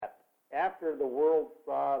after the world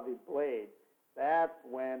saw the blade, that's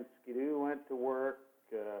when Skidoo went to work.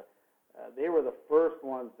 They were the first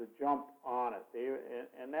ones to jump on it.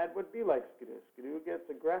 And that would be like Skidoo. Skidoo gets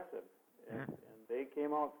aggressive, and they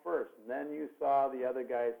came out first. And then you saw the other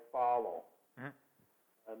guys follow.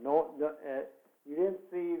 You didn't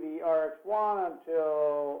see the RX-1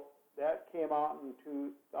 until that came out in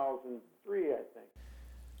 2003, I think.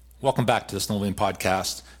 Welcome back to the Snowmobiling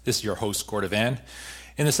Podcast. This is your host, Gord Van.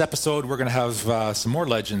 In this episode, we're going to have some more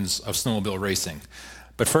legends of snowmobile racing.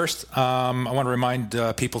 But first, I want to remind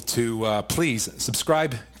people to please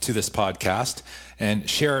subscribe to this podcast and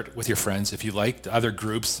share it with your friends if you like, other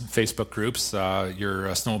groups, Facebook groups, your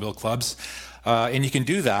snowmobile clubs. And you can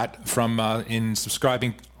do that from in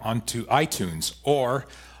subscribing onto iTunes or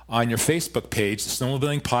on your Facebook page, the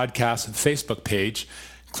Snowmobiling Podcast Facebook page.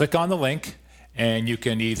 Click on the link, and you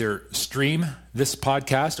can either stream this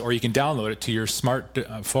podcast or you can download it to your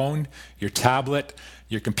smartphone, your tablet,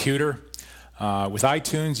 your computer. With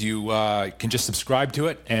iTunes, you can just subscribe to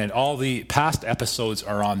it, and all the past episodes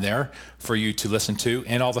are on there for you to listen to,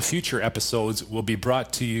 and all the future episodes will be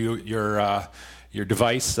brought to you your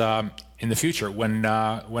device in the future when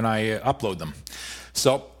I upload them.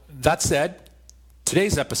 So that said,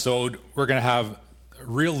 today's episode we're going to have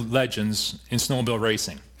real legends in snowmobile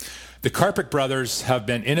racing. The Karpik Brothers have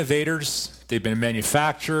been innovators, they've been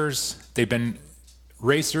manufacturers, they've been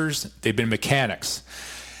racers, they've been mechanics.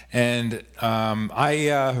 And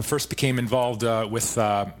I first became involved with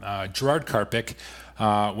Gerard Karpik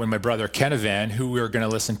when my brother Ken Van, who we're going to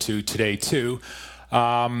listen to today too,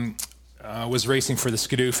 was racing for the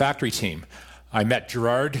Skidoo factory team. I met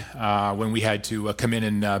Gerard when we had to come in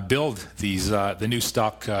and build the new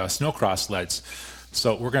stock snowcross sleds.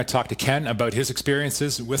 So we're going to talk to Ken about his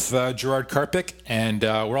experiences with Gerard Karpik, and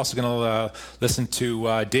we're also going to listen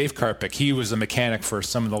to Dave Karpik. He was a mechanic for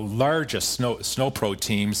some of the largest snow pro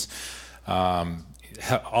teams.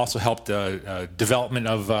 Also helped development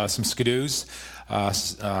of some Skidoos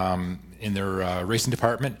in their racing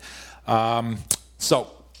department. So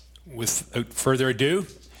without further ado,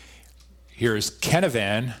 here is Ken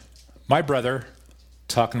Van, my brother,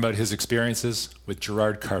 talking about his experiences with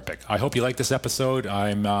Gerard Karpik. I hope you like this episode.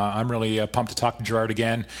 I'm really pumped to talk to Gerard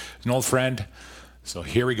again. He's an old friend. So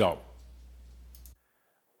here we go.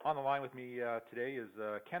 On the line with me today is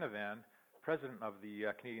Ken Van, president of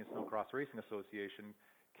the Canadian Snowcross Racing Association.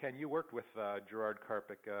 Ken, you worked with Gerard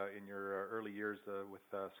Karpik in your early years with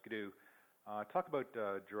Skidoo. Talk about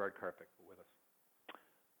Gerard Karpik with us.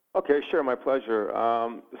 Okay, sure, my pleasure.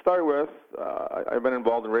 To start with, I've been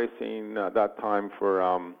involved in racing at that time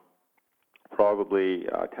for probably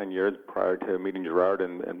 10 years prior to meeting Gerard,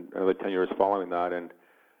 and another 10 years following that.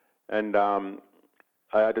 And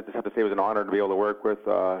I just have to say it was an honor to be able to work with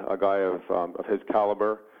a guy of his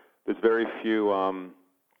caliber. There's very few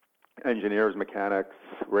engineers, mechanics,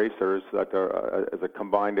 racers that are as a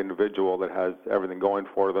combined individual that has everything going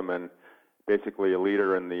for them, and basically a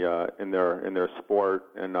leader in their sport.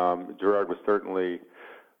 And Gerard was certainly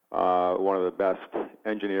one of the best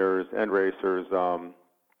engineers and racers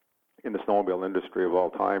in the snowmobile industry of all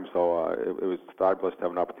time. So it was fabulous to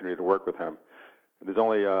have an opportunity to work with him. There's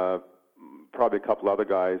only probably a couple other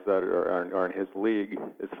guys that are in his league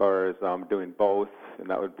as far as doing both, and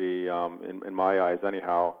that would be in my eyes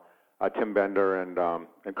anyhow, Tim Bender and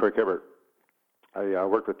Kirk Hibbert. I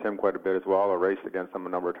worked with Tim quite a bit as well. I raced against him a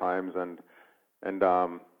number of times, and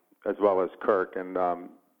as well as Kirk, and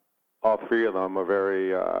all three of them are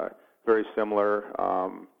very similar,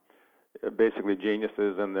 basically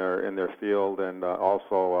geniuses in their field, and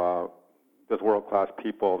also just world-class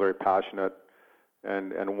people, very passionate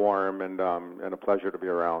and warm, and a pleasure to be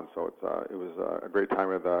around. So it was a great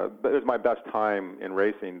time. It was my best time in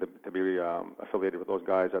racing to be affiliated with those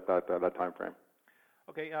guys at that time frame.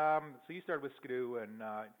 Okay, so you started with Skidoo in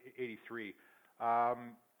 '83.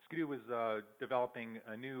 Skidoo was developing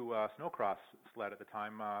a new snowcross sled at the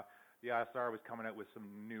time. The ISR was coming out with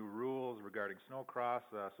some new rules regarding snowcross,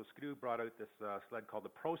 so Skidoo brought out this sled called the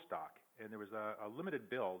Pro Stock, and there was a limited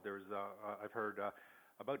build. There was, I've heard,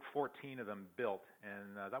 about 14 of them built,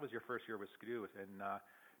 and that was your first year with Skidoo, and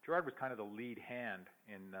Gerard was kind of the lead hand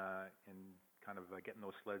in kind of getting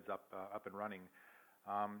those sleds up and running.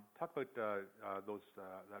 Talk about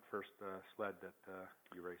that first sled that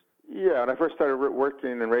you raced. Yeah, when I first started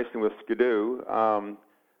working and racing with Skidoo,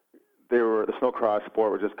 the snowcross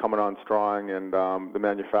sport was just coming on strong, and the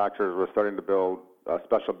manufacturers were starting to build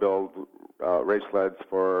special build race sleds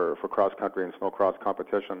for cross country and snowcross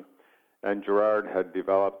competition. And Gerard had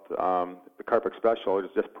developed the Karpik Special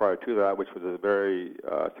just prior to that, which was a very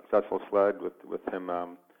successful sled with him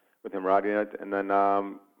riding it. And then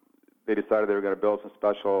they decided they were going to build some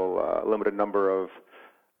special limited number of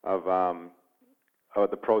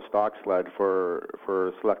the pro stock sled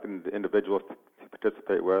for selected individuals to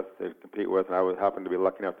participate with, to compete with, and I happened to be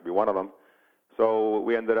lucky enough to be one of them. So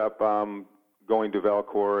we ended up going to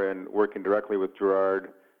Valcourt and working directly with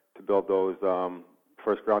Gerard to build those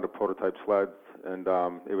first round of prototype sleds, and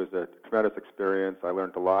it was a tremendous experience. I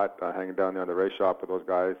learned a lot hanging down there in the race shop with those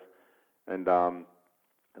guys, and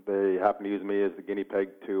they happened to use me as the guinea pig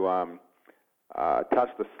to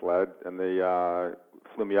test the sled, and they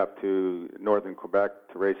flew me up to northern Quebec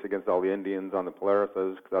to race against all the Indians on the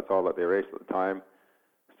Polarises, because that's all that they raced at the time.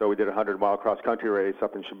 So we did a 100-mile cross-country race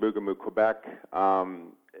up in Chibougamau, Quebec.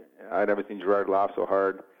 I'd never seen Gerard laugh so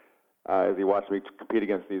hard as he watched me compete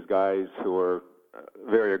against these guys who were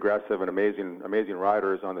very aggressive and amazing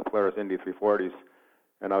riders on the Polaris Indy 340s.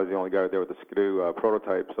 And I was the only guy out there with the Skidoo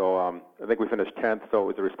prototype. So I think we finished 10th, so it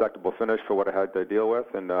was a respectable finish for what I had to deal with.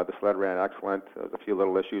 And the sled ran excellent. There was a few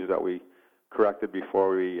little issues that we corrected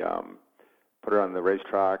before we put it on the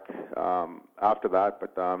racetrack after that.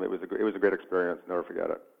 But it was a great experience. Never forget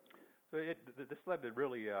it. So the sled had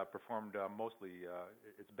really performed mostly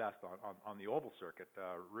its best on the oval circuit.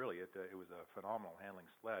 Really, it was a phenomenal handling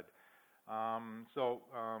sled.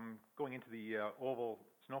 Going into the oval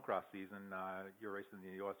snowcross season, you're racing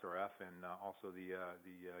the USRF and also the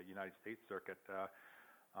United States circuit,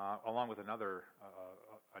 along with a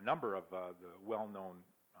number of the well-known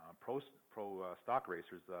pro stock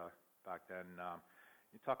racers back then.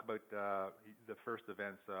 You talk about the first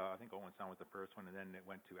events. I think Owen Sound was the first one, and then it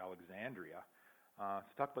went to Alexandria.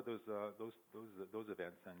 So talk about those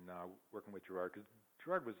events and working with Gerard, because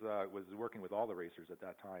Gerard was working with all the racers at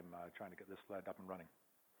that time, trying to get this sled up and running.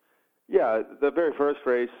 Yeah, the very first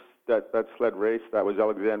race that sled raced, that was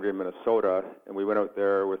Alexandria, Minnesota, and we went out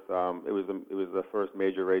there with it was the first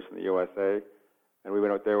major race in the USA, and we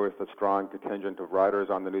went out there with a strong contingent of riders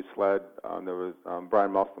on the new sled. There was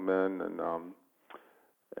Brian Musselman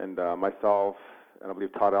and myself, and I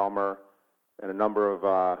believe Todd Elmer, and a number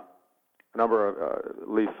of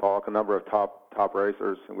Lee Falk, a number of top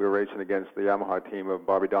racers, and we were racing against the Yamaha team of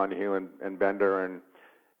Bobby Donahue and Bender and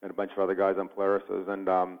a bunch of other guys on Polarises.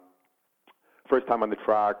 And first time on the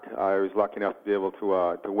track, I was lucky enough to be able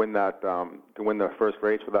to win the first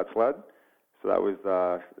race with that sled. So that was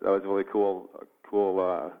a really cool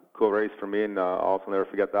race for me, and I'll also never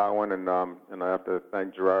forget that one. And I have to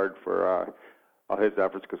thank Gerard for all his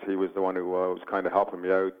efforts, because he was the one who was kind of helping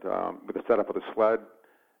me out with the setup of the sled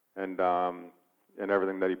and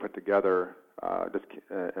everything that he put together.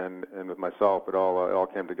 And with myself, it all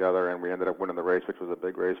came together, and we ended up winning the race, which was a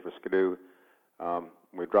big race for Skidoo.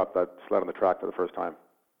 We dropped that sled on the track for the first time.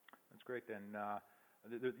 That's great. And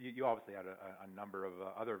you obviously had a number of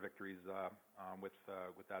other victories with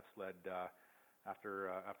that sled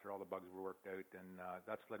after all the bugs were worked out, and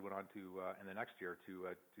that sled went on to in the next year to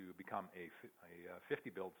become a 50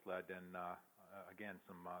 build sled, and again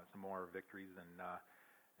some more victories, and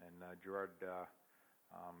Gerard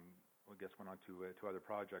I guess went on to other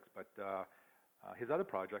projects, but his other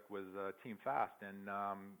project was Team Fast, and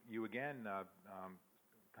you again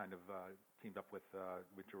kind of teamed up with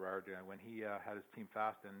Gerard when he had his Team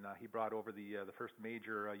Fast, and he brought over the first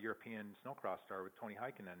major European snowcross star with Tony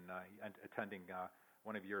Heikkinen attending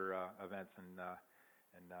one of your events in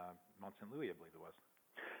Mount St. Louis, I believe it was.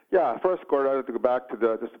 Yeah, first, Gord, I have to go back to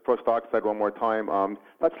the pro stock sled one more time.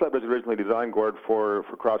 That sled was originally designed, Gord, for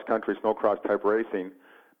cross-country snowcross type racing,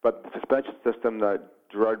 but the suspension system that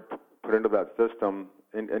Gerard put into that system,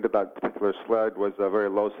 into that particular sled, was a very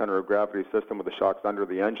low center of gravity system with the shocks under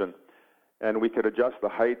the engine. And we could adjust the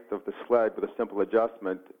height of the sled with a simple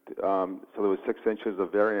adjustment, so there was 6 inches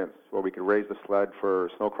of variance where we could raise the sled for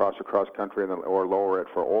snowcross or cross-country or lower it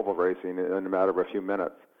for oval racing in a matter of a few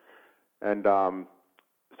minutes. And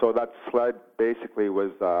so that sled basically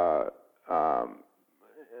was, out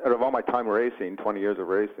of all my time racing, 20 years of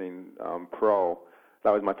racing pro, that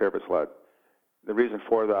was my favorite sled. The reason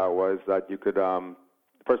for that was that you could,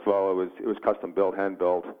 first of all, it was custom built, hand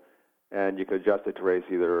built, and you could adjust it to race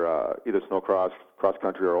either snowcross, cross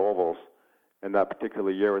country, or ovals. And that particular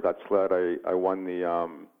year with that sled, I won the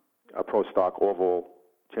a pro stock oval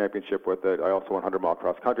championship with it. I also won a 100-mile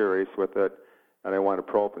cross country race with it, and I won a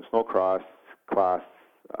pro open snowcross class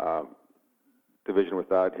division with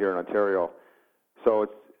that here in Ontario. So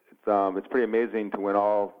it's pretty amazing to win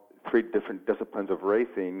all 3 different disciplines of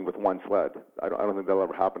racing with one sled. I don't think that'll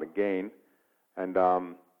ever happen again, and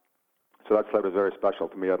so that sled was very special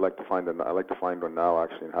to me. I'd like to find one now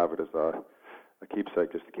actually and have it as a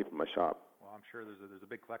keepsake just to keep in my shop. Well, I'm sure there's a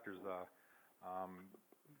big collector's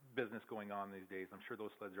business going on these days. I'm sure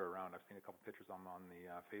those sleds are around. I've seen a couple pictures on the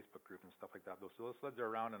Facebook group and stuff like that. Those sleds are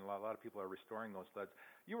around, and a lot of people are restoring those sleds.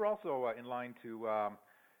 You were also in line to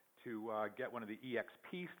get one of the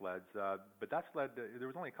EXP sleds, but that sled, there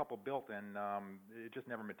was only a couple built, and it just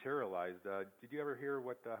never materialized. Did you ever hear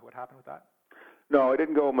what happened with that? No, I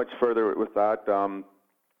didn't go much further with that.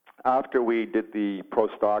 After we did the Pro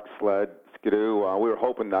Stock sled, Skidoo, we were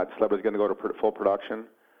hoping that sled was going to go to full production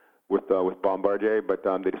with Bombardier, but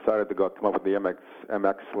they decided to come up with the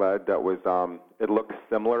MX sled that was, it looked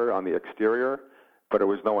similar on the exterior, but it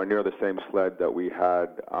was nowhere near the same sled that we had,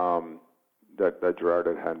 that Gerard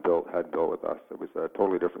had built with us. It was a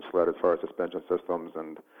totally different sled as far as suspension systems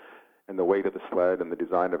and the weight of the sled and the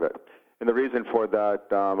design of it. And the reason for that,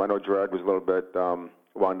 I know Gerard was a little bit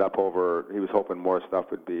wound up over, he was hoping more stuff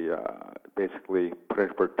would be basically put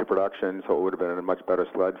into production, so it would have been a much better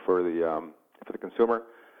sled for the consumer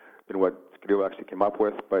than what Skidoo actually came up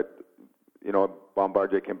with. But,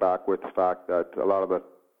 Bombardier came back with the fact that a lot of the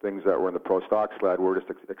things that were in the Pro Stock sled were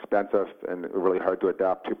just expensive and really hard to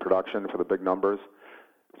adapt to production for the big numbers.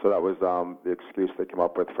 So that was the excuse they came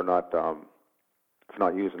up with for not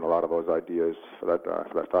using a lot of those ideas for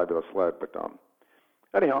that fabulous sled. But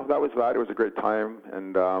anyhow, that was that. It was a great time,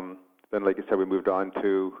 and then, like you said, we moved on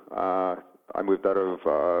to. I moved out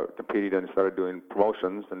of competing and started doing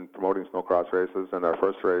promotions and promoting snowcross races. And our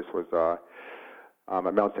first race was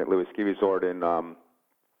at Mount St. Louis Ski Resort in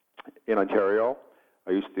Ontario.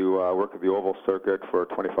 I used to work at the Oval Circuit for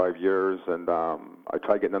 25 years, and I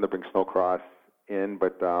tried getting them to bring snowcross in,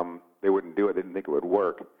 but they wouldn't do it. They didn't think it would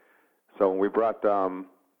work. So when we brought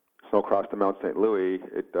snowcross to Mount St. Louis,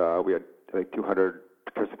 we had, I think, 200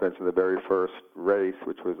 participants in the very first race,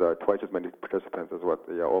 which was twice as many participants as what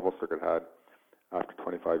the Oval Circuit had after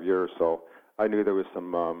 25 years. So I knew there was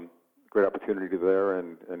some great opportunity there,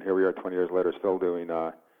 and here we are 20 years later, still doing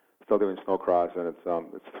snowcross, and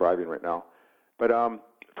it's thriving right now. But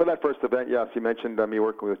for that first event, yes, you mentioned me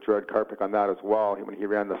working with Gerard Karpik on that as well when he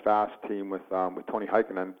ran the fast team with Tony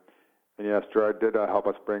Heikkinen. And yes, Gerard did help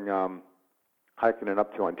us bring Heikkinen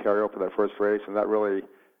up to Ontario for that first race, and that really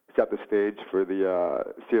set the stage for the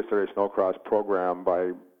CSRA Snowcross program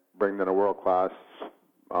by bringing in a world-class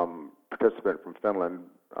participant from Finland.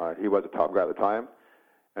 He was a top guy at the time,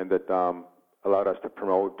 and that allowed us to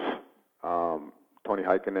promote Tony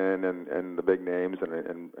Heikkinen and the big names,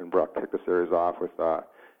 and Brock kicked the series off with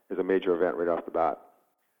as a major event right off the bat.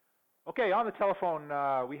 Okay, on the telephone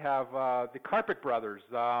we have the Karpik Brothers.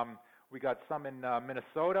 We got some in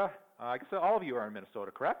Minnesota. I guess all of you are in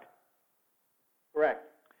Minnesota, correct? Correct.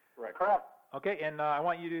 Okay, and I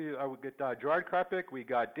want you to get Gerard Karpik, we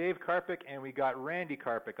got Dave Karpik, and we got Randy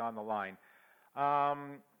Karpik on the line.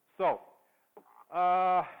 So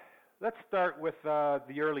let's start with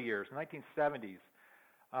the early years, 1970s.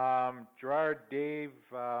 Gerard, Dave,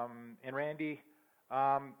 and Randy,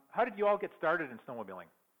 how did you all get started in snowmobiling?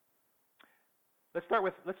 Let's start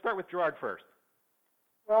with Gerard first.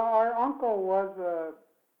 Well, our uncle was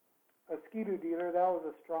a Ski-Doo dealer. That was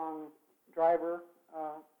a strong driver.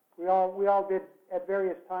 We all did at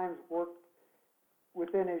various times work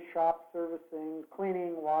within his shop, servicing,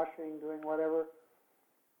 cleaning, washing, doing whatever.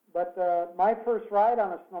 But my first ride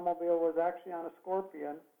on a snowmobile was actually on a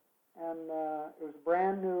Scorpion, and it was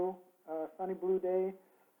brand new, sunny blue day.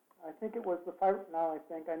 I think it was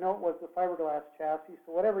I know it was the fiberglass chassis.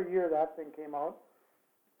 So whatever year that thing came out,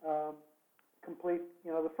 complete.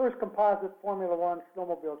 The first composite Formula One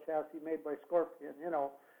snowmobile chassis made by Scorpion.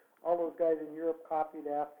 All those guys in Europe copied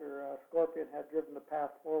after Scorpion had driven the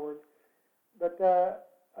path forward. But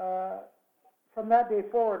from that day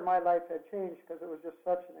forward, my life had changed because it was just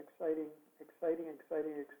such an exciting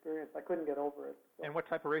experience. I couldn't get over it. So. And what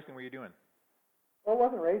type of racing were you doing? Well, it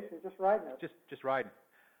wasn't racing, just riding it. Just riding.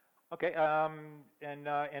 Okay. And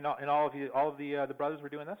all of the brothers were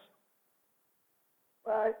doing this?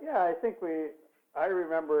 Yeah, I think I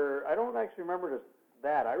remember. I don't actually remember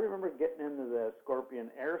that. I remember getting into the Scorpion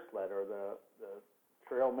air sled or the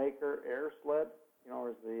Trailmaker air sled.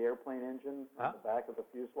 Where's the airplane engine on the back of the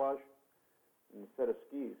fuselage and a set of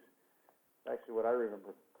skis. That's actually what I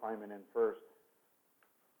remember climbing in first.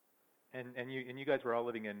 And you guys were all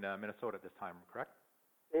living in Minnesota at this time, correct?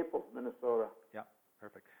 Naples, Minnesota. Yeah,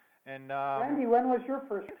 perfect. And Randy, when was your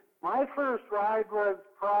first? My first ride was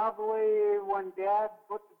probably when Dad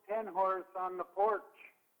put the 10-horse on the porch.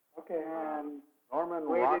 Okay. And Norman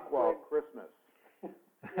Rockwell Christmas.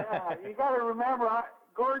 Yeah, you got to remember,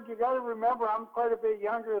 Gord, I'm quite a bit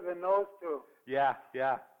younger than those two. Yeah.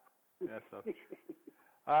 So.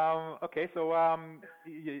 Okay, so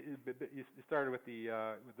you started with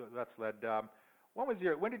that sled. When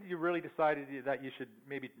did you really decide that you should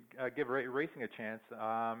maybe give racing a chance?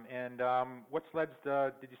 And what sleds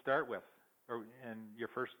did you start with, and your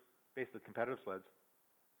first basically competitive sleds?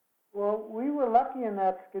 Well, we were lucky in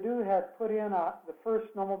that Skidoo had put in the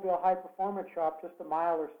first snowmobile high performance shop just a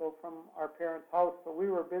mile or so from our parents' house. So we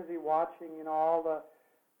were busy watching, all the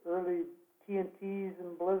early TNTs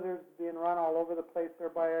and Blizzards being run all over the place there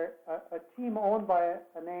by a team owned by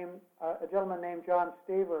a gentleman named John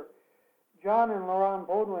Staver. John and Laurent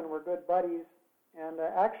Baudouin were good buddies, and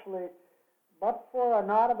actually, but for a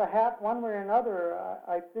nod of a hat one way or another,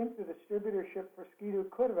 I think the distributorship for Skidoo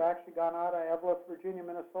could have actually gone out of Eveleth, Virginia,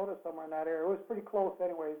 Minnesota, somewhere in that area. It was pretty close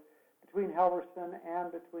anyways, between Helverson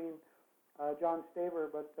and between John Staver.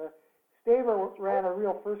 But Staver ran a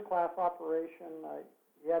real first-class operation.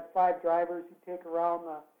 He had 5 drivers. He'd take around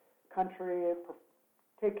the country,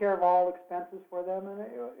 take care of all expenses for them, and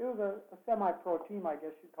it was a semi-pro team, I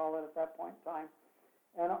guess you'd call it at that point in time.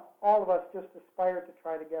 And all of us just aspired to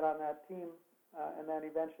try to get on that team, and then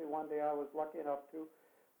eventually one day I was lucky enough to.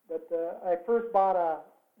 But I first bought a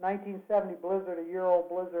 1970 Blizzard, a year-old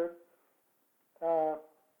Blizzard,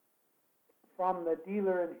 from the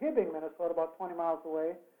dealer in Hibbing, Minnesota, about 20 miles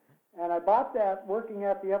away. And I bought that working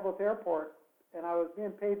at the Eveleth Airport, and I was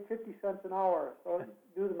being paid 50 cents an hour. So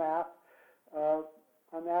do the math.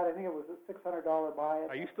 On that, I think it was a $600 buy.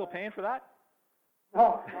 Are you still paying for that?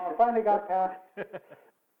 No, I finally got past.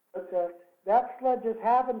 But that sled just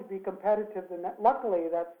happened to be competitive. Luckily,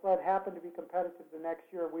 that sled happened to be competitive the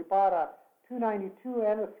next year. We bought a 292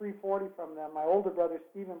 and a 340 from them. My older brother,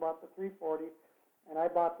 Stephen, bought the 340, and I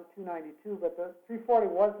bought the 292. But the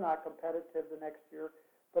 340 was not competitive the next year,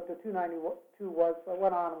 but the 292 was. So I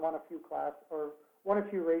went on and won a few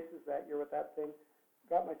races that year with that thing.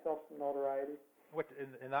 Got myself some notoriety.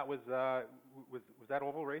 And that was that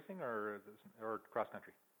oval racing or cross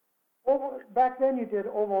country? Oval, back then you did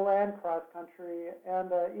oval and cross country,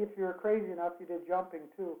 and if you were crazy enough, you did jumping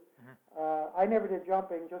too. Mm-hmm. I never did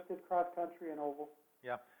jumping, just did cross country and oval.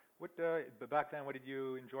 Yeah. But back then, what did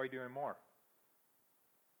you enjoy doing more?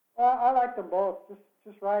 I liked them both.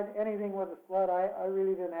 Just ride anything with a sled. I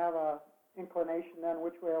really didn't have a inclination then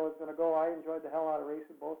which way I was going to go. I enjoyed the hell out of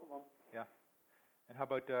racing both of them. Yeah. And how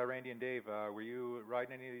about Randy and Dave? Were you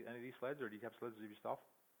riding any of these sleds, or do you have sleds of yourself?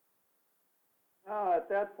 No, at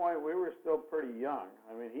that point we were still pretty young.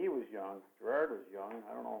 I mean, he was young. Gerard was young.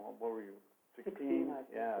 I don't know, what were you, 16? 16, I think,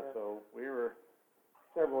 yeah, so we were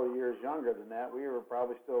several years younger than that. We were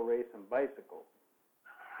probably still racing bicycles.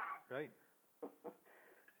 Right.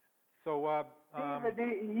 So,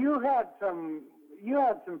 David, you had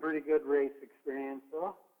some pretty good race experience,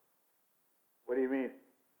 though. What do you mean?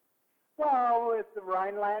 Well, with the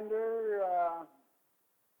Rhinelander,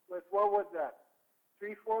 with what was that,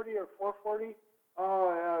 340 or 440?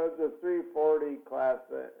 Oh, yeah, it was a 340 class.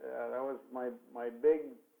 That was my big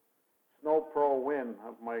snow pro win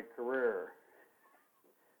of my career.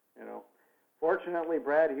 Fortunately,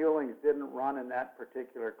 Brad Hewlings didn't run in that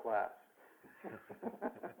particular class.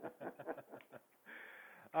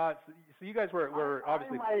 So you guys were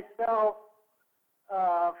obviously. I myself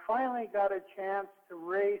finally got a chance to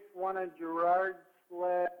race one of Gerard's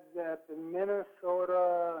sleds at the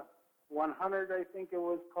Minnesota 100, I think it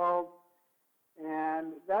was called.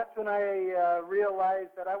 And that's when I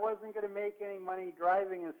realized that I wasn't going to make any money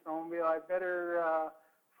driving a snowmobile. I better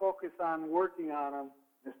focus on working on them.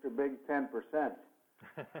 Mr. Big 10%.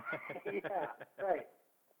 Yeah, right.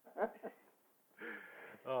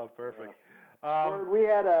 Oh, perfect. We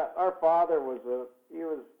had our father was he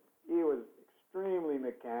was extremely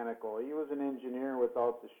mechanical. He was an engineer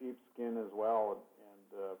without the sheepskin as well,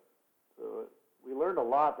 and so we learned a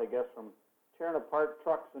lot, I guess, from tearing apart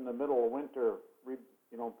trucks in the middle of winter,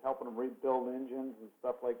 helping them rebuild engines and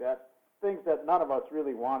stuff like that. Things that none of us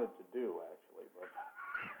really wanted to do, actually.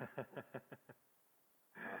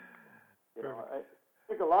 But I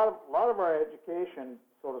think a lot of our education,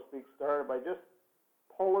 so to speak, started by just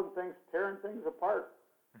tearing things apart.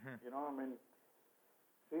 Mm-hmm.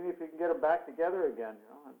 Seeing if you can get them back together again.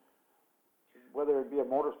 Whether it be a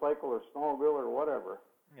motorcycle or snowmobile or whatever.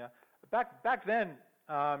 Yeah. Back then,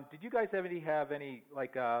 did you guys have any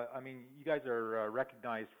you guys are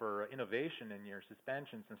recognized for innovation in your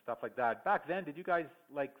suspensions and stuff like that. Back then, did you guys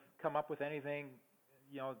come up with anything,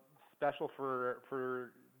 special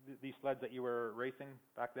for these sleds that you were racing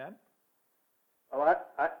back then? Well,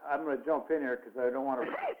 I'm going to jump in here because I don't want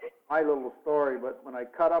to my little story, but when I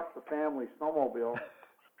cut up the family snowmobile,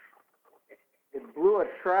 it blew a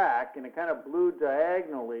track, and it kind of blew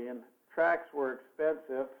diagonally, and tracks were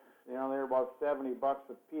expensive. They were about $70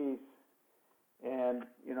 a piece, And,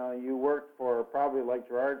 you worked for probably, like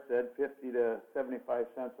Gerard said, 50 to 75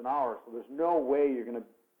 cents an hour. So there's no way you're going to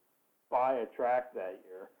buy a track that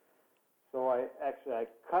year. So I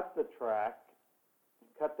cut the track,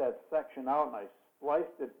 cut that section out, and I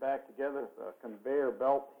spliced it back together with a conveyor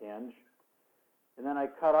belt hinge. And then I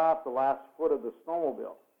cut off the last foot of the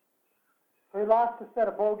snowmobile. So you lost a set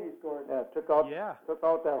of bogies, Gordon. Yeah, took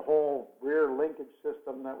out that whole rear linkage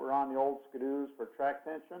system that were on the old Skidoos for track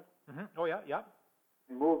tension. Mm-hmm. Oh, yeah, yeah.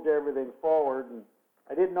 And moved everything forward. And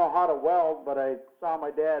I didn't know how to weld, but I saw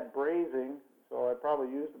my dad brazing, so I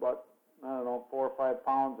probably used about, 4 or 5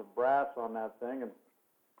 pounds of brass on that thing. And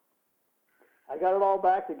I got it all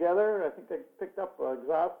back together. I think I picked up an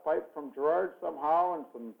exhaust pipe from Gerard somehow and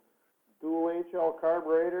some dual HL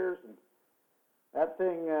carburetors. And that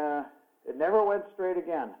thing, it never went straight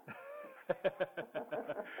again.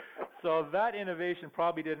 So that innovation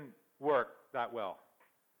probably didn't work that well.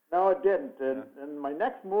 No, it didn't. And my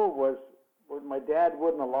next move was my dad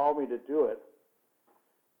wouldn't allow me to do it.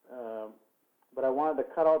 But I wanted to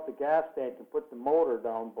cut out the gas tank and put the motor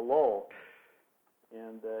down below.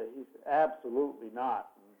 And he said, absolutely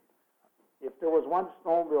not. And if there was one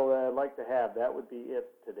snowmobile that I'd like to have, that would be it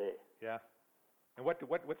today. Yeah. And what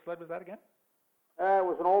sled was that again? It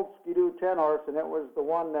was an old Ski-Doo 10-horse, and it was the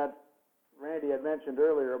one that Randy had mentioned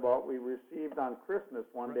earlier about we received on Christmas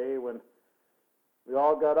one day when we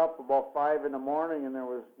all got up about 5 in the morning, and there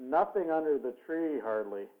was nothing under the tree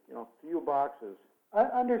hardly, few boxes. I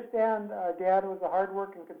understand Dad was a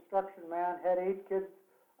hard-working construction man, had 8 kids,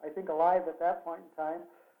 I think, alive at that point in time.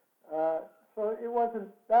 So it wasn't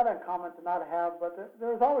that uncommon to not have, but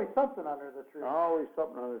there was always something under the tree. Always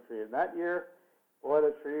something under the tree. And that year, boy,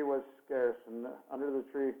 the tree was scarce and under the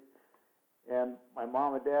tree. And my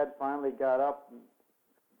mom and dad finally got up, and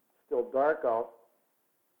still dark out,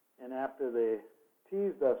 and after they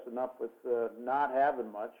teased us enough with not having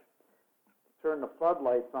much, turned the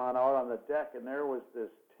floodlights on out on the deck, and there was this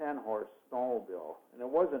 10-horse snowmobile. And it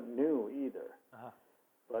wasn't new either. Uh-huh.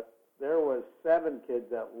 But there was 7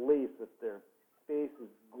 kids at least with their faces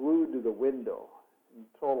glued to the window in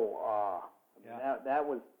total awe. I mean, that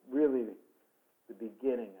was really the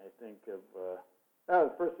beginning, I think, of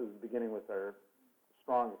first was the beginning with our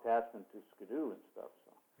strong attachment to Ski-Doo and stuff.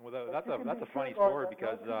 So. Well, that's a funny story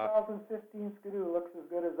because 2015 Ski-Doo looks as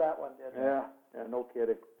good as that one did. Yeah, no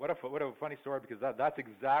kidding. What a funny story because that's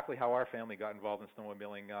exactly how our family got involved in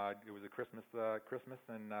snowmobiling. It was a Christmas,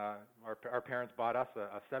 and our parents bought us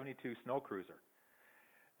a '72 snow cruiser,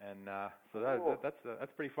 and so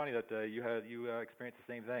that's pretty funny that you experienced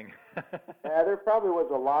the same thing. Yeah, there probably was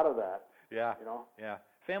a lot of that. Yeah, yeah.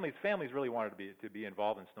 Families really wanted to be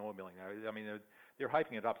involved in snowmobiling. I mean, they're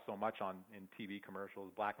hyping it up so much in TV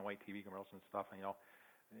commercials, black and white TV commercials and stuff. And,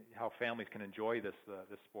 how families can enjoy this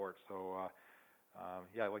sport. So,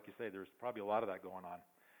 yeah, like you say, there's probably a lot of that going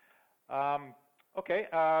on. Okay,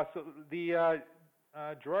 so the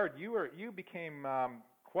Gerard, you became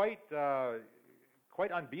quite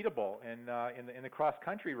unbeatable in the cross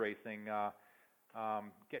country racing.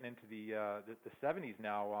 Getting into the 70s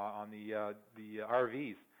now on the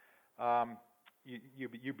RVs.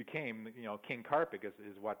 You became King Karpik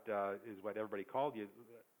is what everybody called you.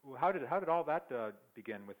 How did all that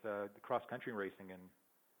begin with the cross country racing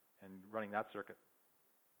and running that circuit?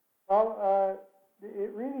 Well,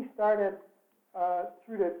 it really started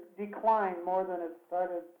through the decline more than it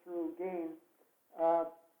started through gain.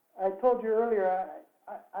 I told you earlier.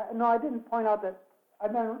 I didn't point out that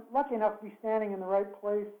I've been lucky enough to be standing in the right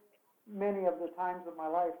place many of the times of my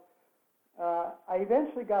life. I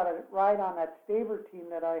eventually got a ride on that Staver team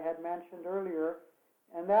that I had mentioned earlier,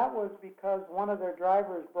 and that was because one of their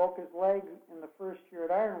drivers broke his leg in the first year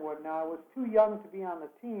at Ironwood. Now, I was too young to be on the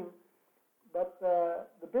team, but the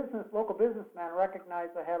local businessman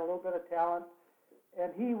recognized I had a little bit of talent,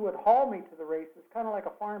 and he would haul me to the races, kind of like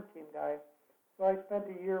a farm team guy. So I spent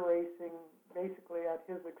a year racing basically at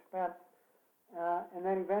his expense. And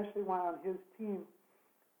then eventually went on his team.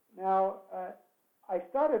 Now, I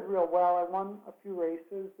started real well. I won a few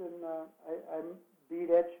races, and I beat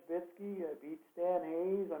Ed Shabitsky, I beat Stan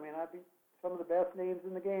Hayes. I mean, I beat some of the best names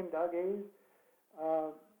in the game, Doug Hayes,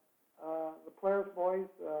 the Players Boys.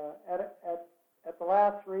 At the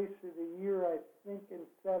last race of the year, I think in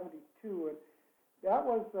 '72, and that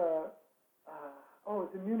was it was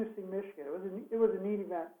in Munising, Michigan. It was a neat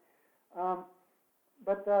event,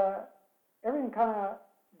 but everything kind of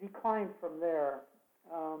declined from there.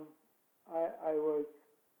 I was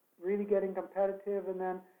really getting competitive, and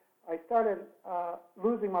then I started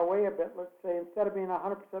losing my way a bit. Let's say instead of being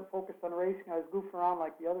 100% focused on racing, I was goofing around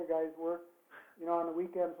like the other guys were, on the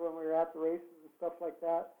weekends when we were at the races and stuff like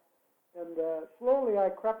that. And slowly I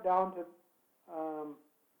crept down to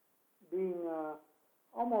being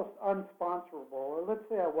almost unsponsorable, or let's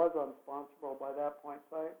say I was unsponsorable by that point.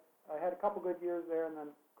 So I had a couple good years there and then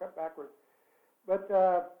crept backwards. But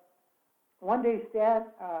one day Stan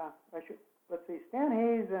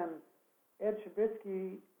Hayes and Ed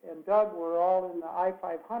Shabitsky and Doug were all in the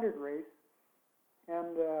I-500 race,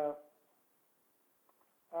 and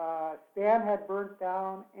Stan had burnt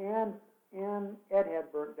down and Ed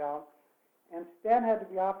had burnt down. And Stan had to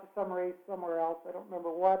be off to some race somewhere else. I don't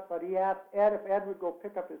remember what, but he asked Ed if Ed would go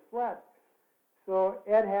pick up his sled. So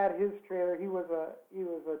Ed had his trailer. He was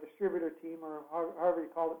a distributor team, or however you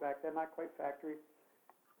called it back then, not quite factory.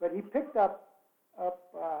 But he picked up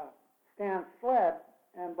Stan's sled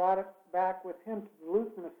and brought it back with him to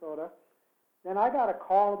Duluth, Minnesota. Then I got a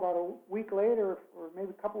call about a week later, or maybe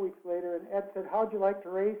a couple weeks later, and Ed said, "How'd you like to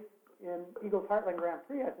race in Eagles Heartland Grand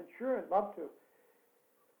Prix?" I said, "Sure, I'd love to."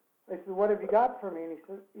 I said, "What have you got for me?" And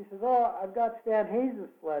he says, "Oh, I've got Stan Hayes'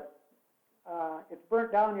 sled. It's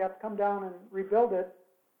burnt down. You have to come down and rebuild it,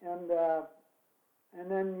 and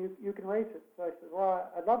then you can race it." So I said,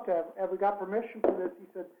 "Well, I'd love to. Have we got permission for this?" He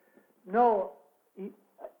said, "No." He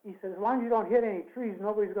said, "As long as you don't hit any trees,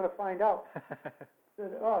 nobody's going to find out." I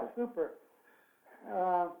said, "Oh, super."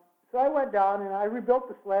 So I went down and I rebuilt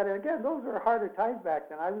the sled. And again, those were harder times back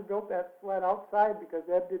then. I rebuilt that sled outside because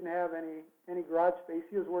Ed didn't have any garage space.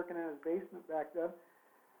 He was working in his basement back then.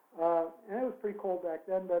 And it was pretty cold back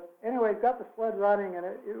then. But anyway, got the sled running, and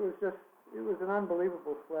it was an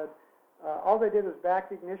unbelievable sled. All they did was back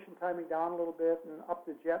the ignition timing down a little bit and up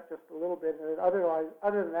the jet just a little bit. And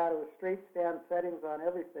other than that, it was straight stand settings on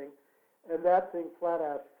everything. And that thing flat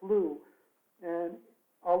ass flew. And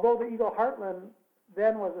although the Eagle Heartland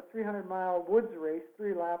then was a 300-mile woods race,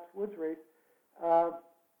 3 laps woods race,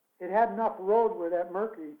 it had enough road where that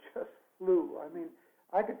Mercury just flew. I mean,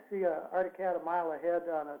 I could see a Arctic Cat a mile ahead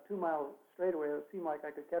on a 2-mile straightaway. It seemed like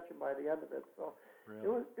I could catch him by the end of it. So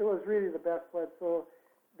really? It was really the best sled. So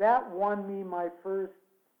that won me my first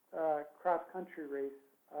cross-country race.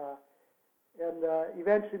 And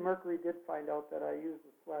eventually Mercury did find out that I used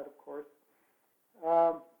the sled, of course.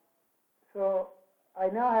 So I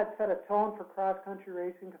now had set a tone for cross-country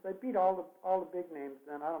racing because I beat all the big names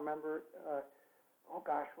then. I don't remember. What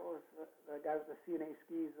was the guy with the CNA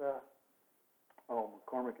skis?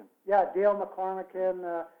 McCormicken. Yeah, Dale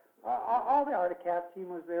McCormicken. All the Arctic Cat team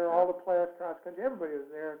was there. All the players cross-country. Everybody was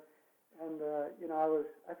there. And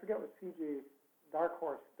I forget what CJ Dark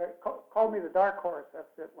Horse. Called me the Dark Horse.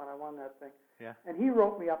 That's it, when I won that thing. Yeah. And he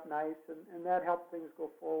wrote me up nice, and that helped things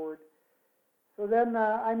go forward. So then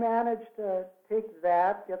I managed to take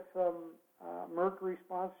that, get some Mercury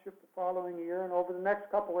sponsorship the following year, and over the next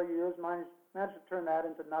couple of years managed to turn that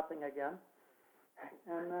into nothing again.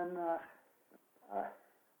 And then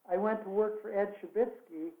I went to work for Ed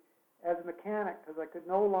Shabitsky as a mechanic because I could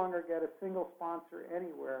no longer get a single sponsor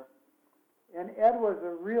anywhere. And Ed was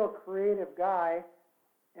a real creative guy,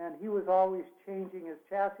 and he was always changing his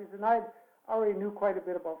chassis. And I already knew quite a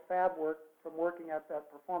bit about fab work from working at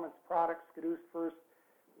that Performance Products, Skidoo's first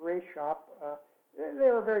race shop.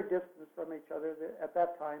 They were very distant from each other at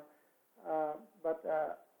that time. But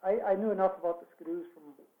I knew enough about the Skidoos from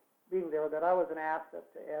being there that I was an asset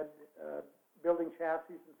to Ed, building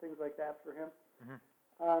chassis and things like that for him.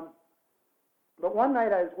 Mm-hmm. But one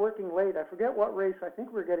night I was working late. I forget what race. I think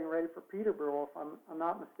we were getting ready for Peterborough, if I'm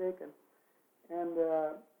not mistaken. And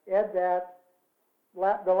Ed,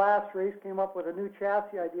 the last race, came up with a new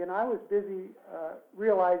chassis idea, and I was busy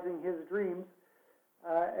realizing his dreams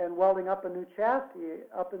and welding up a new chassis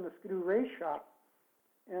up in the Skidoo race shop.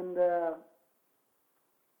 And that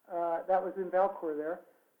was in Valcourt there.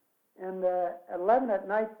 And at 11 at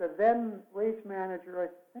night, the then race manager, I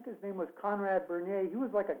think his name was Conrad Bernier, he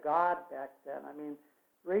was like a god back then. I mean,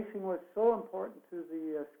 racing was so important to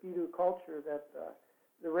the Skidoo culture that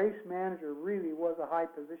the race manager really was a high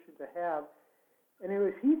position to have. And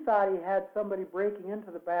he thought he had somebody breaking into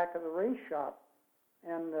the back of the race shop.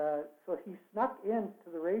 And so he snuck into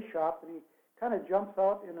the race shop, and he kind of jumps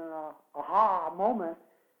out in an aha moment,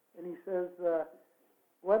 and he says,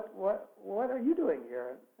 what are you doing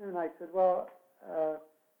here? And I said, well,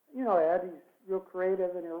 Ed, he's real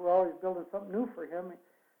creative, and we're always building something new for him.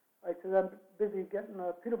 I said, I'm busy getting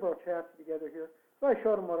a Peterborough chassis together here. So I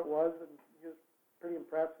showed him what it was, and he was pretty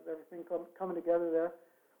impressed with everything coming together there.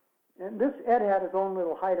 And this Ed had his own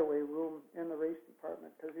little hideaway room in the race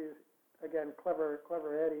department because he was, again, clever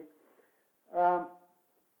Eddie.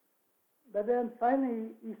 But then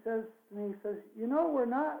finally he says to me, we're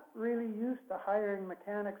not really used to hiring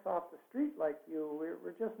mechanics off the street like you.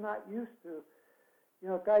 We're just not used to,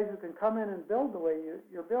 guys who can come in and build the way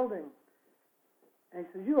you're building. And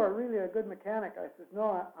he says, you are really a good mechanic. I says,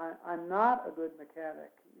 no, I'm not a good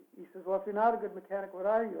mechanic. He says, well, if you're not a good mechanic, what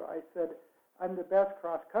are you? I said, I'm the best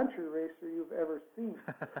cross-country racer you've ever seen.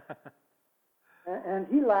 And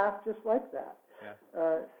he laughed just like that.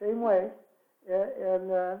 Yeah. Same way. And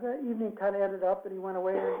the evening kind of ended up, and he went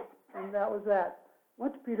away, and that was that.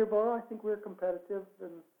 Went to Peterborough. I think we were competitive,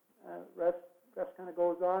 and rest kind of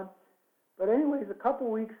goes on. But anyways, a couple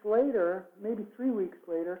weeks later, maybe 3 weeks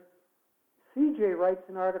later, CJ writes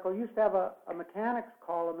an article. He used to have a mechanics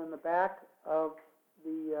column in the back of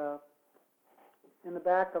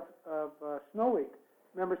Snow Week.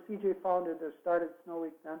 Remember, CJ started Snow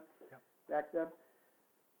Week then, back then.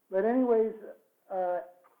 But anyways,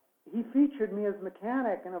 he featured me as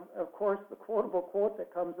mechanic, and of course, the quotable quote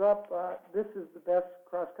that comes up, this is the best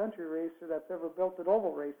cross-country racer that's ever built an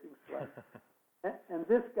oval racing sled. And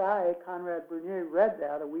this guy, Conrad Bernier, read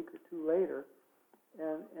that a week or two later,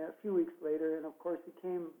 and a few weeks later, and of course he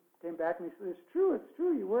came back and he said, it's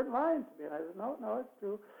true, you weren't lying to me. And I said, no, it's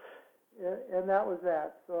true. And that was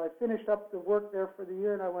that. So I finished up the work there for the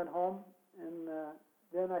year, and I went home, and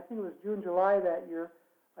then I think it was June, July that year,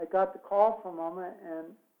 I got the call from him,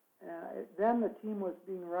 and then the team was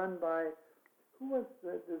being run by, who was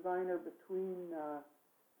the designer between...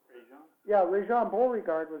 Réjean? Yeah, Réjean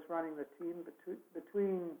Beauregard was running the team.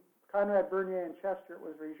 Between Conrad Bernier and Chester, it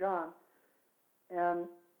was Réjean. And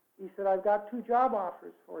he said, I've got 2 job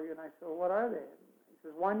offers for you. And I said, well, what are they? And he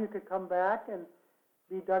says, one, you could come back and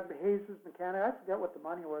be Doug Hayes' mechanic. I forget what the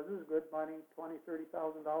money was. This is good money, $20,000,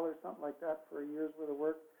 $30,000, something like that for a year's worth of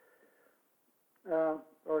work,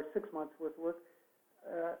 or 6 months worth of work.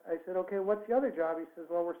 I said, okay, what's the other job? He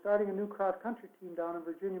says, well, we're starting a new cross-country team down in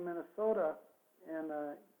Virginia, Minnesota, and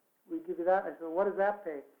we give you that. I said, well, what does that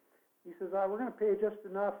pay? He says, we're going to pay just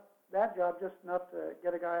enough, that job just enough to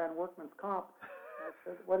get a guy on workman's comp. I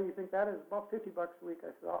said, what do you think that is? About $50 a week.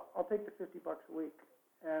 I said, I'll take the $50 a week.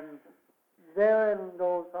 And therein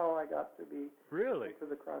goes how I got to be into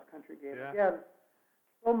the cross-country game. Yeah. Again,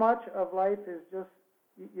 so much of life is just,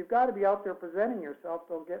 you've got to be out there presenting yourself,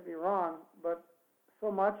 don't get me wrong, but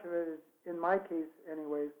so much of it is, in my case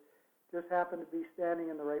anyways, just happen to be standing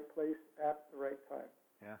in the right place at the right time.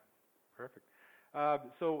 Yeah, perfect.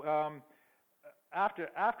 So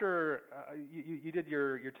after you did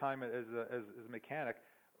your time as a mechanic,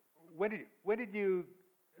 when did you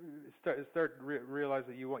start realize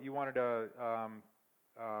that you wanted to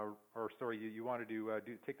you wanted to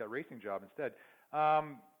take that racing job instead? So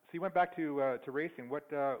you went back to racing. What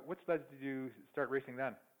sleds did you start racing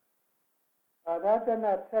then? That's in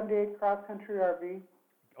that 78 cross-country RV.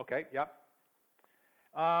 Okay, yep.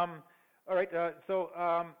 All right, so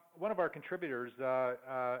one of our contributors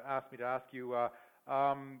asked me to ask you,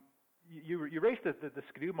 you raced the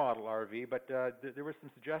Skidoo model RV, but there were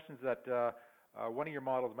some suggestions that one of your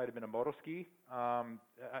models might have been a moto ski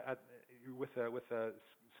with a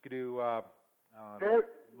Skidoo They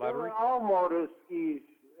livery. were all motor skis.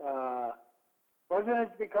 Wasn't it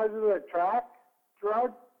because of the track,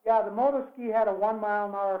 Gerard? Yeah, the moto ski had a 1 mile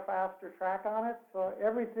an hour faster track on it, so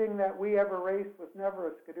everything that we ever raced was never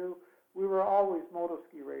a Skidoo. We were always moto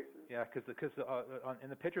ski racers. Yeah, because in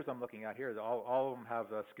the pictures I'm looking at here, all of them have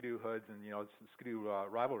Skidoo hoods and Skidoo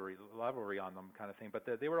rivalry on them kind of thing. But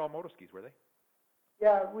they were all moto skis, were they?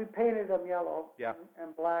 Yeah, we painted them yellow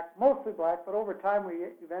and black, mostly black. But over time, we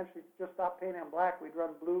eventually just stopped painting them black. We'd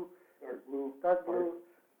run blue, dark blue.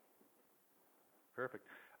 Perfect.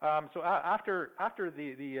 So after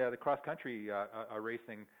the cross country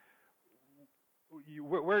racing,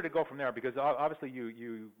 where did it go from there? Because obviously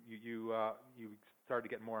you started to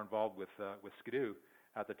get more involved with Skidoo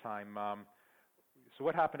at the time. So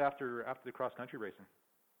what happened after the cross country racing?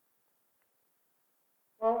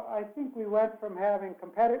 Well, I think we went from having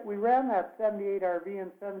we ran that 78 RV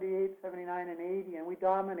in 78, 79, and 80, and we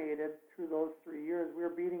dominated through those 3 years. We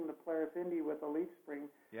were beating the Polaris Indy with a leaf spring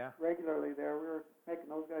regularly there. We were making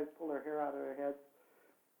those guys pull their hair out of their heads.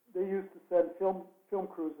 They used to send film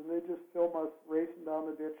crews, and they'd just film us racing down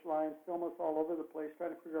the ditch lines, film us all over the place,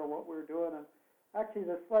 trying to figure out what we were doing. And actually,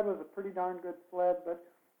 the sled was a pretty darn good sled, but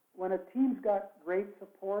when a team's got great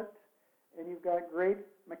support and you've got great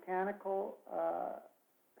mechanical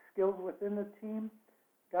skills within the team,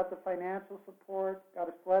 got the financial support, got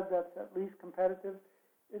a sled that's at least competitive,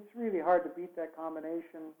 it's really hard to beat that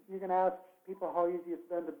combination. You can ask people how easy it's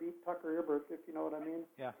been to beat Tucker Earberth, if you know what I mean.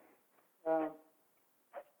 Yeah.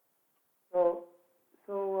 So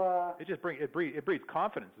it breeds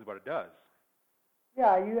confidence is what it does.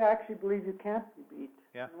 Yeah, you actually believe you can't be beat.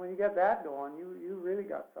 Yeah. And when you get that going, you really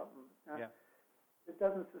got something. Yeah. It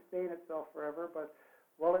doesn't sustain itself forever, but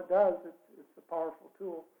while it does, it's a powerful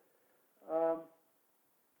tool.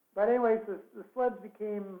 But anyways, the sleds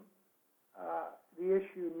became the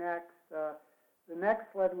issue next. The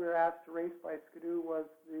next sled we were asked to race by Skidoo was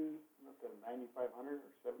the 9500 or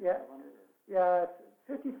 7500? Yeah,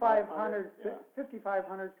 5500. Yeah.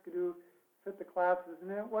 5500 Skidoo fit the classes,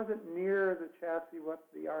 and it wasn't near the chassis what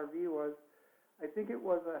the RV was. I think it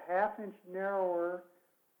was a half-inch narrower,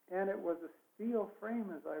 and it was a steel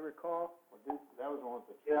frame, as I recall. That was the one with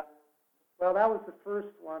the... Yeah. Well, that was the first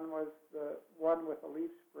one, was the one with a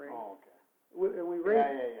leaf spring. Oh, okay. We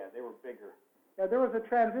raced. Yeah. They were bigger. Yeah, there was a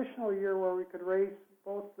transitional year where we could race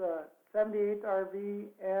both the 78 RV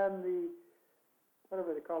and the,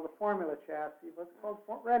 whatever they call the Formula chassis. What's it called?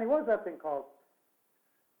 Randy, what was that thing called?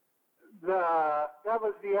 That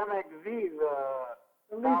was the MXZ,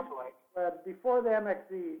 The leaf Cowboy. before the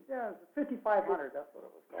MXZ. Yeah, it was 5500. That's what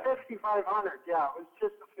it was called. 5500, yeah, it was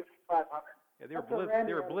just a 5500. Yeah, That's what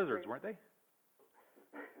Randy they were had blizzards, to weren't they?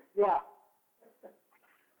 Yeah.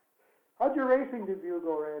 How'd your racing debut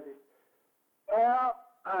go, Randy? Well,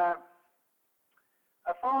 I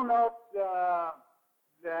found out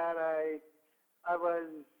that I was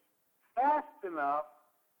fast enough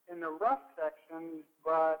in the rough sections,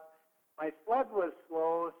 but my sled was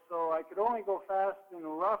slow, so I could only go fast in the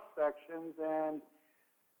rough sections, and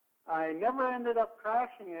I never ended up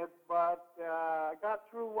crashing it, but I got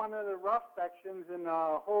through one of the rough sections, and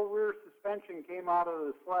the whole rear suspension came out of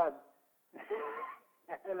the sled.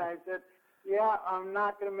 And I said, yeah, I'm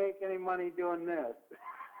not going to make any money doing this.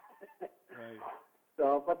 Right.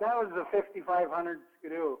 So, but that was the 5500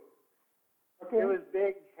 Skidoo. Okay. It was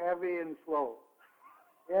big, heavy, and slow.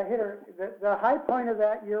 Yeah, hitter. The high point of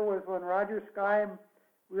that year was when Roger Skyme,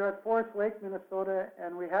 we were at Forest Lake, Minnesota,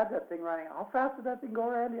 and we had that thing running. How fast did that thing go,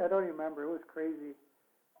 Randy? I don't even remember. It was crazy.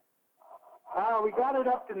 We got it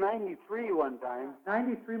up to 93 one time.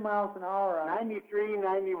 93 miles an hour. 93,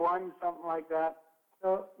 91, something like that.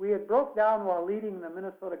 So we had broke down while leading the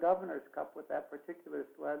Minnesota Governor's Cup with that particular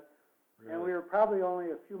sled, and we were probably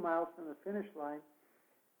only a few miles from the finish line.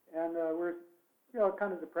 And we're,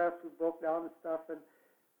 kind of depressed. We broke down and stuff. And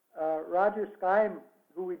Roger Skyme,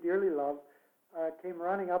 who we dearly love, came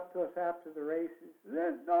running up to us after the race. He said,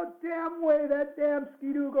 "There's no damn way that damn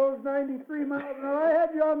Skidoo goes 93 miles an hour. I had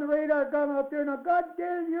you on the radar gun out there. Now, God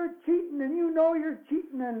damn, you're cheating, and you know you're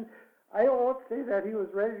cheating." And I won't say that he was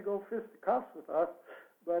ready to go fist the cuffs with us,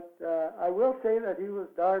 but I will say that he was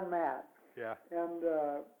darn mad. Yeah. And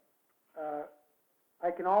I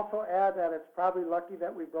can also add that it's probably lucky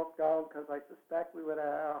that we broke down, because I suspect we would have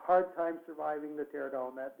had a hard time surviving the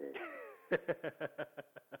teardown that day.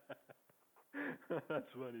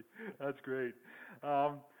 That's funny. That's great.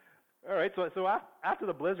 All right. So after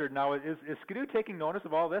the blizzard, now is Skidoo taking notice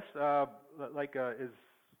of all this?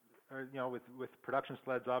 With production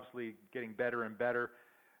sleds obviously getting better and better,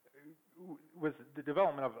 was the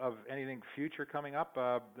development of anything future coming up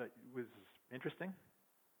that was interesting?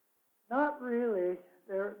 Not really.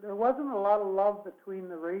 There wasn't a lot of love between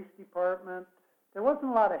the race department. There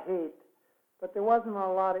wasn't a lot of hate, but there wasn't a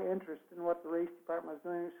lot of interest in what the race department was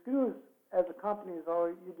doing. Skidoo, as a company, is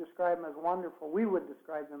always, you describe them as wonderful. We would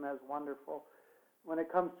describe them as wonderful when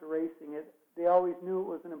it comes to racing. They always knew it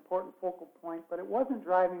was an important focal point, but it wasn't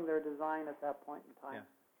driving their design at that point in time.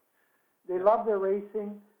 Yeah. They loved their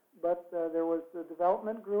racing, but there was the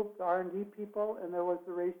development group, the R&D people, and there was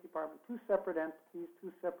the race department. Two separate entities,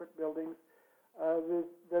 two separate buildings.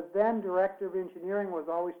 The then director of engineering was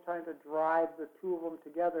always trying to drive the two of them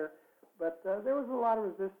together, but there was a lot of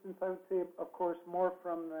resistance, I would say, of course, more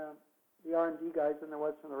from the R&D guys than there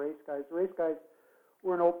was from the race guys. The race guys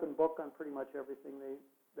were an open book on pretty much everything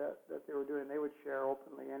that they were doing. They would share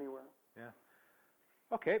openly anywhere. Yeah.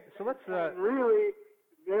 Okay, so let's... Really,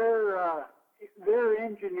 their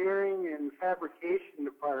engineering and fabrication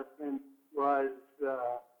department was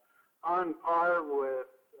on par with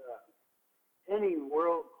any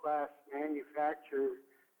world-class manufacturer.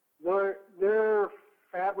 Their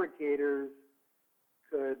fabricators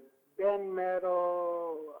could bend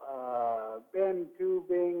metal, bend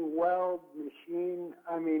tubing, weld, machine.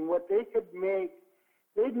 I mean, what they could make,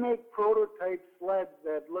 they'd make prototype sleds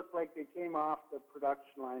that looked like they came off the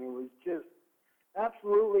production line. It was just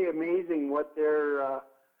absolutely amazing what their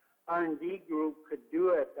R&D group could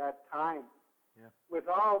do at that time. Yeah. With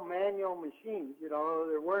all manual machines.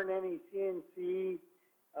 There weren't any CNC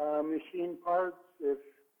machine parts. If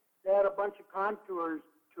they had a bunch of contours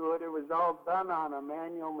to it, it was all done on a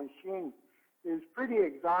manual machine. It was pretty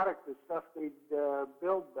exotic, the stuff they'd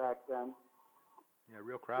build back then. Yeah,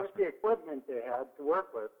 real craftsmen. With the equipment they had to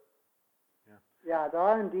work with. Yeah, the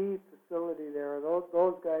R&D facility there,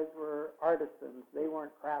 those guys were artisans. They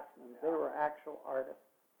weren't craftsmen. They were actual artists.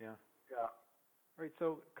 Yeah. Yeah. All right.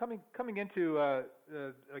 So coming into I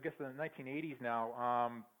guess the 1980s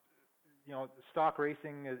now, stock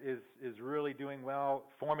racing is really doing well.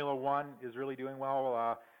 Formula One is really doing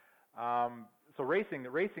well. So racing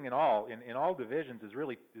in all divisions is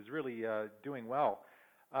really doing well.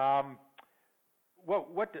 And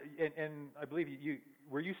I believe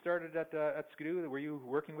you started at Skidoo? Were you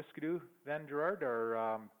working with Skidoo then, Gerard,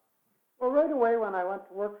 or? Well, right away when I went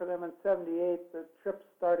to work for them in '78, the trips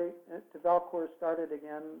started to Valcourt started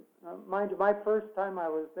again. Mind you, my first time I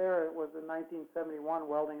was there, it was in 1971,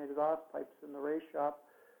 welding exhaust pipes in the race shop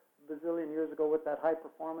a bazillion years ago with that high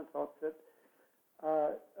performance outfit,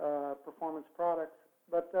 Performance Products.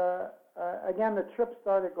 But again, the trip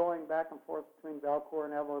started going back and forth between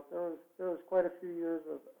Valcourt and Evelyn. There was quite a few years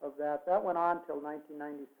of that. That went on till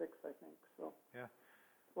 1996, I think. So yeah,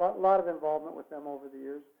 a lot of involvement with them over the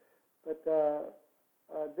years. But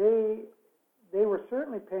they were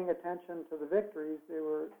certainly paying attention to the victories. They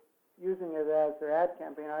were using it as their ad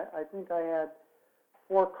campaign. I think I had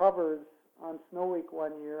 4 covers on Snow Week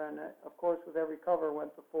one year, and of course with every cover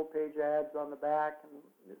went the full-page ads on the back. And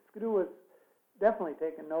Skidoo was definitely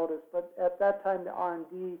taking notice, but at that time the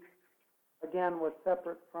R&D again was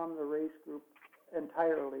separate from the race group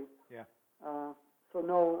entirely. Yeah. So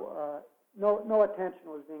no attention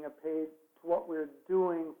was being paid to what we were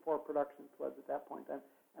doing for production sleds at that point then.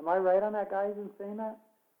 Am I right on that, guys, in saying that?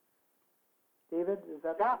 David, is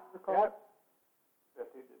that what you recall? That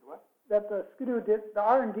they did what? That the Skidoo the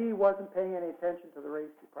R&D wasn't paying any attention to the race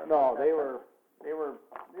department. No, they were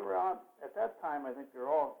on at that time. I think they were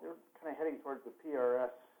kind of heading towards the PRS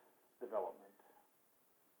development.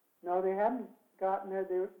 No, they hadn't gotten there.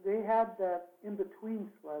 They had that in-between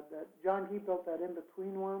sled that John Key built, that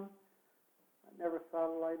in-between one. I never saw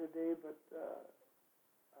the light of day, but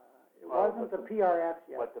it wasn't the PRS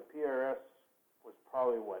yet. But the PRS was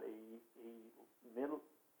probably middle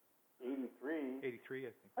 83. 83, I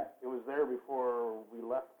think. It was there before we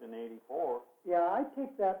left in 84. Yeah, I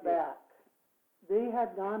take that back. They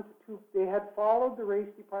had gone to they had followed the race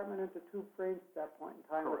department into tube frames at that point in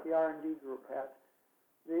time. Correct. With the R&D group had.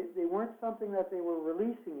 They weren't something that they were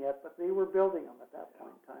releasing yet, but they were building them at that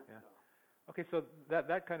point in time. Yeah. Okay, so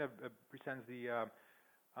that kind of presents the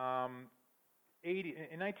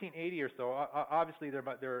in 1980 or so. Obviously, there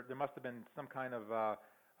must have been some kind of a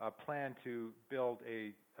plan to build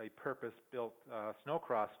a purpose-built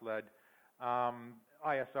snowcross sled.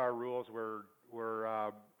 ISR rules were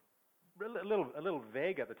a little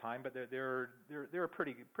vague at the time, but they were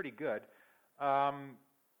pretty good.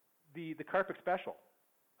 The Karpik Special.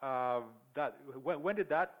 When did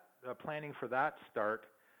that planning for that start?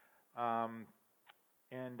 And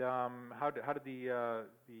how did the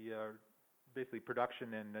basically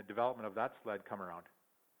production and development of that sled come around?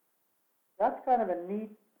 That's kind of a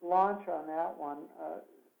neat launch on that one.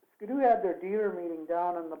 Skidoo had their dealer meeting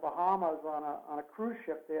down in the Bahamas on a cruise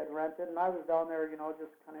ship they had rented, and I was down there,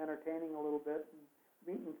 just kind of entertaining a little bit,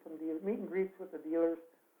 and meet and greets with the dealers.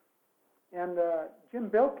 And Jim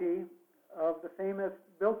Bilkey of the famous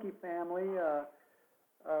Bilkey family,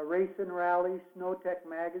 Race and Rally, Snowtech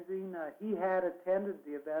magazine, he had attended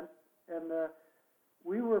the event, and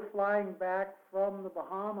we were flying back from the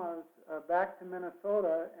Bahamas back to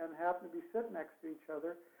Minnesota and happened to be sitting next to each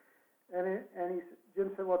other. And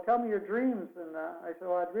Jim said, well, tell me your dreams. And I said,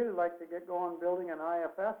 well, I'd really like to get going building an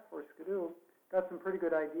IFS for Skidoo. Got some pretty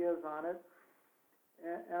good ideas on it.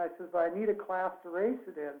 And I said, but I need a class to race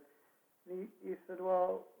it in. And he said,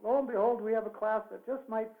 well, lo and behold, we have a class that just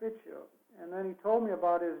might fit you. And then he told me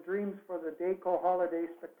about his dreams for the Dayco Holiday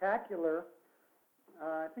Spectacular.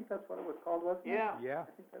 I think that's what it was called, wasn't it? Yeah.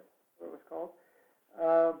 I think that's what it was called.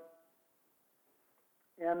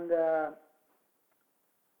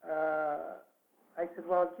 I said,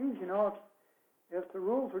 well, geez, if the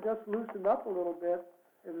rules were just loosened up a little bit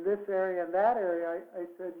in this area and that area, I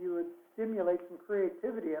said you would stimulate some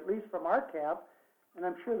creativity, at least from our camp. And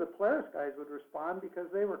I'm sure the Polaris guys would respond because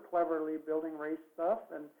they were cleverly building race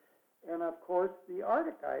stuff. And of course, the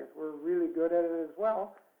Arctic guys were really good at it as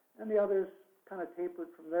well. And the others kind of tapered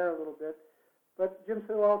from there a little bit. But Jim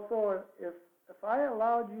said, well, so if I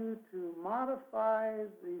allowed you to modify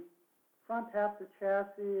the front half of the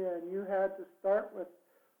chassis and you had to start with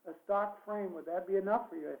a stock frame, would that be enough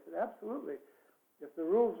for you? I said, absolutely. If the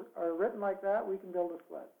rules are written like that, we can build a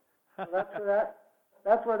sled. So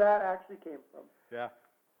that's where that actually came from. Yeah.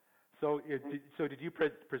 So did you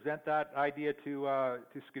present that idea to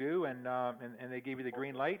Skidoo and they gave you the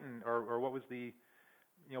green light, or what was the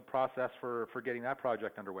process for getting that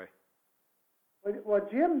project underway? Well,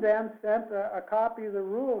 Jim then sent a copy of the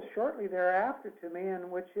rules shortly thereafter to me, in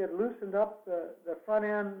which he had loosened up the front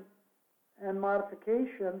end and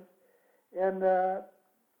modifications. And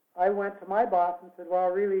I went to my boss and said, well,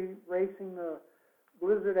 really, racing the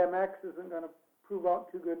Blizzard MX isn't going to prove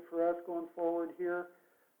out too good for us going forward here.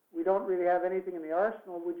 We don't really have anything in the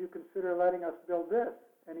arsenal. Would you consider letting us build this?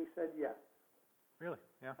 And he said yes. Really?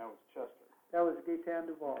 Yeah. That was Chester. That was Gaetan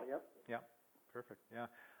Duval, yep. Yeah. Perfect. Yeah.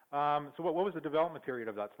 So what was the development period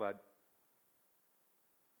of that sled?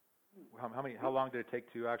 How long did it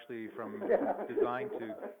take to actually from design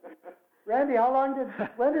to? Randy,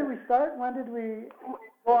 when did we start? When did we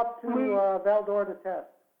go up to Val d'Or to test?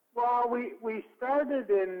 Well, we started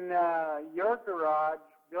in your garage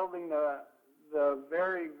building the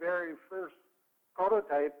very, very first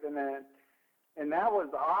prototype, and that was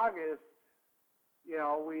August. You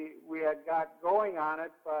know, we had got going on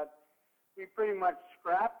it, but we pretty much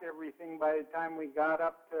scrapped everything by the time we got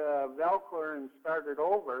up to Velcor and started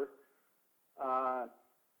over.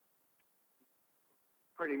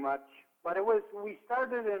 Pretty much. But we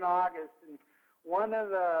started in August, and one of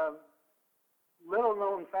the little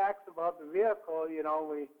known facts about the vehicle, you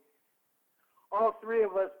know, all three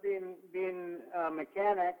of us being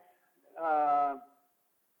mechanics,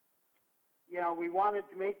 you know, we wanted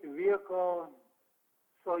to make the vehicle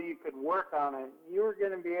so you could work on it. You were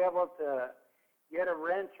going to be able to get a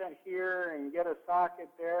wrench in here and get a socket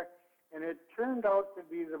there, and it turned out to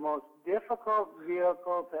be the most difficult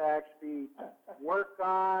vehicle to actually work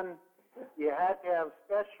on. You had to have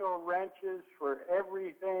special wrenches for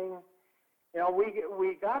everything. You know,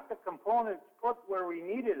 we got the components put where we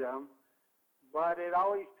needed them, but it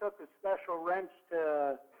always took a special wrench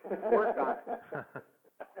to work on it.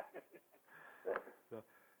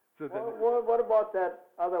 What about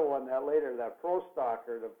that other one, that Pro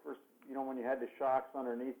Stocker, the first, you know, when you had the shocks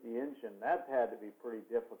underneath the engine? That had to be pretty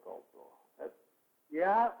difficult, though.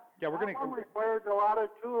 Yeah, we're going to required a lot of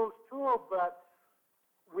tools too, but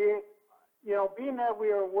we, you know, being that we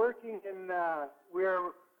were working in, we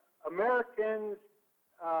were Americans,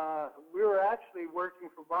 we were actually working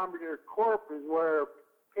for Bombardier Corp is where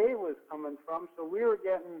pay was coming from, so we were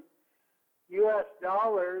getting U.S.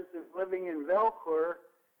 dollars and living in Velcor,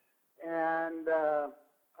 and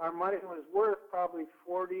our money was worth probably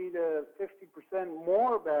 40 to 50%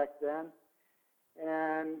 more back then.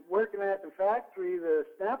 And working at the factory, the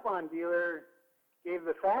Snap-on dealer gave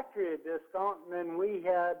the factory a discount, and then we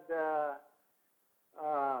had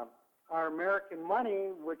our American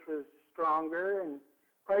money, which was stronger, and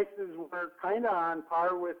prices were kind of on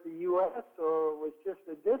par with the U.S., so it was just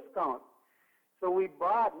a discount. So we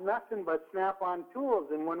bought nothing but Snap-on tools,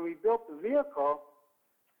 and when we built the vehicle,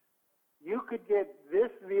 you could get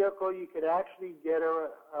this vehicle, you could actually get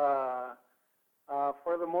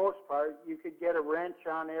for the most part, you could get a wrench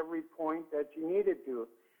on every point that you needed to.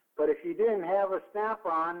 But if you didn't have a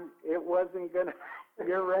Snap-on, it wasn't going to,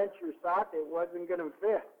 your wrench or socket wasn't going to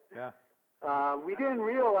fit. Yeah. We didn't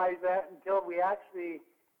realize that until we actually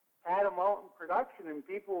had them out in production, and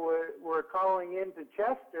people were calling into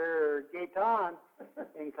Chester or Gaetan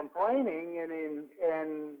and complaining,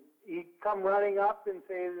 and he'd come running up and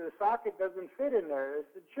say, the socket doesn't fit in there. I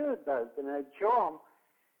said, sure it does. And I'd show him,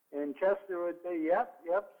 and Chester would say, yep,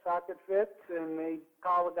 socket fits, and they'd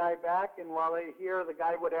call the guy back, and while they hear, the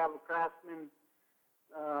guy would have a Craftsman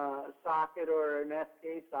socket or an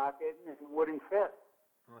SK socket, and it wouldn't fit.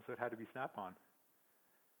 Well, so it had to be Snap-on.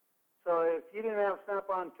 So if you didn't have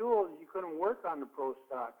Snap-on tools, you couldn't work on the Pro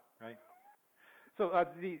Stock. Right. So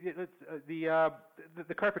the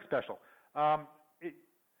Karpik Special,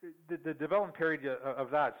 the development period of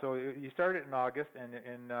that. So you started in August, and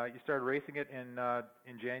you started racing it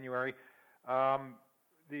in January.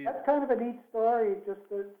 That's kind of a neat story. Just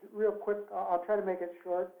real quick, I'll try to make it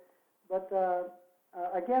short. But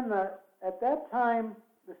again, at that time,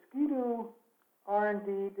 the Ski-Doo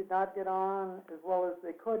R&D did not get on as well as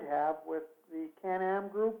they could have with the Can-Am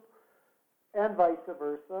group and vice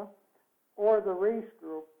versa, or the race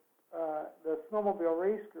group, the snowmobile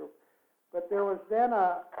race group. But there was then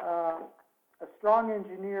a strong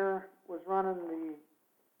engineer was running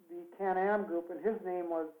the Can-Am group, and his name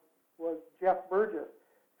was Jeff Burgess,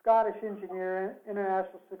 Scottish engineer,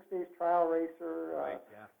 international 6 days trial racer, right,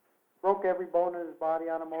 yeah. Broke every bone in his body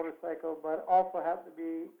on a motorcycle, but also happened to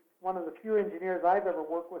be one of the few engineers I've ever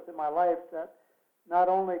worked with in my life that not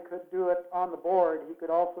only could do it on the board, he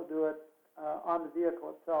could also do it on the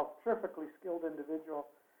vehicle itself. Terrifically skilled individual.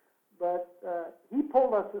 But he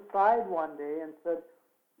pulled us aside one day and said,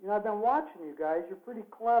 you know, I've been watching you guys. You're pretty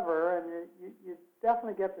clever, and you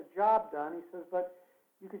definitely get the job done. He says, but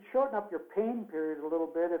you could shorten up your pain period a little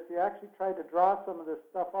bit if you actually tried to draw some of this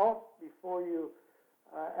stuff out before you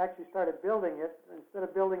actually started building it. Instead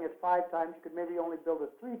of building it 5 times, you could maybe only build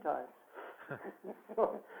it 3 times.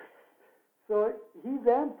 So he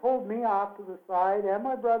then pulled me off to the side and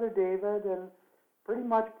my brother David and pretty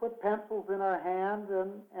much put pencils in our hands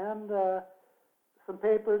and some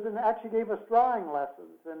papers and actually gave us drawing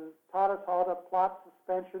lessons and taught us how to plot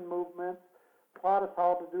suspension movements, taught us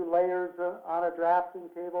how to do layers on a drafting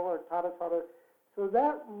table, or taught us how to. So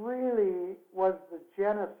that really was the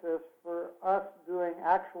genesis for us doing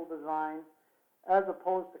actual design as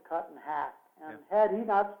opposed to cut and hack. And had he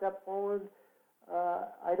not stepped forward,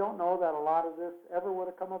 I don't know that a lot of this ever would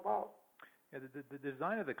have come about. Yeah, the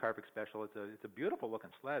design of the Karpik Special, it's a beautiful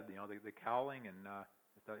looking sled. You know, the cowling and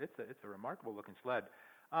it's a remarkable looking sled.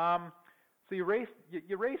 So you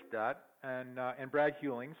raced that, and Brad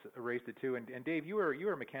Hewlings raced it too. And Dave, you were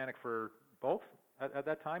a mechanic for both at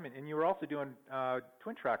that time, and you were also doing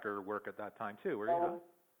twin tracker work at that time too, were you?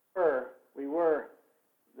 We were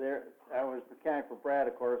there. I was mechanic for Brad,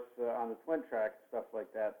 of course, on the twin track stuff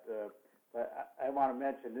like that. But I want to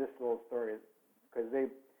mention this little story because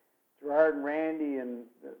Gerard and Randy and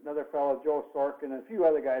another fellow, Joe Sorkin, and a few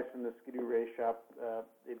other guys from the Skidoo Race Shop,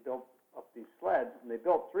 they built up these sleds, and they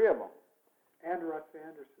built three of them. And Russ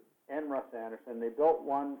Anderson. They built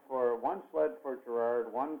one sled for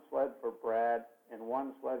Gerard, one sled for Brad, and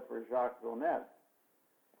one sled for Jacques Villeneuve.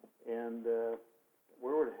 And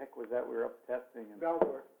where the heck was that? We were up testing in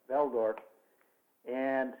Veldorf.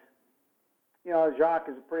 And, you know, Jacques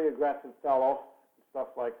is a pretty aggressive fellow,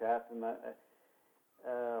 stuff like that. And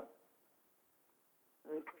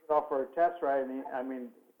we took it off for a test ride, and I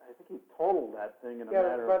think he totaled that thing in a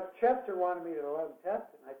matter of... But Chester wanted me to let him test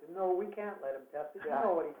it, and I said, no, we can't let him test it. You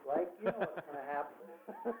know what he's like. You know what's going to happen.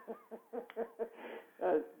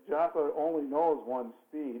 Jocko only knows one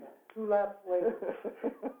speed. 2 laps later.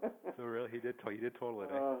 So really, he did total it.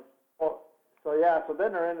 So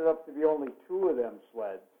then there ended up to be only 2 of them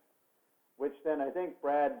sleds, which then I think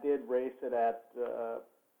Brad did race it at...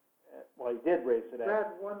 he did race it at... Brad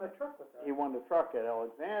won the truck with that. He won the truck at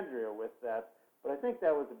Alexandria with that. But I think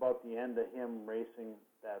that was about the end of him racing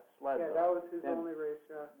that sled. Yeah, that was his only race.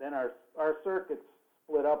 Then our circuits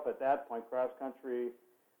split up at that point. Cross country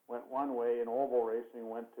went one way, and oval racing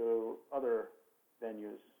went to other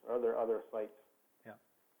venues, other sites. Yeah.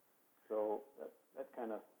 So that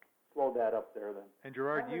kind of slowed that up there then. And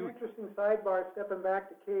Gerard, an interesting sidebar, stepping back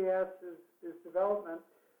to KS's development,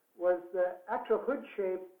 was the actual hood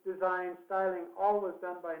shape, design, styling, all was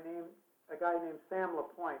done by a guy named Sam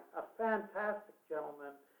LaPointe, a fantastic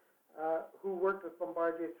gentleman who worked with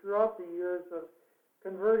Bombardier throughout the years of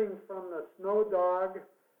converting from the Snow Dog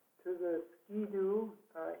to the Ski-Doo.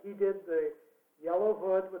 He did the yellow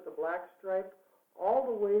hood with the black stripe all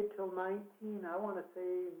the way till 95,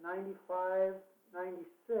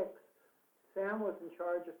 96. Sam was in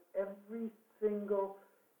charge of every single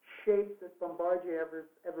shape that Bombardier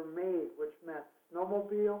ever made, which meant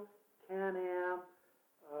snowmobile, Can-Am,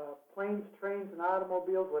 planes, trains, and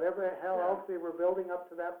automobiles, whatever the hell else they were building up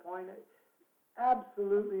to that point.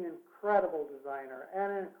 Absolutely incredible designer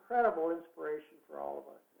and an incredible inspiration for all of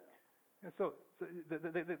us. And so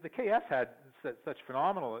the KS had such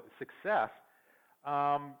phenomenal success.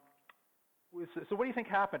 So what do you think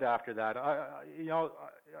happened after that?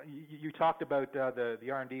 You talked about the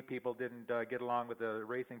R&D people didn't get along with the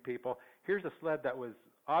racing people. Here's a sled that was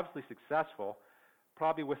obviously successful,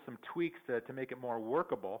 probably with some tweaks to make it more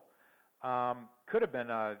workable. Could have been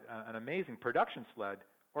an amazing production sled,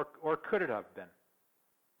 or could it have been?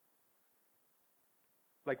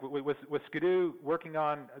 Like with Skidoo working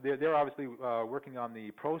on, they're obviously working on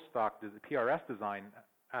the Pro Stock, the PRS design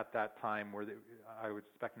at that time, where I would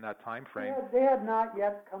expect in that time frame. Yeah, they had not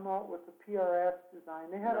yet come out with the PRS design.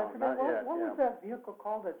 They had, what was that vehicle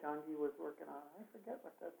called that John Gee was working on? I forget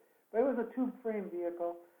what that, but it was a tube frame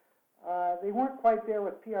vehicle. They weren't quite there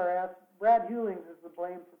with PRS. Brad Hewlings is the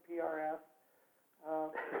blame for PRS.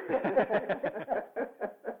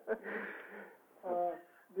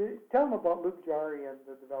 Tell them about Luke Jari and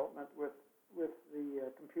the development with the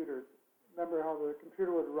computers. Remember how the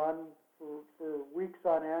computer would run for weeks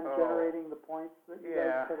on end, generating the points that you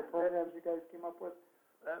guys, for the programs you guys came up with?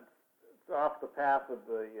 It's off the path of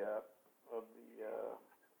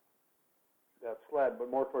that sled, but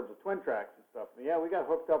more towards the twin tracks and stuff. But yeah, we got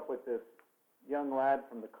hooked up with this young lad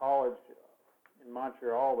from the college in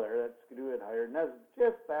Montreal there that Skidoo had hired, and that was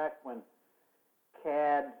just back when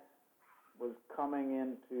CAD was coming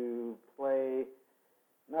into play,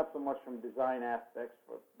 not so much from design aspects,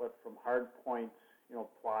 but from hard points,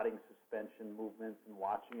 plotting suspension movements and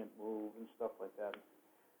watching it move and stuff like that.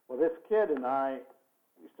 Well, this kid and I,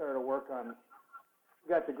 we started to work on, we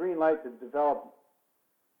got the green light to develop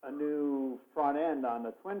a new front end on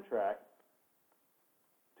the twin track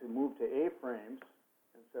to move to A-frames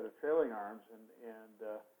instead of trailing arms, and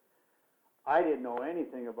I didn't know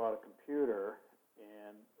anything about a computer,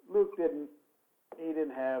 and Luke didn't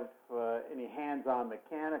have any hands-on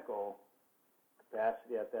mechanical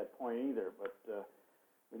capacity at that point either, but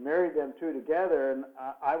we married them two together, and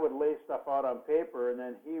I would lay stuff out on paper, and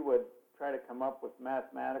then he would try to come up with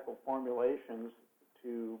mathematical formulations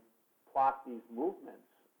to plot these movements,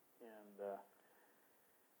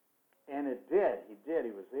 and it did. He did.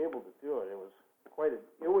 He was able to do it. It was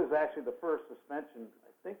it was actually the first suspension,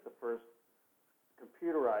 I think the first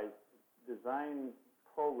computerized design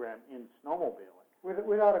program in snowmobiling.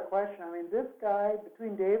 Without a question. I mean, this guy,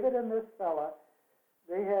 between David and this fella,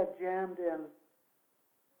 they had jammed in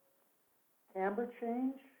camber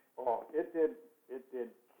change. Oh, it did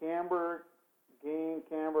camber, gain,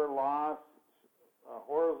 camber, loss,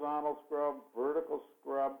 horizontal scrub, vertical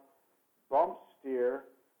scrub, bump steer,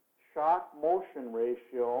 shock motion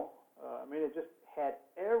ratio. I mean, it just had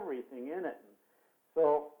everything in it. And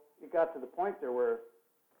so it got to the point there where,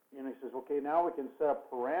 he says, okay, now we can set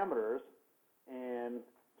up parameters and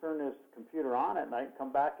turn this computer on at night,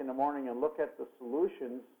 come back in the morning and look at the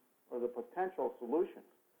solutions or the potential solutions.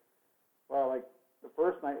 Well, like the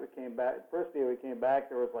first day we came back,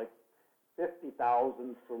 there was like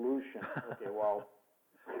 50,000 solutions. Okay, well,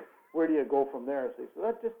 where do you go from there? So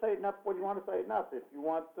let's just tighten up what you want to tighten up. If you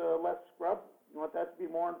want less scrub, you want that to be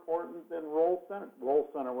more important than roll center. Roll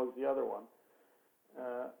center was the other one.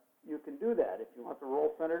 You can do that. If you want the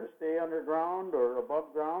roll center to stay underground or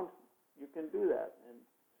above ground, you can do that and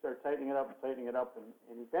start tightening it up,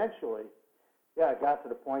 and eventually, it got to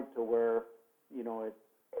the point to where, you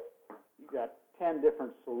got 10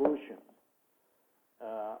 different solutions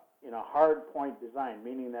in a hard point design,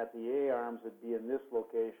 meaning that the A arms would be in this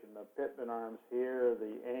location, the Pittman arms here,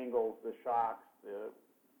 the angles, the shocks,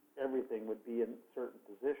 everything would be in certain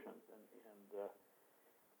positions, and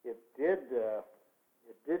it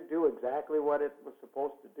did do exactly what it was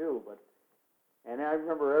supposed to do. And I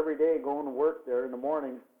remember every day going to work there in the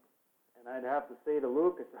morning, and I'd have to say to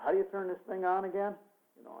Luke, I said, how do you turn this thing on again?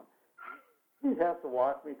 He'd have to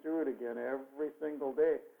walk me through it again every single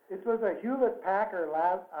day. This was a Hewlett-Packard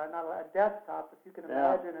not a desktop, if you can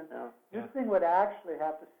imagine. This thing would actually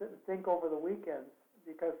have to sit and think over the weekends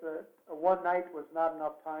because one night was not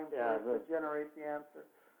enough time for it to generate the answer.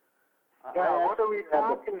 What are we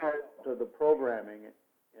talking about? To the programming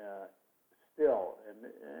still, and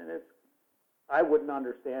it's, I wouldn't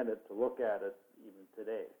understand it to look at it even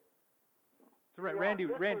today. So Randy,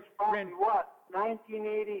 what?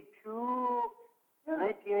 1982,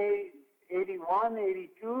 1981,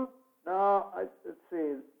 82? No, let's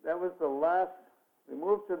see. That was the last. We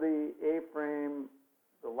moved to the A-frame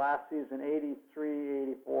the last season,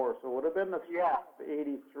 83, 84. So it would have been the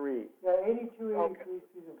 83. Yeah, 82, 83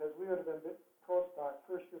 season, because we would have been pro stock,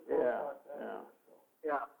 first year pro stock that year. So.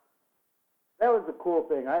 Yeah. That was the cool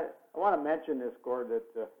thing. I want to mention this, Gord, that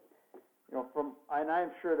and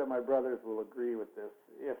I'm sure that my brothers will agree with this,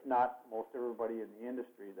 if not most everybody in the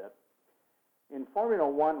industry, that in Formula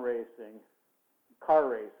One racing, car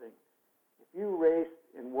racing, if you raced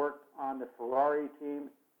and worked on the Ferrari team,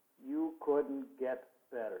 you couldn't get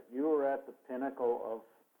better. You were at the pinnacle of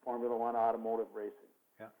Formula One automotive racing.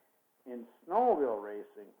 Yeah. In snowmobile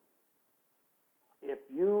racing, if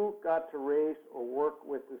you got to race or work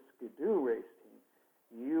with the Skidoo race team,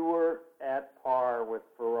 you were at par with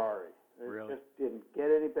Ferrari. It just didn't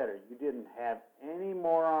get any better. You didn't have any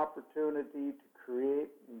more opportunity to create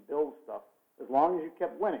and build stuff as long as you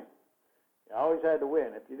kept winning. You always had to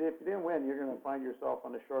win. If you didn't win, you're going to find yourself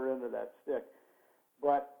on the short end of that stick.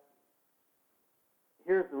 But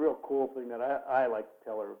here's the real cool thing that I like to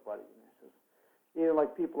tell everybody.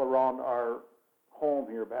 Like people around our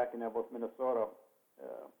home here back in Evlith, Minnesota,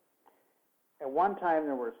 at one time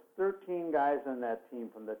there was 13 guys on that team,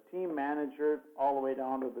 from the team manager all the way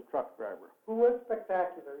down to the truck driver. Who was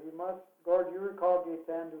spectacular? Gord, you recall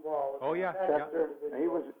Gaetan Duval. Oh, yeah.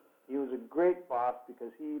 He was a great boss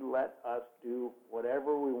because he let us do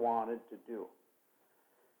whatever we wanted to do.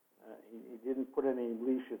 He didn't put any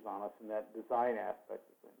leashes on us in that design aspect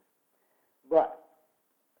of things. But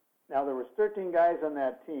now there was 13 guys on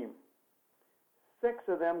that team. 6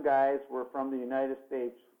 of them guys were from the United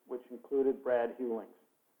States, which included Brad Hewlings.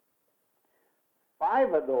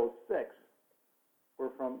 5 of those 6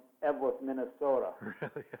 were from Evlith, Minnesota.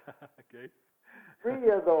 Really? Okay.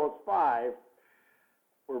 3 of those 5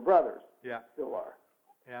 were brothers. Yeah. Still are.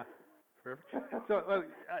 Yeah. Perfect. So,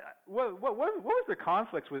 what was the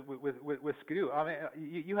conflicts with Skidoo? I mean,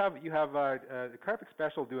 you have the Karpik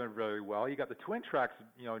Special doing really well. You got the Twin Tracks,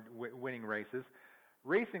 winning races.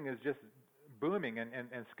 Racing is just booming,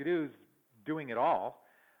 and Skidoo's doing it all.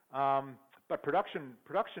 But the production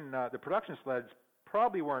sleds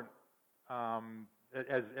probably weren't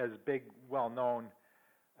as big, well known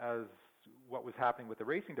as what was happening with the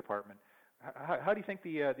racing department. How do you think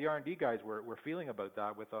the R&D guys were feeling about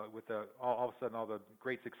that with all of a sudden all the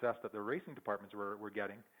great success that the racing departments were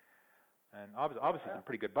getting, and obviously some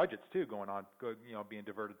pretty good budgets too going on, being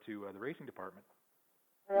diverted to the racing department?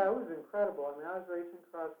 Yeah, it was incredible. I mean, I was racing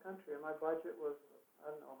cross country, and my budget was,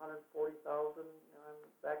 I don't know, $140,000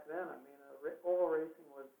 back then. I mean, oval racing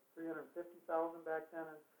was $350,000 back then,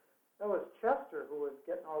 and that was Chester who was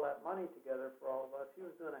getting all that money together for all of us. He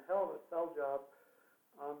was doing a hell of a sell job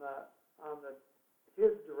on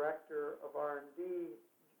his director of R&D,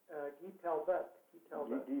 Guy Talbot.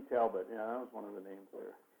 Guy Talbot, yeah, that was one of the names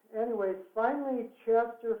there. Anyways, finally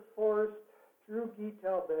Chester forced, through Guy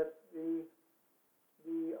Talbot, the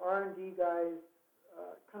R&D guys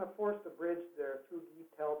kind of forced a bridge there through Guy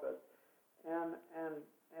Talbot, and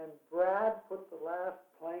Brad put the last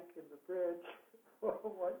plank in the bridge.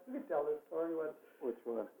 What, you can tell this story. Which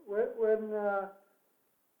one? When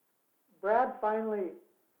Brad finally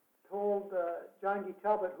told John Guy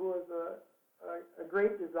Talbot, who was a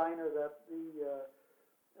great designer, that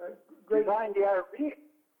great designed the RV.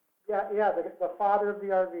 Yeah, the father of the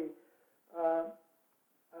RV,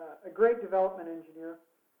 a great development engineer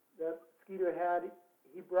that Ski-Doo had.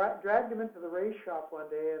 He dragged him into the race shop one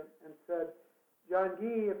day and said, John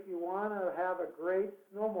Guy, if you want to have a great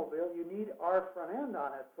snowmobile, you need our front end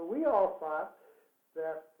on it. So we all thought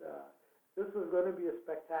that this was going to be a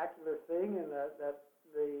spectacular thing, and that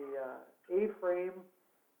the A-frame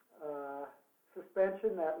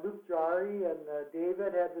suspension that Luke Jari and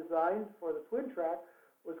David had designed for the twin track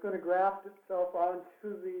was going to graft itself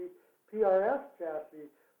onto the PRS chassis.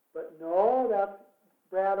 But no,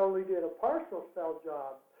 Brad only did a partial cell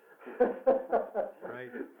job.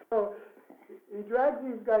 Right. So he drags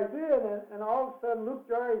these guys in, and all of a sudden Luke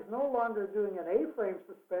Jari is no longer doing an A-frame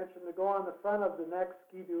suspension to go on the front of the next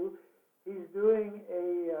Ski-Doo. He's doing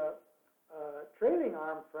a trailing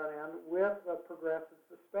arm front end with a progressive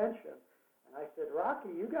suspension. And I said,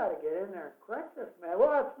 Rocky, you got to get in there and correct this, man.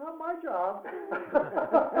 Well, that's not my job.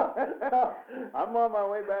 I'm on my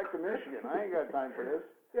way back to Michigan. I ain't got time for this.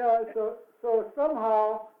 Yeah, so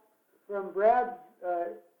somehow, from Brad's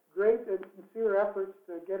great and sincere efforts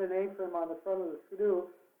to get an A-frame on the front of the Ski-Doo,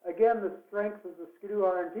 again, the strength of the Ski-Doo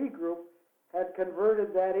R&D group had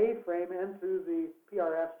converted that A-frame into the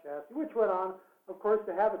PRS chassis, which went on, of course,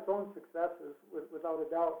 to have its own successes, without a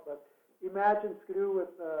doubt. But imagine Ski-Doo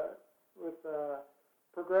with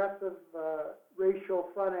progressive ratio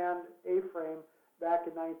front end A-frame back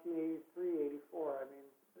in 1983, 84. I mean,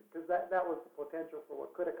 because that was the potential for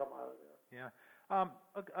what could have come out of there. Yeah.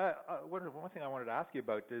 One thing I wanted to ask you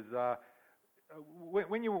about is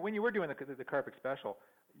when you were doing the Karpik Special,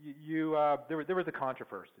 there was a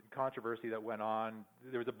controversy that went on.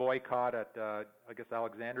 There was a boycott at I guess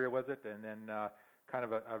Alexandria, was it? And then kind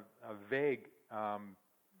of a vague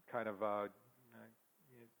kind of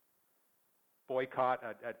boycott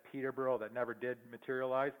at Peterborough that never did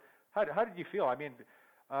materialize. How did you feel? I mean,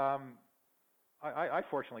 I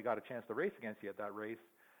fortunately got a chance to race against you at that race.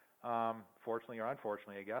 Fortunately or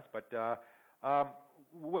unfortunately, I guess. But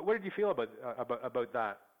what did you feel about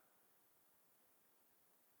that?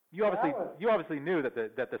 You obviously knew that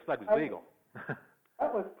the sled was legal.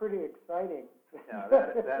 That was pretty exciting. Yeah,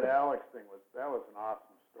 that Alex thing was an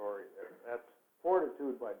awesome story. That's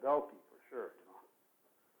fortitude by Belky for sure.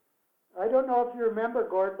 I don't know if you remember,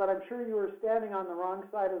 Gord, but I'm sure you were standing on the wrong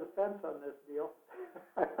side of the fence on this deal.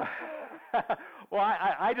 Well,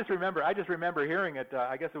 I just remember hearing it.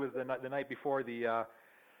 I guess it was the night before or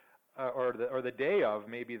the day of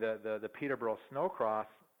maybe the Peterborough Snowcross,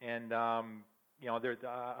 and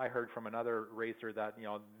I heard from another racer that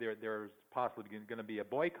there's possibly going to be a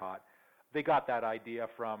boycott. They got that idea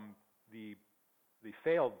from the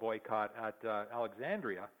failed boycott at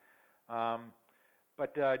Alexandria,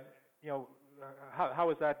 but how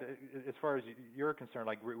was that as far as you're concerned?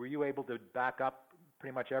 Like, were you able to back up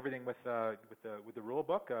pretty much everything with the rule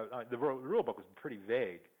book? The rule book was pretty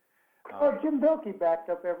vague. Well, Jim Bilkey backed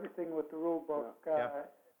up everything with the rule book. Yeah.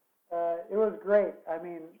 It was great. I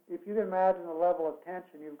mean, if you can imagine the level of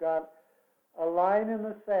tension, you've got a line in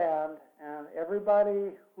the sand, and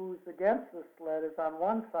everybody who's against the sled is on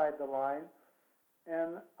one side of the line,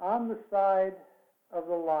 and on the side of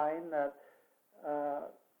the line that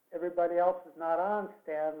everybody else is not on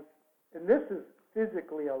stands, and this is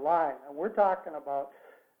physically a line, and we're talking about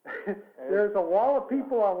there's a wall of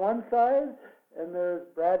people on one side, and there's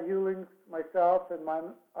Brad Hewlings, myself, and my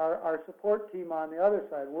our support team on the other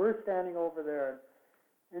side. We're standing over there,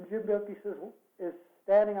 and Jim Bilkey is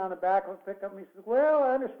standing on the back of the pickup, and he says, well,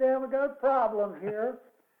 I understand we got a problem here.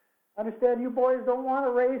 I understand you boys don't want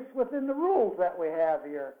to race within the rules that we have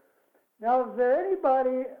here. Now, is there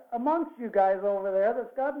anybody amongst you guys over there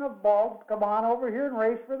that's got enough balls to come on over here and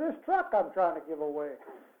race for this truck I'm trying to give away?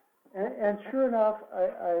 And sure enough,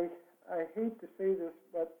 I hate to say this,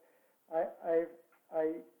 but I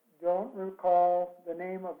don't recall the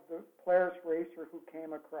name of the Polaris racer who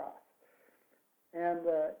came across. And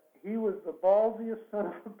he was the ballsiest son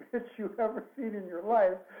of a bitch you've ever seen in your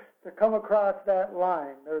life to come across that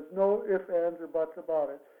line. There's no ifs, ands, or buts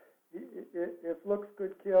about it. If looks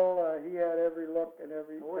could kill, he had every look and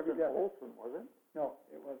every. It wasn't Olson, was it? No,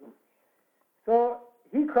 it wasn't. So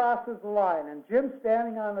he crosses the line, and Jim's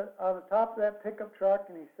standing on the top of that pickup truck,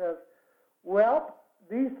 and he says, "Well,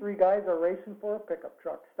 these three guys are racing for a pickup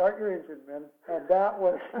truck. Start your engine, men." And that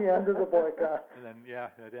was the end of the boycott. And then, yeah,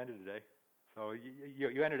 it ended today. So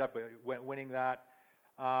you ended up winning that.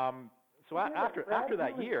 So after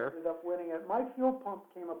that year, ended up winning it. My fuel pump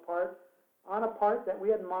came apart on a part that we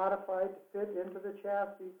had modified to fit into the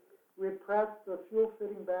chassis. We had pressed the fuel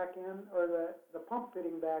fitting back in, or the pump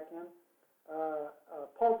fitting back in,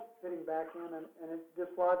 pulse fitting back in, and it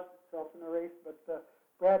dislodged itself in the race. But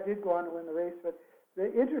Brad did go on to win the race. But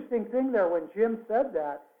the interesting thing there, when Jim said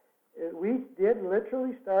that, we did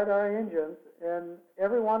literally start our engines, and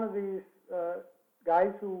every one of these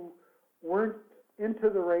guys who weren't into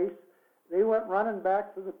the race, they went running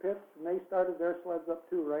back to the pits, and they started their sleds up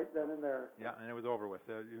too, right then and there. Yeah, and it was over with.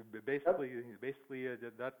 Basically,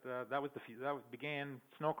 that began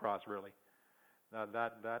snowcross really.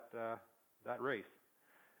 That race.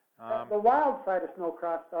 The wild side of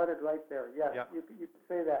snowcross started right there. Yes, yeah. You could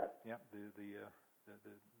say that. Yeah,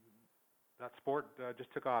 that sport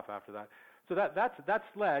just took off after that. So that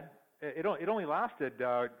sled. It only lasted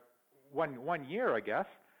 1 year, I guess.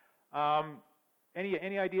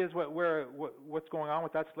 Any ideas what's going on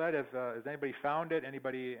with that sled? Has anybody found it?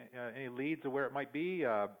 Anybody any leads of where it might be?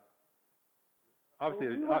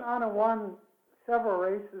 Obviously, we went on and won several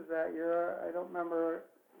races that year. I don't remember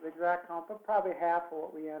the exact count, but probably half of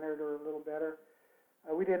what we entered or a little better.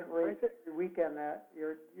 We didn't race the weekend that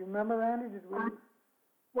year. You remember, Randy? Did we?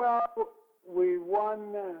 Well, we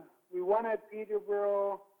won at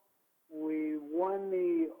Peterborough. We won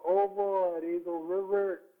the Oval at Eagle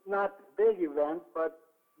River. Not the big event, but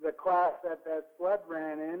the class that sled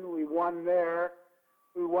ran in. We won there.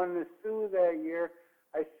 We won the Sioux that year.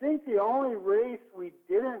 I think the only race we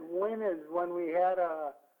didn't win is when we had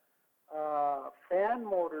a fan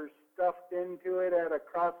motor stuffed into it at a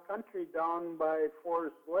cross country down by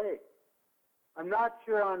Forest Lake. I'm not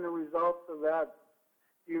sure on the results of that.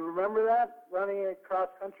 Do you remember that, running a cross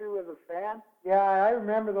country with a fan? Yeah, I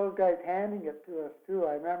remember those guys handing it to us too.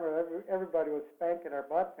 I remember everybody was spanking our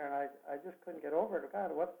butts there, and I just couldn't get over it.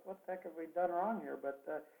 God, what the heck have we done wrong here? But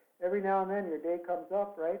every now and then your day comes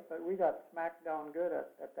up, right? But we got smacked down good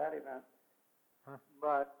at that event. Huh.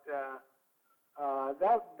 But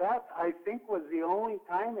that I think was the only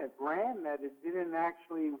time it ran that it didn't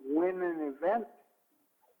actually win an event.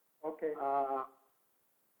 Okay.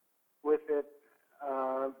 With it,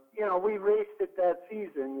 we raced it that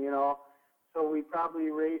season, so we probably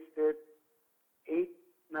raced it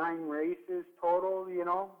 8-9 races total,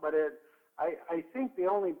 but I think the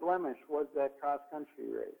only blemish was that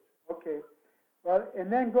cross-country race. Okay. Well,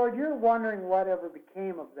 and then, Gord, you're wondering whatever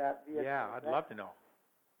became of that vehicle. Yeah, I'd love to know.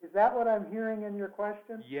 Is that what I'm hearing in your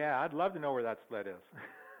question? Yeah, I'd love to know where that sled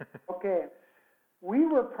is. Okay. We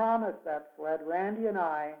were promised that sled, Randy and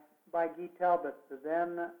I, by Guy Talbot, the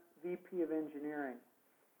then VP of Engineering.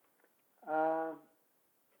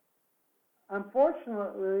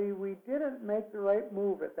 Unfortunately, we didn't make the right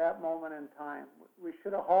move at that moment in time. We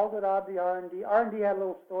should have hauled it out of the R&D. R&D had a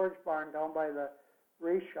little storage barn down by the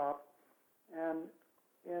race shop, and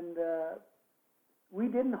we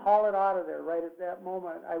didn't haul it out of there right at that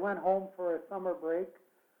moment. I went home for a summer break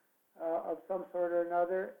of some sort or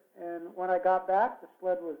another, and when I got back, the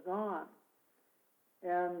sled was gone.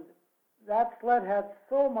 And that sled had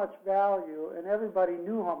so much value, and everybody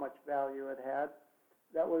knew how much value it had,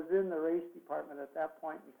 that was in the race department at that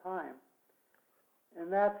point in time.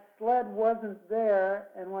 And that sled wasn't there,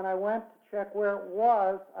 and when I went to check where it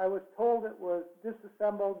was, I was told it was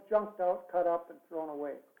disassembled, junked out, cut up, and thrown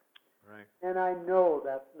away. Right. And I know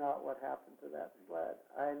that's not what happened to that sled.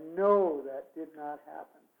 I know that did not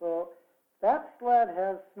happen. So that sled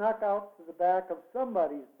has snuck out to the back of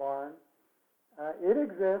somebody's barn. It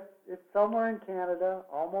exists. It's somewhere in Canada,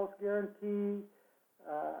 almost guarantee.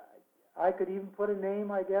 I could even put a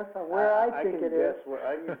name, I guess, on where I think it is.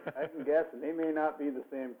 I can guess, and they may not be the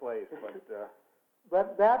same place, but...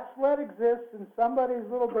 But that sled exists in somebody's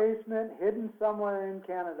little basement, hidden somewhere in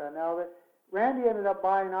Canada. Now, Randy ended up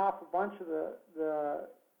buying off a bunch of the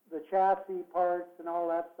chassis parts and all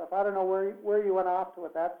that stuff. I don't know where you went off to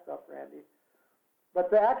with that stuff, Randy. But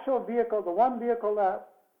the actual vehicle, the one vehicle that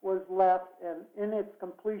was left and in its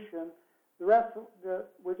completion, the rest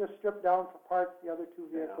were just stripped down for parts, the other two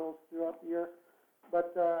vehicles throughout the year.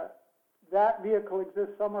 But that vehicle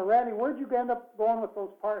exists somewhere. Randy, where'd you end up going with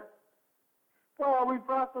those parts? Well, we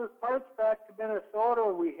brought those parts back to Minnesota.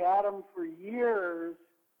 We had them for years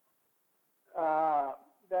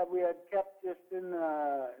that we had kept just in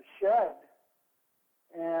the shed.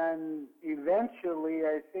 And eventually,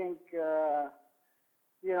 I think, the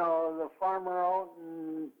farmer out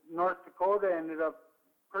in North Dakota ended up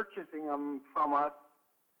purchasing them from us.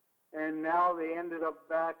 And now they ended up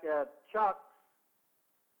back at Chuck's.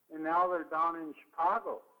 And now they're down in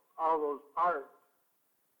Chicago, all those parts.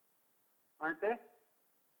 Aren't they?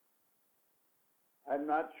 I'm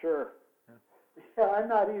not sure. Yeah, I'm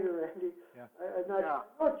not either, Randy. Yeah. I'm not sure.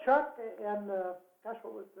 Oh, Chuck and, what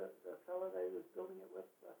was the fellow that he was building it with?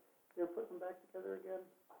 They were putting them back together again.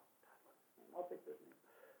 I'll think his name.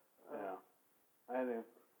 I think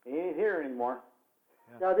he ain't here anymore.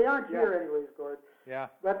 Yeah, they aren't here anyways, Gord. Yeah.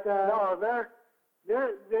 But, No, there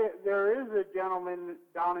is a gentleman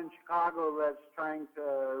down in Chicago that's trying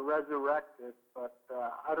to resurrect it, but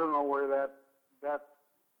I don't know where that's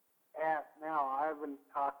at now. I haven't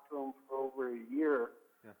talked to him for over a year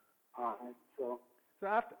on it. So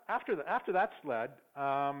after that sled,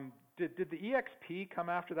 did the EXP come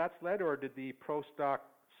after that sled, or did the Pro Stock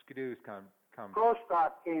Skidoos come? Pro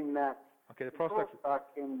Stock came next. Okay, the Pro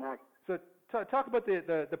Stock came next. So talk about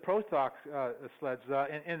the Pro Stock sleds,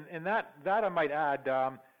 and that I might add,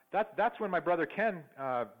 that's when my brother Ken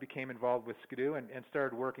became involved with Skidoo and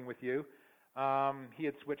started working with you. He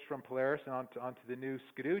had switched from Polaris onto the new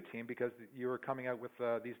Skidoo team because you were coming out with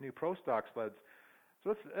these new Pro Stock sleds.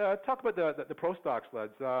 So let's talk about the Pro Stock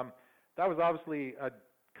sleds. That was obviously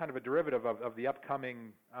kind of a derivative of the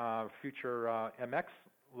upcoming future MX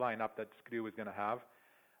lineup that Skidoo was going to have,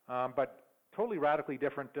 but totally radically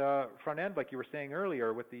different front end, like you were saying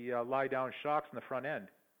earlier, with the lie-down shocks in the front end.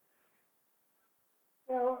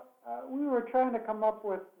 Yeah, we were trying to come up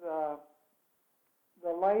with the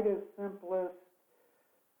lightest, simplest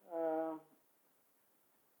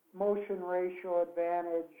motion ratio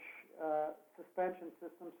advantage suspension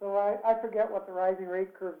system. So I forget what the rising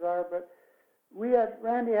rate curves are, but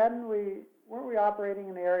Randy, weren't we operating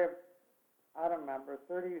in the area of, I don't remember,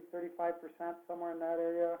 30, 35%, somewhere in that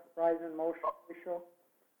area, rise in motion ratio?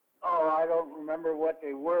 Oh, I don't remember what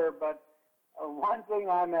they were, but one thing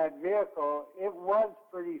on that vehicle, it was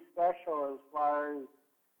pretty special as far as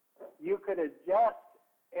you could adjust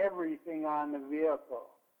everything on the vehicle.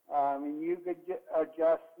 You could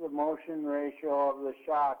adjust the motion ratio of the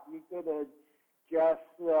shock. You could adjust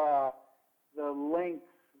the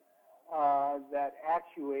links that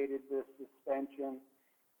actuated the suspension,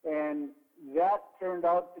 and that turned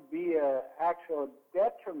out to be an actual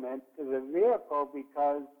detriment to the vehicle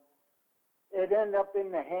because it ended up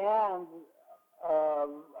in the hands of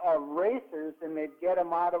racers, and they'd get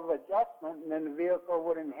them out of adjustment, and then the vehicle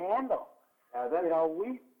wouldn't handle.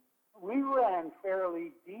 We ran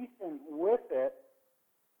fairly decent with it,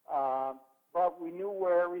 but we knew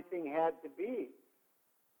where everything had to be.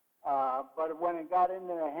 But when it got into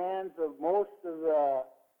the hands of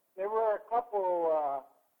there were a couple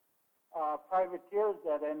privateers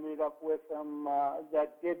that ended up with them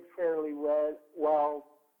that did fairly well.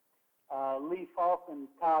 Lee Falk and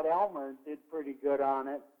Todd Elmer did pretty good on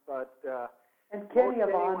it, but and Kenny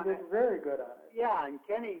Avon did very good on it. Yeah, and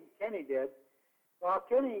Kenny did. Well,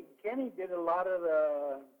 Kenny did a lot of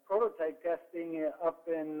the prototype testing up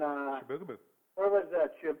in Chibougamau. Where was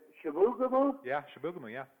that? Chibougamau? Yeah, Chibougamau.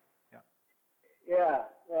 Yeah. Yeah.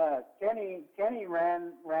 Kenny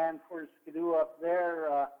ran for Skidoo up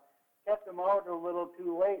there. Kept him out a little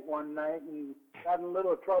too late one night and got in a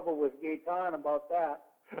little trouble with Gaetan about that.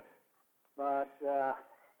 But well,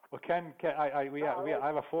 Ken, I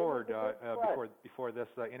have a forward before this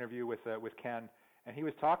interview with Ken, and he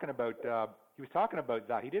was talking about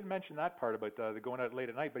that. He didn't mention that part about the going out late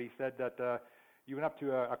at night, but he said that you went up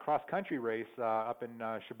to a cross country race up in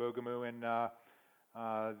Chibougamau, and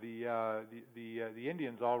the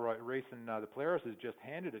Indians all racing the Polaris just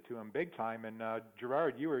handed it to him big time. And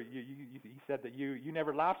Gerard, he said that you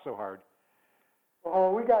never laughed so hard.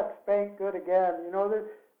 Oh, we got spanked good again.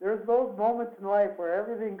 there's those moments in life where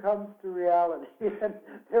everything comes to reality, and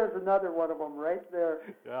there's another one of them right there.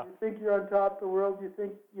 Yeah. You think you're on top of the world. You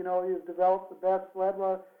think you've developed the best sled.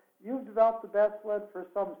 Well, you've developed the best sled for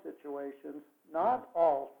some situations, not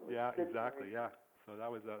all. Yeah, situations. exactly. Yeah. So that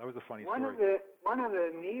was a funny One story. one of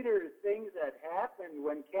the neater things that happened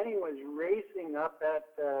when Kenny was racing up at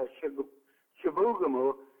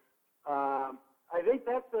Chibougamau, I think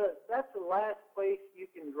that's the last place you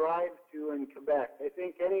can drive to in Quebec. I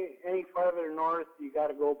think any farther north you got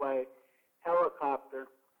to go by helicopter.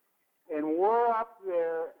 And we're up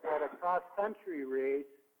there at a cross country race,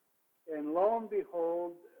 and lo and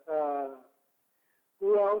behold,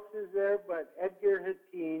 who else is there but Edgar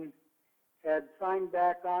Hateen had signed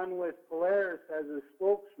back on with Polaris as a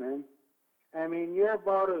spokesman. I mean, you're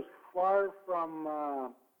about as far from,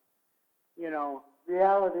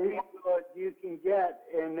 Reality. what you can get,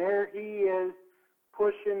 and there he is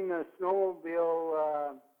pushing the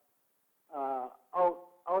snowmobile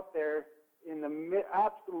out there in the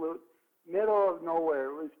absolute middle of nowhere.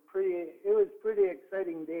 It was pretty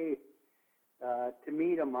exciting day to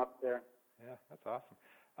meet him up there. Yeah, that's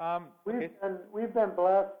awesome. We've been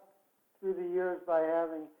blessed through the years by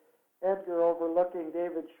having Edgar overlooking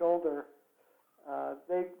David's shoulder.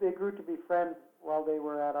 They grew to be friends while they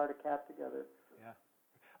were at Articat together.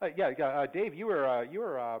 Dave, you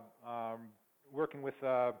were working with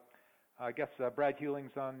I guess Brad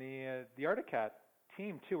Hewlings on the Articat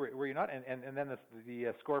team too, were you not? And then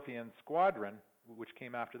the Scorpion Squadron, which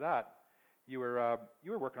came after that. You were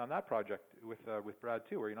working on that project with Brad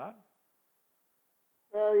too, were you not?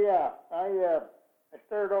 Well, yeah. I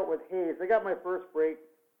started out with Hayes. I got my first break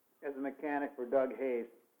as a mechanic for Doug Hayes,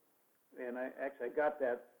 and I got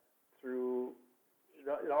that through.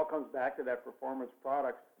 It all comes back to that Performance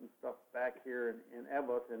Products and stuff back here in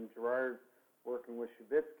Ebbot, and Gerard working with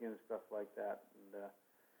Shubitsky and stuff like that.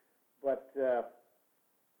 But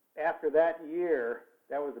after that year,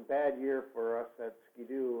 that was a bad year for us at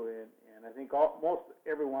Ski-Doo, and I think most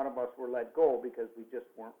every one of us were let go because we just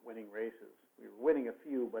weren't winning races. We were winning a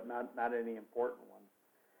few, but not any important ones.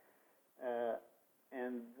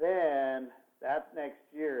 And then that next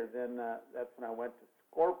year, that's when I went to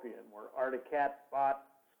Scorpion, where Articat bought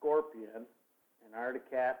Scorpion, and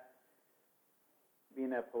Articat, being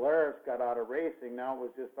that Polaris got out of racing, now it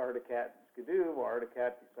was just Articat and Ski-Doo. Well,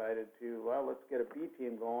 Articat decided let's get a B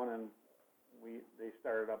team going, and they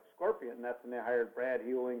started up Scorpion, and that's when they hired Brad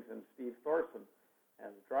Hewlings and Steve Thorson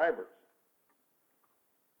as drivers.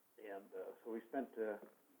 And so we spent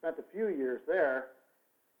a few years there.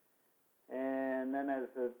 And then as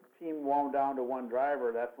the team wound down to one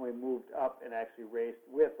driver, that's when we moved up and actually raced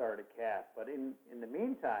with Articat. But in the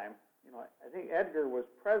meantime, I think Edgar was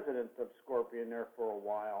president of Scorpion there for a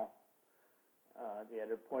while. They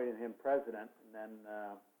had appointed him president, and then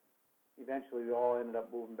eventually they all ended up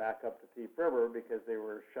moving back up to Thief River because they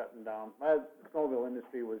were shutting down. The snowmobile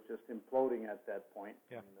industry was just imploding at that point,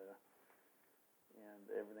 and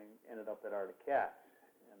everything ended up at Articat.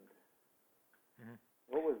 And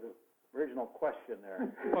what was the original question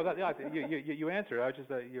there? Well, you answered. I was just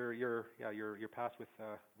your past with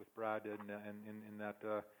Brad and in that.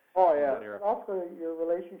 That era. Also, your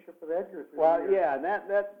relationship with Edgar. Well, yeah, and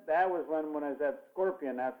that was when I was at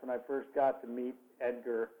Scorpion. That's when I first got to meet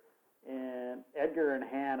Edgar, and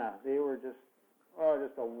Hannah. They were just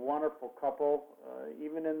a wonderful couple.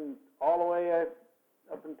 Even in all the way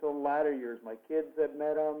up until the latter years, my kids had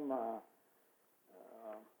met them.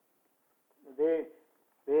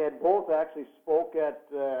 They had both actually spoke at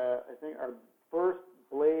I think our first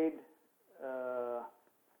Blade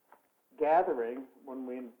gathering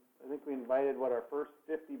when I think we invited our first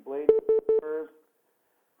 50 Blade members,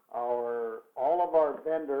 all of our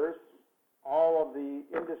vendors, all of the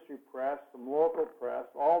industry press, some local press,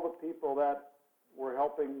 all the people that were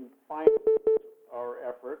helping finance our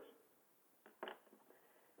efforts.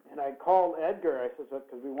 And I called Edgar. I said,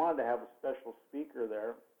 because we wanted to have a special speaker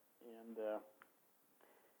there,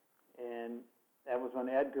 and that was when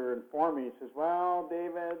Edgar informed me. He says, "Well,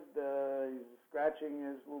 David, he's scratching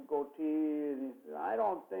his little goatee, and he said, I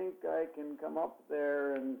don't think I can come up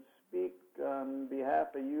there and speak on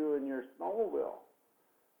behalf of you and your snowmobile."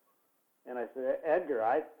 And I said, "Edgar,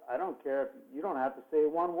 I don't care if you don't have to say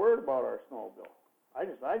one word about our snowmobile. I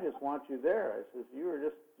just want you there." I says, "You are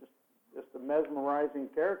just a mesmerizing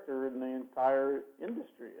character in the entire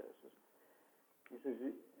industry." He says,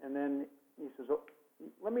 and then he says, "Oh,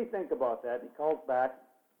 let me think about that." He calls back.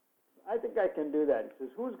 "I think I can do that." He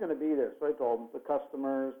says, "Who's going to be there?" So I told him the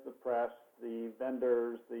customers, the press, the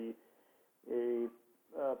vendors, the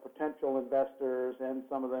potential investors, and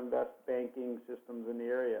some of the banking systems in the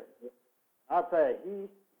area. I'll tell you,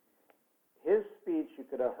 his speech, you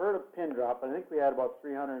could have heard a pin drop. I think we had about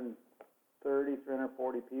 330,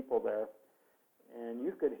 340 people there, and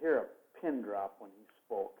you could hear a pin drop when he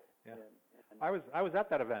spoke. Yeah. I was at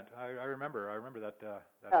that event. I remember that.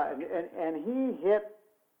 And he hit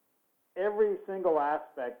every single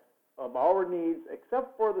aspect of our needs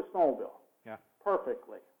except for the snowmobile. Yeah.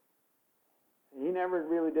 Perfectly. He never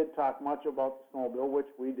really did talk much about the snowmobile, which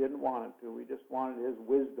we didn't want him to. We just wanted his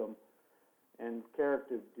wisdom and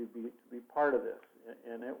character to be part of this,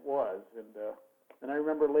 and it was. And I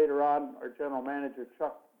remember later on, our general manager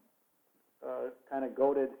Chuck kind of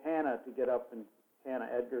goaded Hannah to get up, and Hannah,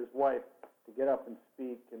 Edgar's wife, to get up and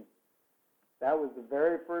speak, and that was the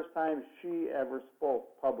very first time she ever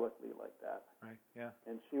spoke publicly like that. Right. Yeah.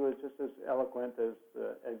 And she was just as eloquent as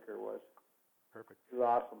Edgar was. Perfect. It was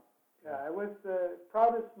awesome. Yeah, it was the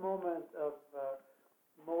proudest moment of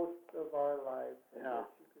most of our lives, I guess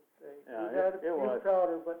you could say. Yeah, We had a it few was.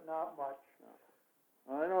 prouder, but not much.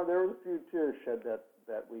 I know there was a few tears shed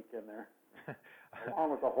that weekend there, along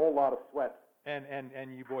with a whole lot of sweat.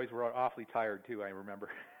 And you boys were awfully tired too, I remember.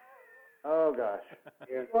 Oh gosh.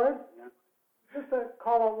 George, just to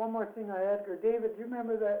call out one more thing on Edgar. David, do you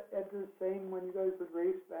remember that Edgar saying when you guys would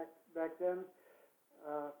race back then?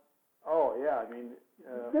 Oh yeah, I mean.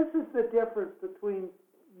 This is the difference between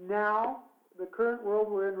now, the current world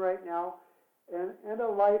we're in right now, and a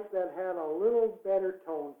life that had a little better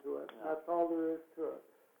tone to it. Yeah. That's all there is to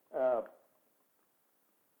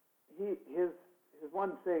it. His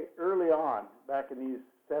one say early on, back in these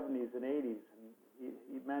 70s and 80s, and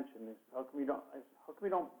he mentioned, how come you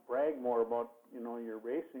don't brag more about your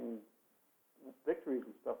racing victories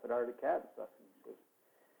and stuff at Arctic Cat and stuff? And he says,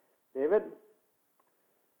 David,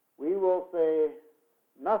 we will say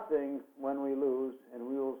nothing when we lose, and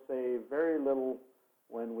we will say very little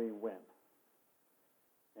when we win.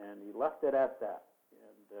 And he left it at that.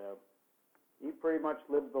 And he pretty much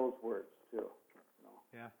lived those words too.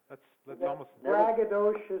 Yeah, that's almost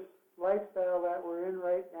braggadocious lifestyle that we're in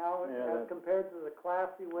right now, Yeah, as compared to the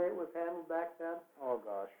classy way it was handled back then. Oh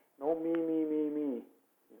gosh, no me.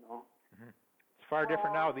 It's far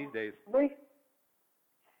different now these days.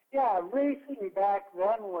 Racing back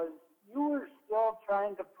then was, you were still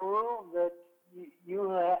trying to prove that you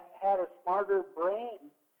had a smarter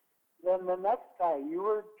brain than the next guy. You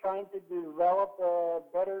were trying to develop a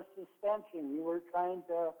better suspension. You were trying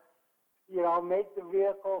to, make the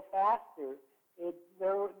vehicle faster.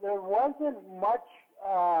 There wasn't much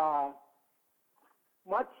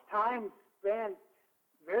time spent,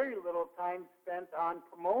 very little time spent on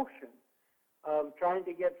promotion, trying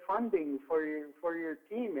to get funding for your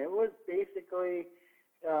team. It was basically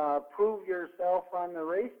prove yourself on the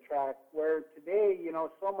racetrack, where today,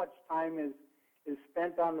 so much time is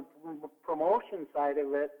spent on the promotion side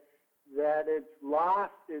of it that it's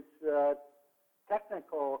lost its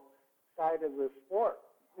technical side of the sport.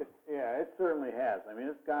 It certainly has. I mean,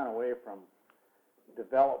 it's gone away from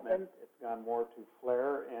development. It's gone more to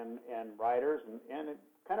flair and riders, and it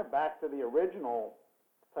kind of back to the original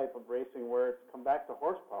type of racing where it's come back to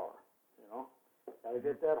horsepower. Got to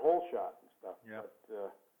get that hole shot and stuff. Yeah.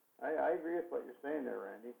 But I agree with what you're saying there,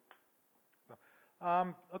 Randy.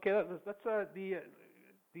 Okay, that's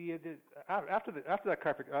after that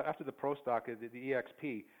Karpik, after the Pro Stock, the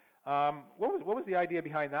EXP. What was the idea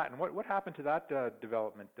behind that, and what happened to that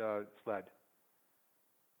development sled?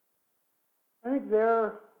 I think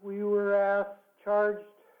there we were charged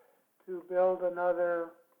to build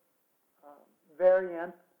another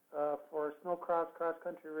variant for snowcross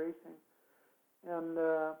cross-country racing. And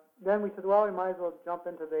then we said, well, we might as well jump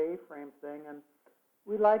into the A-frame thing. And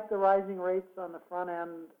we liked the rising rates on the front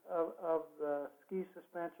end of the ski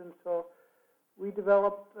suspension, so we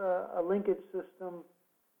developed a linkage system,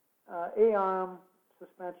 A-arm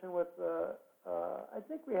suspension with, I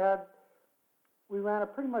think we ran a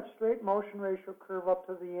pretty much straight motion ratio curve up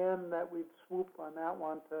to the end that we'd swoop on that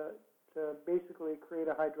one to basically create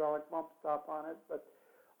a hydraulic bump stop on it. But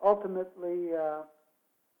ultimately,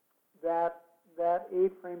 that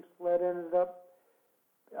A-frame sled ended up,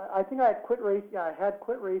 I think I had quit racing. Yeah, I had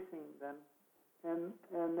quit racing then,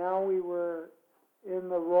 and now we were in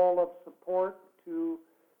the role of support to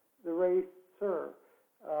the racer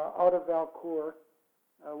out of Valcourt.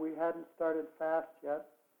 We hadn't started fast yet,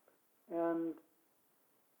 and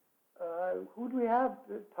who do we have?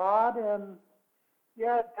 Todd and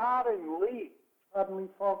Lee. Todd and Lee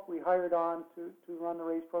Falk we hired on to run the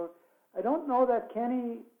race program. I don't know that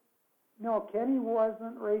Kenny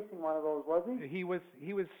wasn't racing one of those, was he? He was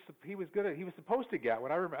good at, he was supposed to get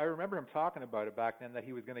one. I remember him talking about it back then, that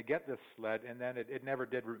he was going to get this sled, and then it never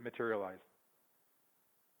did materialize.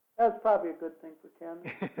 That's probably a good thing for Ken.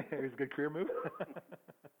 It was a good career move.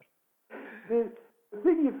 The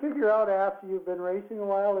thing you figure out after you've been racing a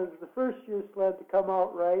while is the first year sled to come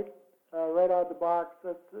out right out of the box.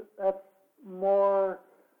 That's more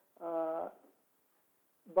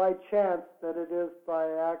by chance than it is by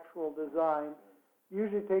actual design.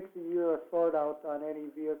 Usually takes a year of sort out on any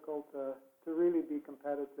vehicle to really be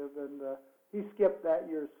competitive, and he skipped that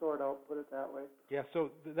year's sort out, put it that way. Yeah.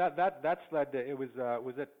 So that sled, it was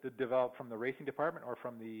it developed from the racing department or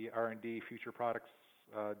from the R&D future products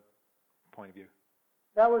point of view?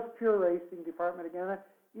 That was pure racing department again.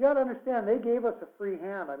 You got to understand, they gave us a free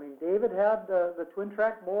hand. I mean, David had the twin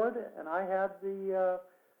track board, and I had the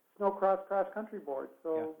snowcross cross country board.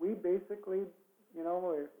 So we basically, we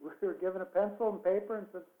were given a pencil and paper and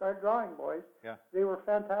said, "Start drawing, boys." Yeah. They were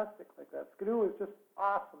fantastic like that. Skidoo was just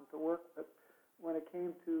awesome to work with when it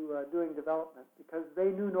came to doing development, because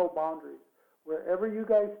they knew no boundaries. Wherever you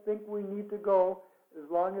guys think we need to go, as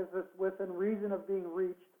long as it's within reason of being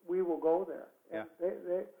reached, we will go there. And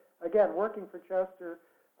they, again, working for Chester,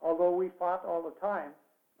 although we fought all the time,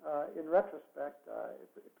 in retrospect,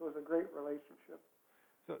 it was a great relationship.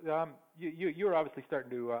 So you were obviously starting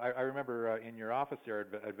to. I remember in your office there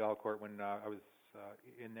at Valcourt when I was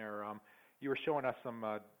in there, you were showing us some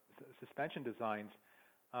suspension designs,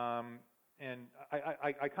 and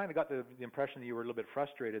I kind of got the impression that you were a little bit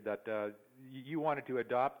frustrated that you wanted to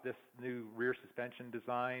adopt this new rear suspension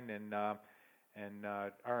design, and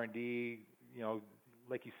R&D,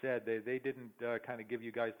 like you said, they didn't kind of give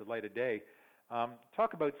you guys the light of day.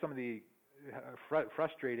 Talk about some of the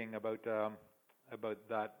frustrating about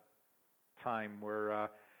that time where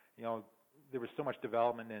there was so much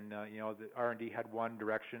development, and the R&D had one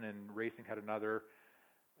direction and racing had another.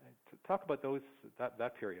 Talk about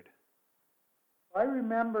that period. I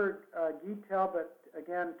remember Guy Talbot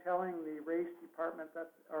again telling the race department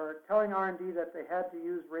telling R&D that they had to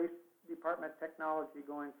use race department technology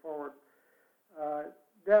going forward.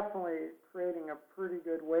 Definitely creating a pretty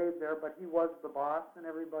good wave there, but he was the boss, and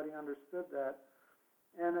everybody understood that.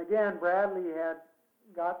 And again, Bradley had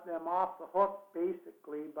got them off the hook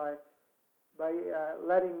basically by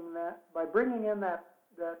bringing in that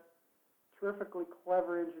terrifically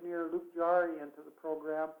clever engineer Luke Jari into the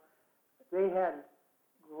program. They had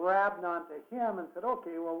grabbed onto him and said,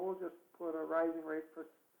 "Okay, well, we'll just put a rising rate for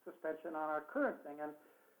suspension on our current thing." And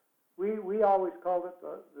we always called it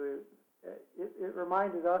it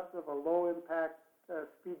reminded us of a low impact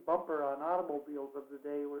speed bumper on automobiles of the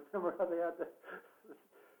day. Remember how they had the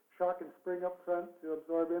shock and spring up front to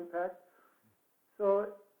absorb impact?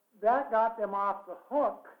 So that got them off the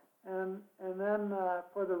hook, and then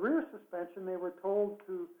for the rear suspension, they were told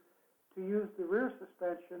to use the rear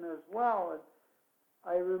suspension as well. And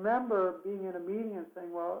I remember being in a meeting and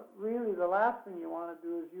saying, well, really the last thing you want to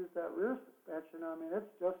do is use that rear suspension. I mean,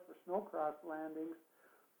 it's just for snowcross landings.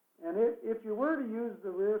 And if you were to use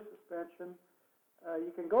the rear suspension,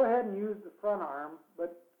 you can go ahead and use the front arm,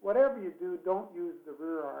 but whatever you do, don't use the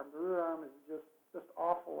rear arm. The rear arm is just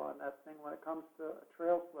awful on that thing when it comes to a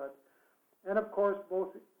trail sled. And of course,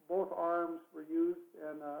 both arms were used,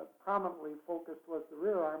 and prominently focused was the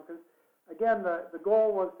rear arm, because again, the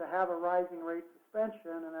goal was to have a rising rate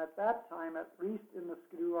suspension, and at that time, at least in the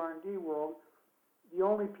Skidoo R&D world, the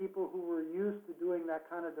only people who were used to doing that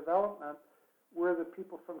kind of development were the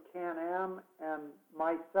people from Can-Am and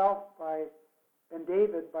myself and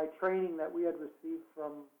David by training that we had received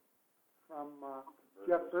from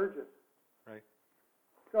Jeff Burgess. Right.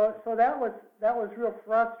 So that was real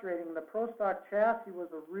frustrating. The Pro Stock chassis was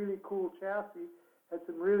a really cool chassis, had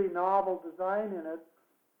some really novel design in it.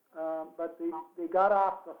 But they got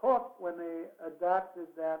off the hook when they adapted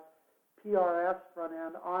that PRS front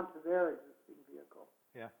end onto their existing vehicle.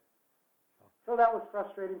 Yeah. So that was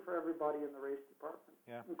frustrating for everybody in the race department,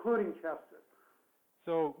 including Chester.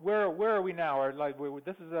 So where are we now?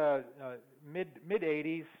 This is mid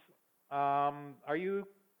 '80s. Are you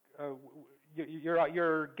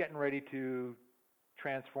you're getting ready to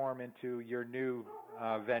transform into your new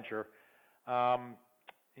venture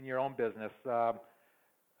in your own business?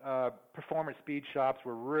 Performance speed shops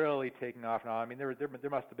were really taking off now. I mean, there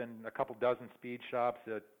must have been a couple dozen speed shops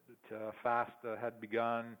that fast had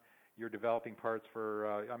begun. You're developing parts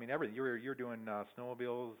for, everything. You're doing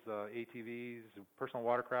snowmobiles, ATVs, personal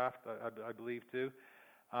watercraft, I believe too.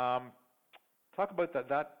 Talk about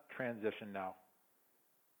that transition now.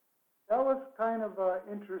 That was kind of an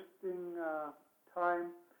interesting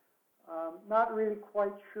time. Not really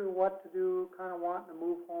quite sure what to do. Kind of wanting to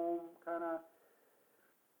move home. Kind of.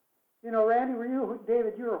 Randy,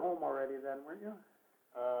 David, you were home already then, weren't you?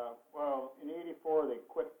 Well, in '84 they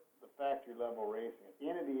quit the factory level racing. At the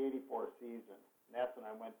end of the season. And that's when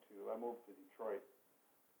I moved to Detroit.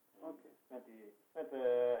 And Okay. Spent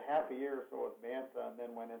a half a year or so with Banta, and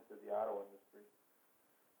then went into the auto industry.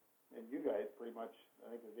 And you guys pretty much,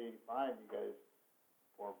 I think it was 85, you guys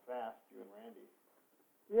formed fast, you and Randy.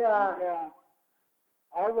 Yeah.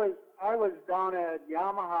 I was down at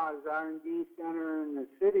Yamaha's R&D center in the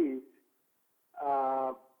cities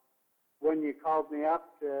when you called me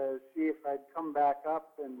up to see if I'd come back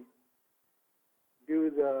up and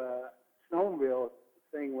do the snowmobile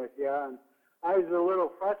thing with you. And I was a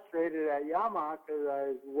little frustrated at Yamaha because I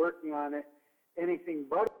was working on it anything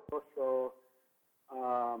but. So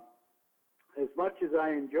as much as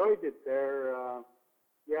I enjoyed it there,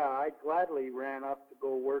 I gladly ran up to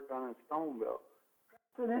go work on a snowmobile.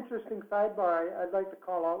 It's an interesting sidebar I'd like to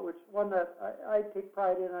call out, which one that I take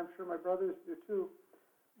pride in. I'm sure my brothers do too.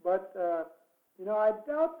 But I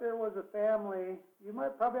doubt there was a family. You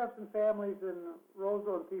might probably have some families in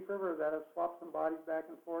Roseau and Thief River that have swapped some bodies back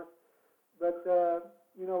and forth. But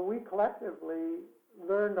we collectively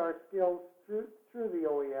learned our skills through the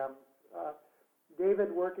OEMs.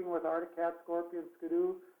 David working with Arctic Cat, Scorpion,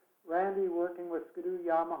 Skidoo, Randy working with Skidoo,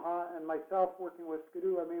 Yamaha, and myself working with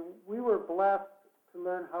Skidoo. I mean, we were blessed to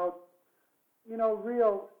learn how,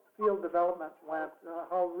 real field development went,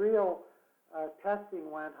 how real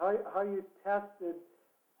testing went, how you tested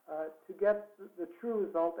to get the true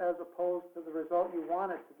result as opposed to the result you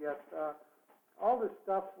wanted to get. All this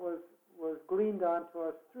stuff was gleaned onto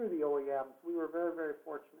us through the OEMs. We were very, very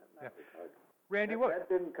fortunate in that regard. Randy, That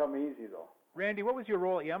didn't come easy, though. Randy, what was your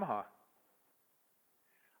role at Yamaha?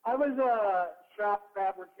 I was a shop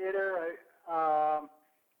fabricator,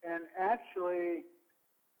 and actually,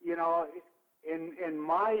 in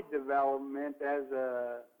my development as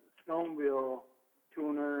a snowmobile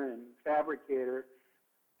tuner and fabricator,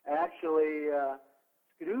 actually,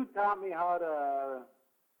 Skidoo taught me how to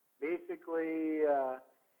basically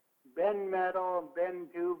bend metal, bend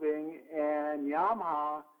tubing, and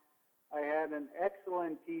Yamaha, I had an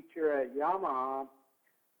excellent teacher at Yamaha,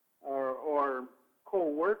 or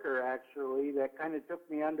co-worker actually, that kind of took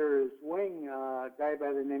me under his wing, a guy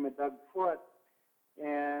by the name of Doug Foote,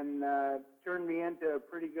 and turned me into a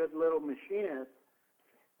pretty good little machinist.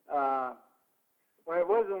 Well, I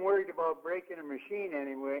wasn't worried about breaking a machine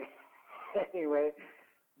anyway,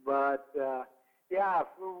 but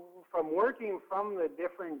from working from the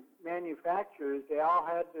different manufacturers, they all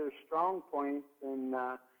had their strong points, and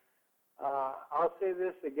I'll say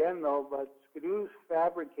this again though, but Skidoo's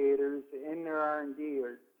fabricators in their R&D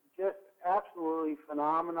are just absolutely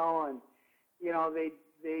phenomenal, and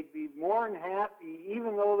they'd be more than happy,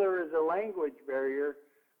 even though there was a language barrier.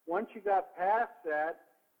 Once you got past that,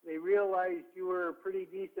 they realized you were a pretty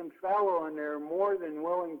decent fellow, and they're more than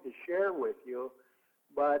willing to share with you.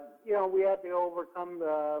 But we had to overcome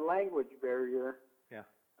the language barrier. Yeah.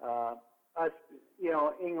 Us,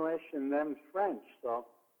 English and them's French, so.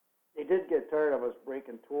 They did get tired of us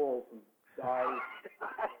breaking tools and dies.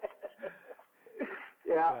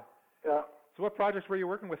 Yeah. So what projects were you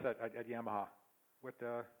working with at Yamaha? What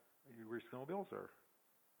were snowmobiles or?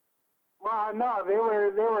 Well, no, they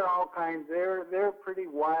were all kinds. They're pretty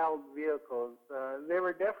wild vehicles. They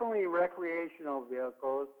were definitely recreational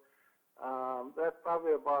vehicles. That's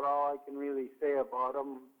probably about all I can really say about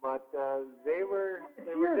them. But they were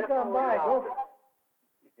definitely wild.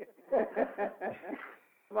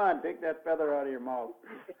 Come on, take that feather out of your mouth.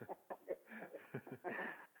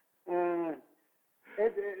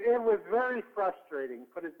 It was very frustrating,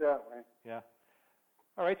 put it that way. Yeah.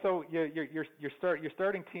 All right, so you're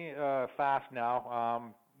starting fast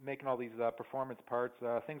now, making all these performance parts.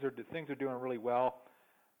 Things are doing really well.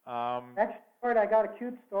 Actually, I got a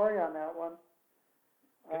cute story on that one.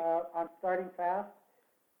 I'm starting fast.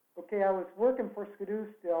 Okay, I was working for Skidoo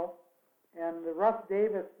still, and Russ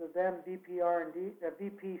Davis, the then VP R&D,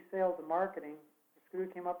 VP Sales and Marketing, Skidoo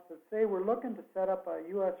came up and said, "Say, we're looking to set up a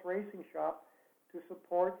U.S. racing shop to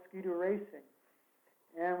support Skidoo racing,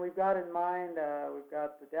 and we've got in mind, we've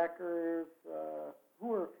got the Deckers, who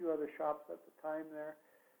were a few other shops at the time there.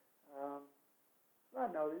 I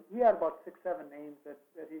don't know, he had about 6-7 names that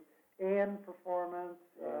he, AN Performance,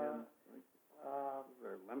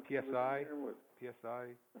 PSI,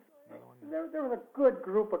 another one. There was a good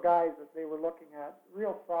group of guys that they were looking at,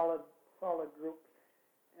 real solid group.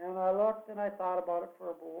 And I looked and I thought about it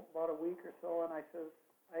for about a week or so, and I says,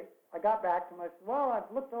 I got back to him. I said, well, I've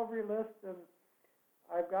looked over your list and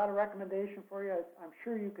I've got a recommendation for you. I'm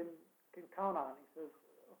sure you can count on. He says,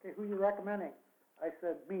 okay, who are you recommending? I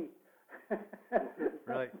said, me.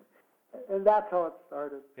 Really? And that's how it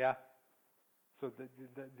started. Yeah. So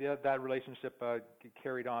that relationship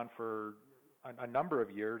carried on for a number of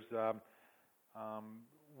years.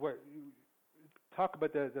 What talk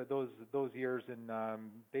about those years and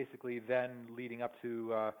basically then leading up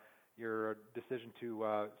to your decision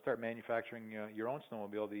to start manufacturing your own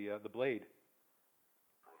snowmobile, the Blade.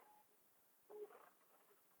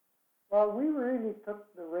 Well, we really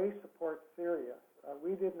took the race support serious.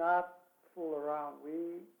 We did not fool around.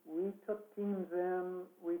 We took teams in,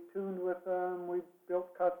 we tuned with them, we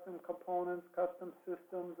built custom components, custom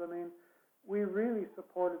systems. I mean, we really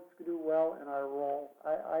supported Skidoo well in our role.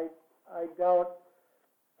 I doubt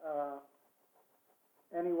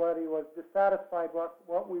anybody was dissatisfied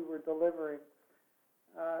what we were delivering.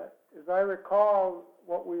 As I recall,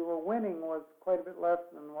 what we were winning was quite a bit less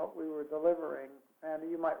than what we were delivering.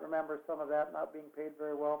 And you might remember some of that not being paid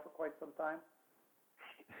very well for quite some time.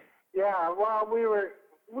 Yeah, well,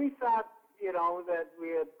 we thought, that we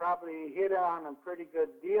had probably hit on a pretty good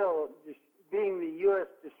deal, just being the U.S.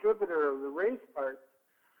 distributor of the race parts.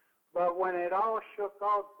 But when it all shook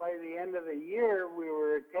out by the end of the year, we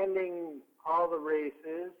were attending all the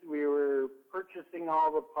races, we were purchasing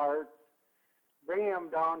all the parts, bringing them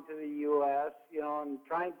down to the U.S., and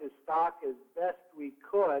trying to stock as best we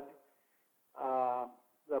could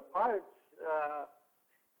the parts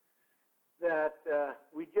that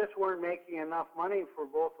we just weren't making enough money for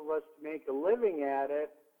both of us to make a living at it.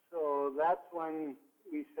 So that's when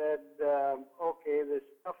we said, okay, the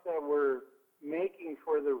stuff that we're making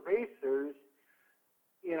for the racers,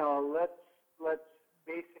 let's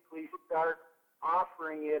basically start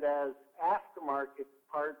offering it as aftermarket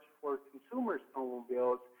parts for consumer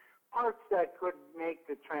snowmobiles, parts that could make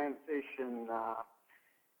the transition,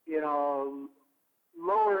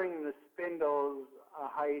 lowering the spindles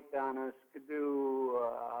height on a Skidoo,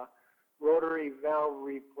 rotary valve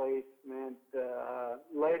replacement,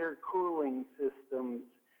 lighter cooling systems,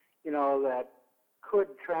 that could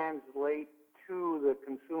translate to the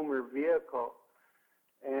consumer vehicle.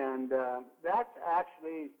 And that's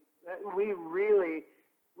actually, we really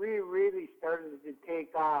started to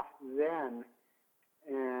take off then.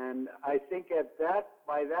 And I think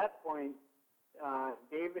by that point,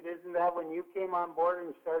 David, isn't that when you came on board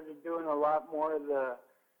and started doing a lot more of the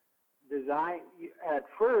design? At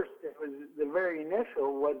first, it was the very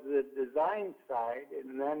initial was the design side,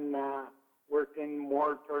 and then working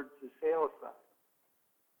more towards the sales side.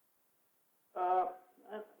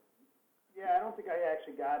 Yeah, I don't think I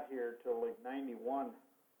actually got here till like 91.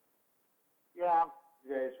 Yeah. You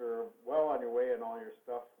guys were well on your way and all your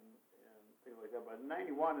stuff and things like that. But in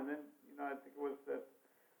 91, and then, I think it was that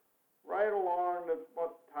right along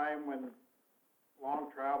about the time when long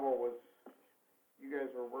travel was, you guys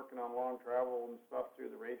were working on long travel and stuff through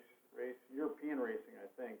the race, European racing, I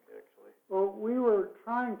think, actually. Well, we were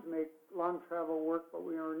trying to make long travel work, but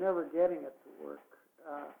we were never getting it to work.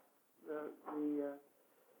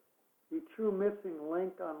 The true missing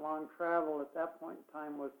link on long travel at that point in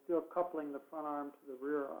time was still coupling the front arm to the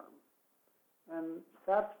rear arm. And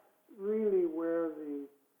that's really where the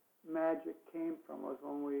magic came from, was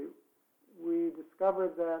when we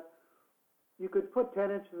discovered that you could put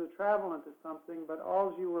 10 inches of travel into something, but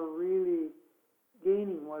all you were really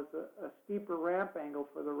gaining was a steeper ramp angle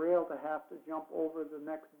for the rail to have to jump over the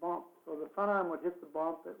next bump. So the front arm would hit the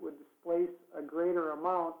bump, it would displace a greater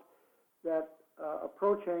amount, that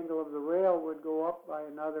approach angle of the rail would go up by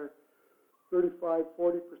another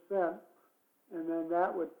 35-40%, and then that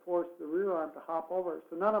would force the rear arm to hop over.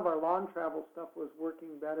 So none of our long travel stuff was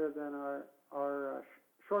working better than our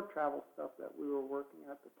short travel stuff that we were working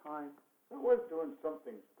at the time. It was doing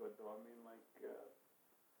something good, though. I mean,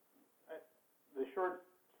 the short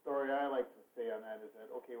story I like to say on that is that,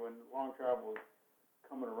 okay, when long travel was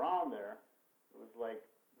coming around there, it was like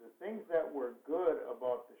the things that were good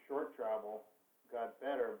about the short travel got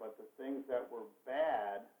better, but the things that were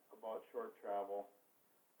bad about short travel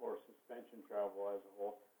or suspension travel as a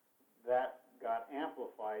whole, that got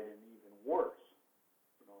amplified and even worse.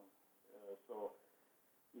 So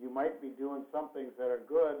you might be doing some things that are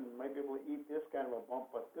good and might be able to eat this kind of a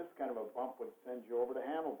bump, but this kind of a bump would send you over the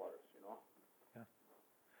handlebars, Yeah.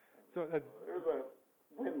 So there's a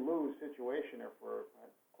win-lose situation there for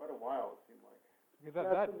quite a while, it seemed like.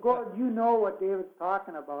 Gord, you know what David's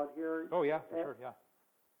talking about here. Oh, yeah, for sure, yeah.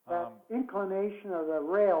 That inclination of the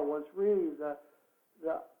rail was really the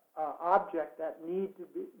object that needed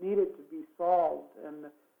to be solved. And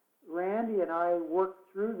Randy and I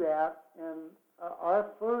worked through that, and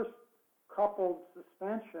our first coupled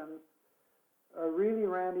suspensions, really,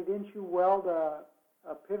 Randy, didn't you weld a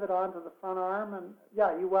pivot onto the front arm? And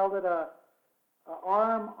yeah, you welded a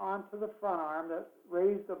arm onto the front arm that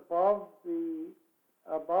raised above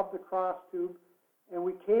the cross tube, and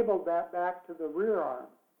we cabled that back to the rear arm.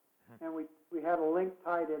 and we had a link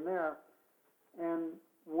tied in there. And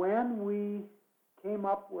when we came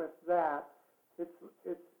up with that, it's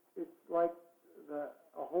like a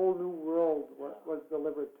whole new world was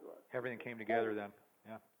delivered to us. Everything came together then.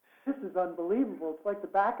 Yeah. This is unbelievable. It's like the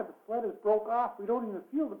back of the sled is broke off. We don't even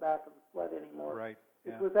feel the back of the sled anymore. Right.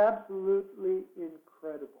 Yeah. It was absolutely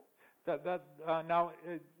incredible. Now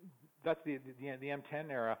that's the M10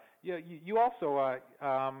 era. You also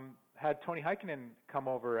had Tony Heikkinen come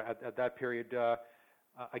over at that period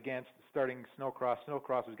against starting snowcross.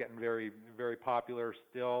 Snowcross was getting very, very popular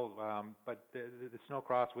still, but the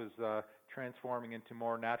snowcross was transforming into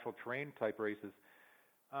more natural terrain type races.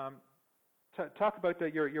 Talk about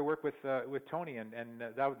your work with Tony, and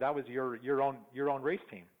that was your own race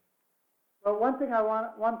team. Well, one point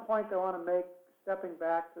I want to make, stepping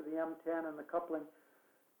back to the M10 and the coupling.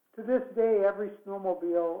 To this day, every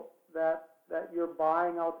snowmobile that you're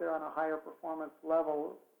buying out there on a higher performance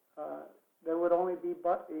level, there would only be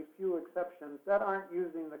but a few exceptions that aren't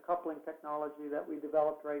using the coupling technology that we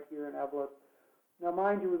developed right here in Eveleth. Now,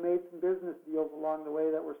 mind you, we made some business deals along the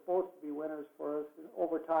way that were supposed to be winners for us. And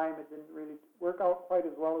over time, it didn't really work out quite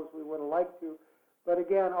as well as we would have liked to. But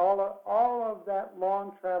again, all of that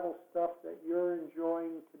long travel stuff that you're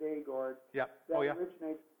enjoying today, Gord,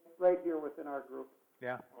 originates right here within our group.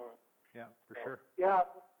 Yeah, yeah, for sure. Yeah,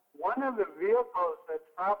 one of the vehicles that's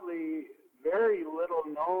probably very little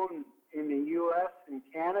known in the U.S. and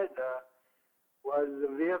Canada was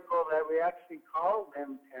the vehicle that we actually called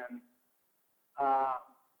M10.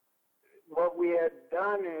 What we had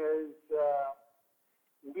done is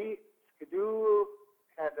Skidoo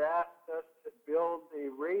had asked us to build a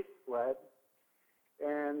race sled,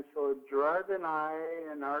 and so Gerard and I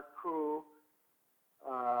and our crew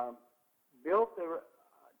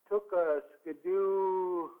took a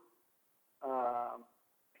Skidoo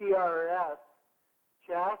PRS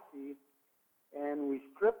chassis, and we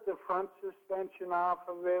stripped the front suspension off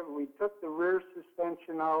of it. We took the rear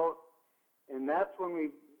suspension out, and that's when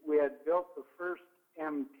we had built the first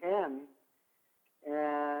M10,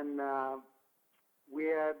 and we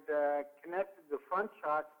had connected the front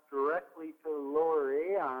shocks directly to the lower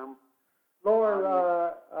A-arm. Lower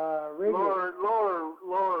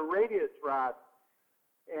radius rod.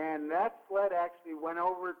 And that sled actually went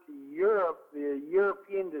over to Europe. The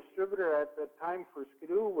European distributor at the time for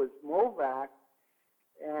Skidoo was Movac.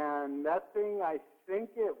 And that thing, I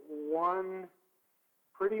think it won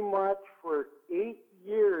pretty much for 8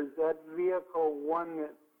 years. That vehicle won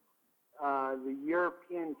the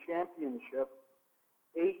European Championship,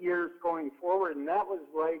 8 years going forward. And that was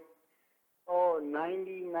like,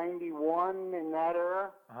 90, 91 in that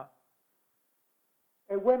era. Uh-huh.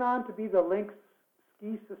 It went on to be the Lynx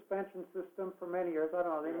ski suspension system for many years. I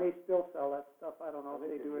don't know. They may still sell that stuff. I don't know if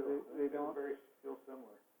they do or they don't. Still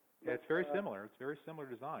similar. Yeah, it's very similar. It's very similar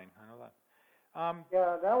design. I know that.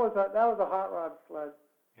 Yeah, that was a hot rod sled.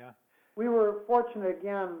 Yeah. We were fortunate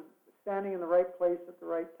again, standing in the right place at the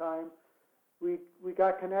right time. We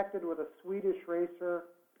got connected with a Swedish racer,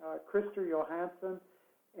 Christer Johansson,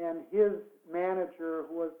 and his manager,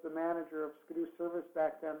 who was the manager of Skidoo Service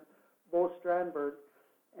back then, Bo Strandberg.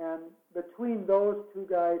 And between those two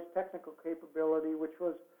guys' technical capability, which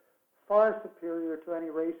was far superior to any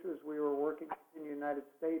racers we were working with in the United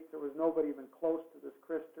States, there was nobody even close to this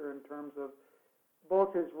Christer in terms of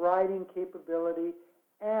both his riding capability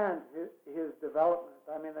and his development.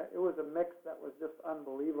 I mean, it was a mix that was just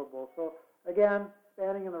unbelievable. So again,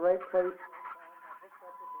 standing in the right place, hooked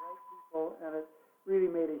up with the right people, and it really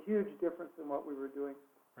made a huge difference in what we were doing.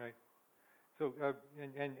 Right. So,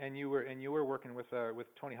 and you were working with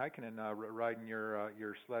Tony Heikkinen, riding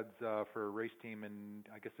your sleds for a race team in,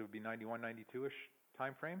 I guess it would be 91, 92-ish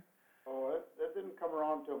time frame? Oh, that didn't come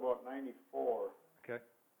around till about 94. Okay.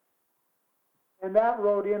 And that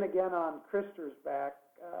rode in again on Christer's back.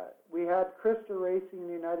 We had Christer racing in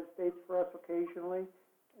the United States for us occasionally,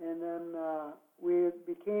 and then we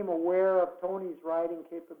became aware of Tony's riding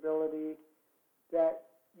capability that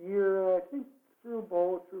year, I think through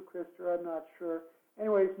Bo, through Christer, I'm not sure.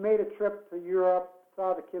 Anyways, made a trip to Europe,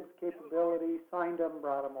 saw the kids' capability, signed them,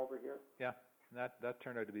 brought them over here. Yeah, and that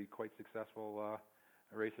turned out to be quite successful.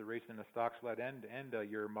 Racing a stock sled and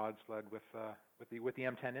your mod sled with the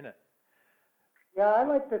M10 in it. Yeah, I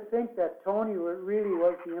like to think that Tony really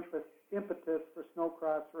was the impetus for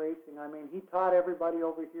snowcross racing. I mean, he taught everybody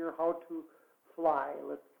over here how to fly,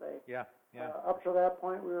 let's say. Yeah. Up to that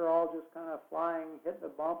point, we were all just kind of flying, hitting the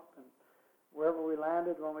bump, and wherever we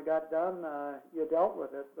landed, when we got done, you dealt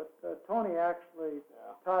with it. But Tony actually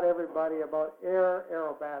taught everybody about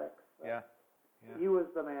aerobatics. Yeah. He was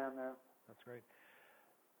the man there. That's great.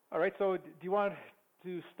 All right. So, do you want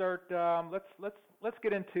to start, let's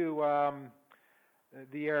get into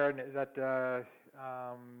the era that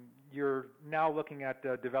you're now looking at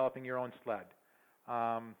developing your own sled,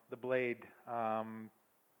 the Blade.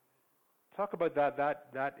 Talk about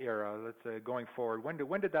that era. Let's going forward.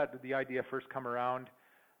 When did the idea first come around,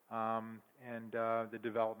 and the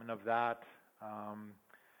development of that?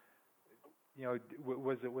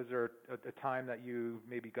 Was there a time that you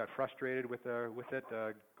maybe got frustrated with it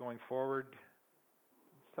going forward?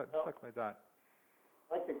 Stuff like that.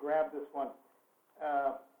 I'd like to grab this one.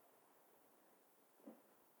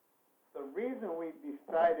 The reason we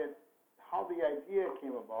decided how the idea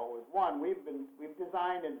came about was, one, we've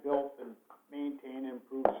designed and built and maintained and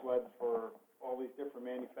improved sleds for all these different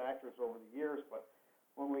manufacturers over the years, but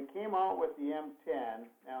when we came out with the M10,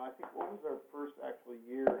 now I think, what was our first actual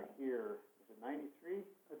year here? Was it 93?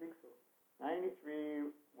 I think so.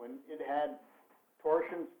 93, when it had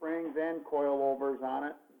torsion springs and coilovers on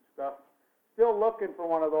it and stuff. Still looking for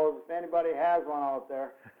one of those. If anybody has one out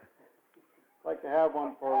there, I'd like to have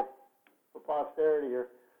one for posterity here.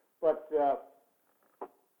 But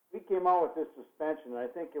we came out with this suspension, and I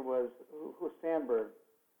think it was, who Sandberg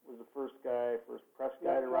was the first press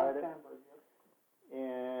guy to ride it. Sandberg, yes.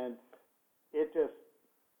 And it just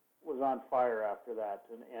was on fire after that.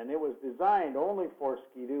 And it was designed only for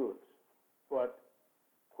skidoos. But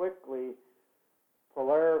quickly,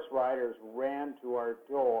 Polaris riders ran to our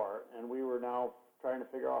door, and we were now trying to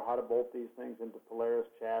figure out how to bolt these things into Polaris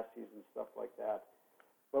chassis and stuff like that.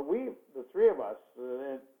 But the three of us,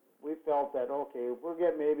 we felt that, okay, if we'll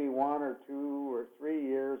get maybe 1 or 2 or 3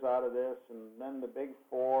 years out of this, and then the big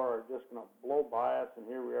four are just going to blow by us, and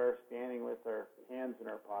here we are standing with our hands in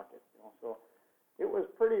our pockets. So it was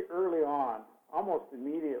pretty early on, almost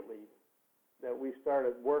immediately, that we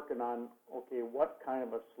started working on, okay, what kind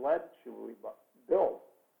of a sled should we build?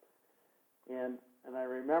 And I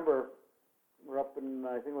remember we're up in,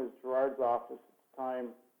 I think it was Gerard's office at the time,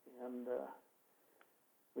 and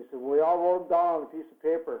we said, well, we all wrote them down on a piece of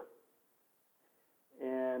paper.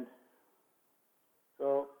 And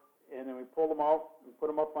so, and then we pulled them out and put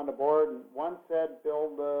them up on the board, and one said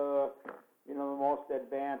build the most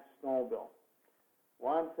advanced snowmobile.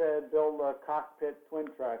 One said build a cockpit twin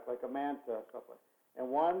track like a Manta, stuff like that. And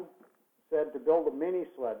one said to build a mini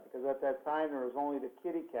sled, because at that time there was only the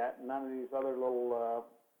Kitty Cat and none of these other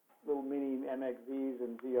little mini MXZs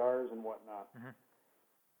and ZRs and whatnot. Mm-hmm.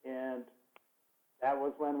 And that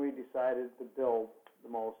was when we decided to build the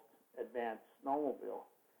most advanced snowmobile.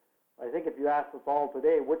 I think if you asked us all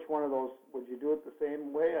today, which one of those would you do it the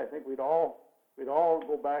same way? I think we'd all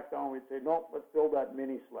go back down and we'd say, nope, let's build that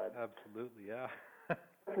mini sled. Absolutely, yeah.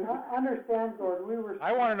 I understand, Gord.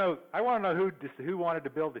 I want to know who wanted to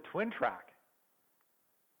build the twin track.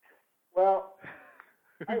 Well,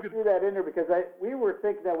 I threw that in there because we were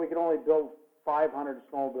thinking that we could only build 500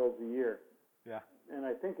 snowmobiles a year. Yeah. And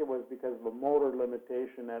I think it was because of a motor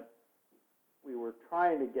limitation that we were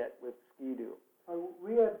trying to get with Ski-Doo.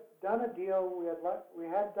 We had done a deal. We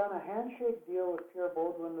had done a handshake deal with Pierre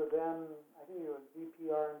Baudouin, the then, I think he was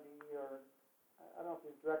VP R&D, or I don't know if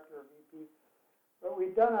he was director or VP. But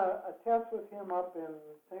we'd done a test with him up in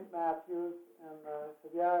St. Matthews, and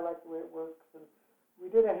said, yeah, I like the way it works. And we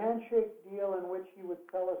did a handshake deal in which he would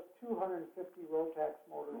sell us 250 Rotax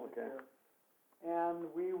motors a year. And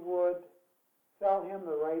we would sell him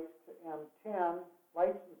the rights to M10,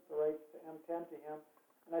 license the rights to M10 to him,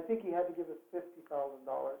 and I think he had to give us $50,000.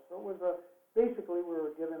 So it was basically we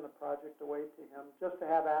were giving the project away to him just to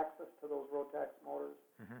have access to those Rotax motors.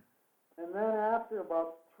 Mm-hmm. And then after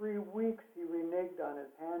about 3 weeks, he reneged on his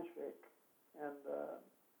handshake, and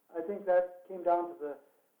I think that came down to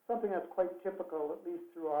something that's quite typical, at least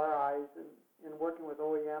through our eyes, in working with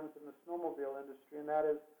OEMs in the snowmobile industry, and that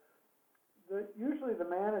is usually the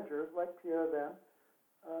managers, like Pierre then,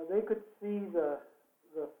 they could see the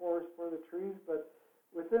forest for the trees, but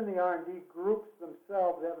within the R&D groups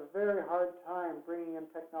themselves, they have a very hard time bringing in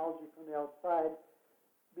technology from the outside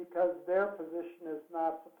because their position is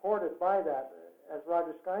not supported by that. As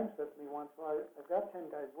Roger Skyne said to me once, well, I've got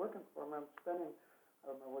 10 guys working for me, I'm spending,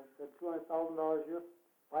 I don't know what he said, $200,000 a year,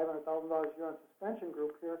 $500,000 a year on suspension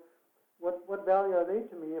group here. What value are they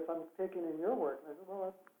to me if I'm taking in your work? And I said,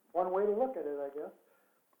 well, that's one way to look at it, I guess.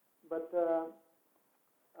 But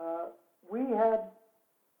we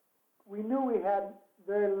knew we had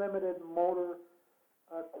very limited motor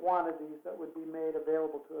quantities that would be made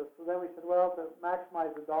available to us. So then we said, well, to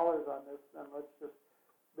maximize the dollars on this, then let's just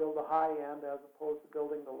build a high end as opposed to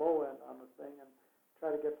building the low end on the thing and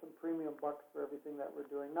try to get some premium bucks for everything that we're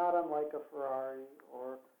doing, not unlike a Ferrari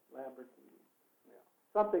or Lamborghini. Yeah.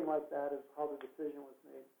 Something like that is how the decision was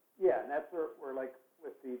made. Yeah, and that's where like,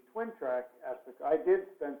 with the twin track aspect, I did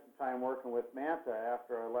spend some time working with Manta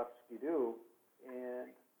after I left Skidoo, and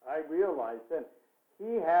I realized then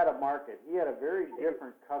he had a market. He had a very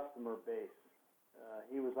different customer base.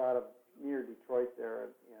 He was out of near Detroit there,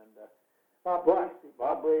 and Bob Bracey,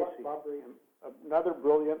 another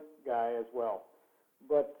brilliant guy as well.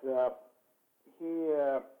 But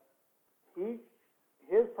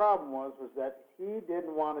his problem was that he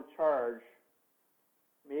didn't want to charge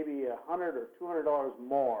maybe $100 or $200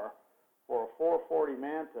 more for a 440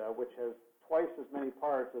 Manta, which has twice as many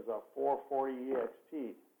parts as a 440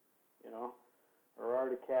 EXT, or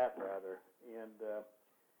Arctic Cat rather, and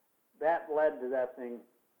that led to that thing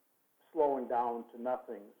slowing down to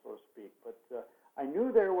nothing, so to speak. But I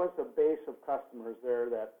knew there was a base of customers there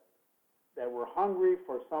that were hungry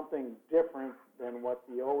for something different than what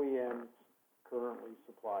the OEMs currently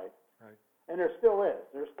supplied. Right. And there still is.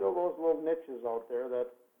 There's still those little niches out there that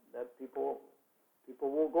people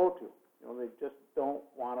will go to. They just don't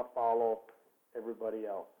want to follow everybody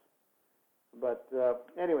else. But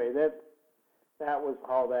anyway, that was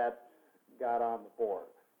how that got on the board.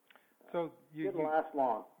 So you didn't last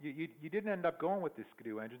long. You didn't end up going with the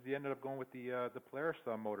Skidoo engines. You ended up going with the Polaris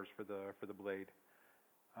motors for the blade.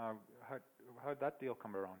 How'd that deal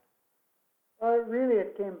come around? Really,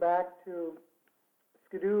 it came back to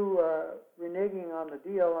Skidoo reneging on the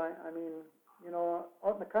deal. I mean,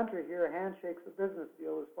 out in the country here, a handshake's a business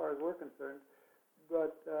deal as far as we're concerned.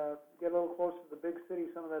 But get a little closer to the big city,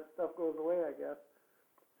 some of that stuff goes away, I guess.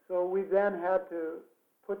 So we then had to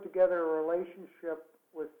put together a relationship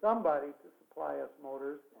with somebody to supply us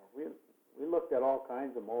motors. We looked at all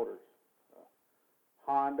kinds of motors.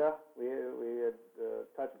 Honda, we had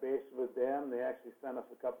touched base with them. They actually sent us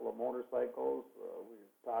a couple of motorcycles. We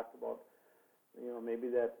talked about, maybe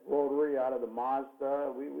that rotary out of the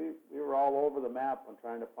Mazda. We were all over the map on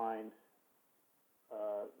trying to find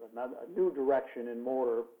a new direction in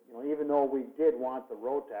motor. Even though we did want the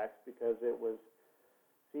Rotax because it was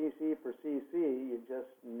CC for CC, you just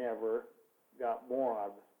never got more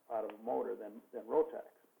out of a motor than Rotax.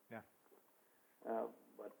 Yeah.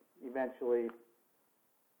 But eventually,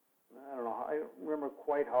 I don't know. I don't remember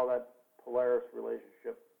quite how that Polaris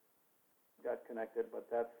relationship got connected, but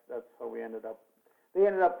that's how we ended up. They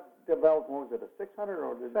ended up developing, what was it, a 600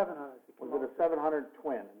 or 700? Was it a 700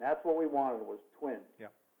 twin? And that's what we wanted, was twin. Yeah.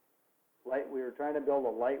 We were trying to build a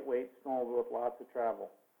lightweight snowmobile with lots of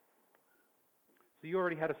travel. So you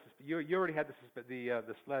already had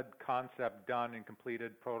the sled concept done and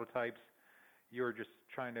completed prototypes. You were just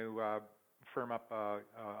trying to firm up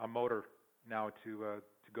a motor now to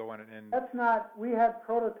go in and. That's not. We had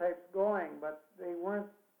prototypes going, but they weren't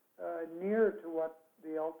near to what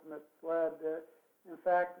the ultimate sled. In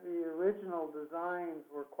fact, the original designs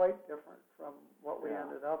were quite different from what we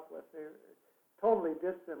ended up with. They totally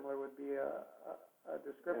dissimilar would be a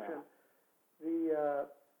description. Yeah.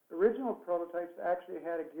 The original prototypes actually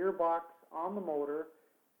had a gearbox on the motor,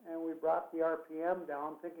 and we brought the RPM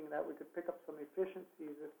down, thinking that we could pick up some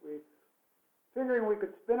efficiencies figuring we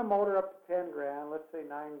could spin a motor up to 10 grand, let's say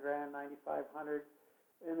 9 grand, 9,500,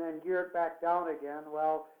 and then gear it back down again.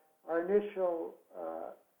 Well, our initial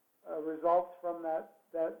results from that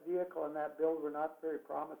vehicle and that build were not very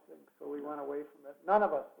promising, so we went away from it. None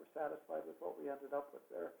of us were satisfied with what we ended up with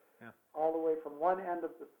there, all the way from one end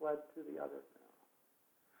of the sled to the other.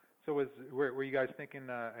 So were you guys thinking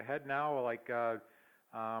ahead now, like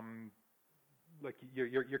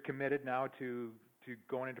you're committed now to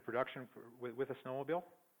going into production with a snowmobile?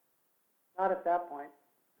 Not at that point.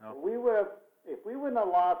 No. We would have, if we wouldn't have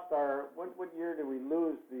lost our, what year did we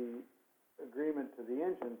lose the agreement to the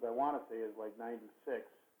engines? I want to say is like 96.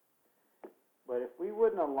 But if we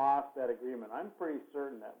wouldn't have lost that agreement, I'm pretty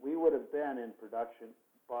certain that we would have been in production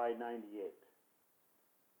by 98.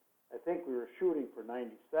 I think we were shooting for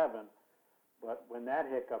 97, but when that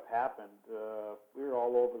hiccup happened, we were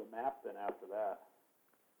all over the map then after that.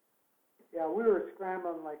 Yeah, we were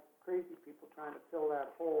scrambling like crazy people trying to fill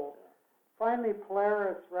that hole. Yeah. Finally,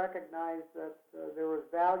 Polaris recognized that there was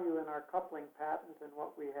value in our coupling patent and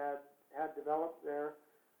what we had developed there.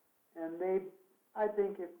 And I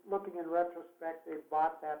think looking in retrospect, they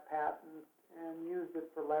bought that patent and used it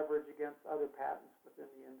for leverage against other patents within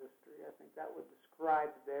the industry. I think that would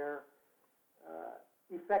describe their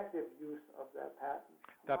effective use of that patent.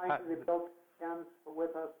 They built Ms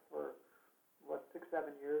with us for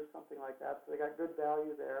 6-7 years, something like that. So they got good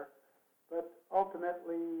value there. But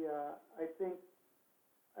ultimately, I think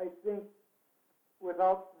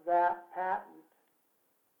without that patent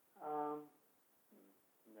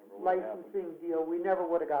licensing deal, we never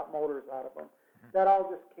would have got motors out of them. Mm-hmm. That all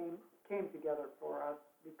just came together for us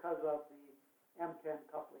because of M10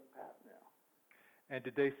 coupling patent. And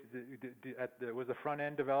was the front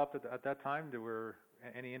end developed at that time? There were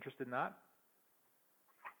any interest in that?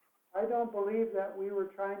 I don't believe that we were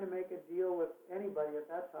trying to make a deal with anybody at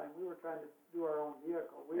that time. We were trying to do our own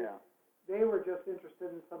vehicle. They were just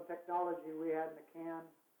interested in some technology we had in the can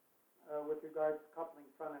with regards to coupling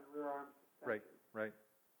front and rear arm suspension. Right.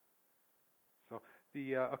 So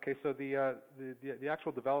the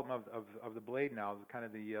actual development of the blade now, kind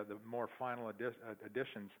of the more final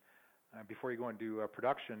additions. Before you go into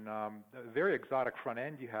production, a very exotic front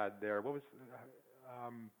end you had there. What was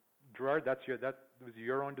Gerard? That was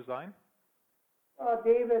your own design?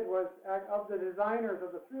 David was, of the designers,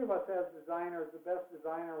 of the three of us as designers, the best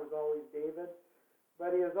designer was always David,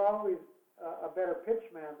 but he is always a better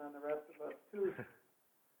pitchman than the rest of us too.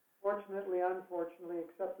 Fortunately, unfortunately,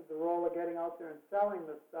 accepted the role of getting out there and selling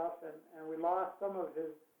the stuff, and we lost some of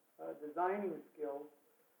his designing skills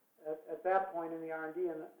at that point in the R&D,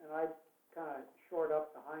 and I kind of shored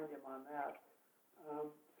up behind him on that.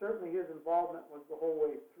 Certainly his involvement was the whole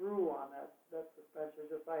way through on that suspension,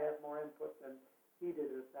 just I had more input than he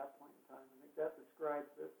did at that point in time. I think that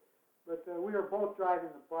describes it. But we were both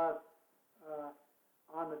driving the bus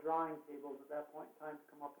on the drawing tables at that point in time to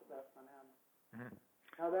come up with that front end. Mm-hmm.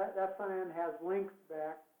 Now that front end has links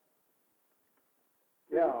back.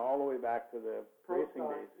 Yeah, all the way back to the racing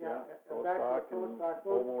days. Pro stock and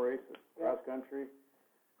oval races, cross country.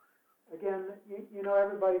 Again, you know,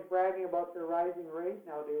 everybody's bragging about their rising rate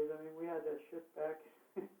nowadays. I mean, we had that shit back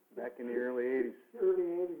in the early 80s. Early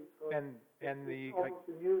 80s. So and it's almost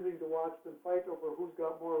amusing to watch them fight over who's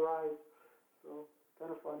got more rise. So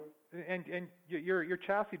kind of funny. And your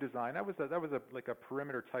chassis design, that was like a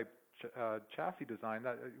perimeter type chassis design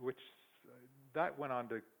that went on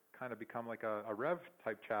to kind of become like a Rev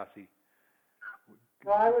type chassis.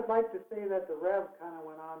 Well, I would like to say that the Rev kind of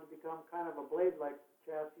went on to become kind of a blade-like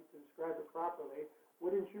chassis to describe it properly.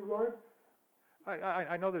 Wouldn't you, Lord?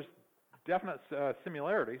 I know there's definite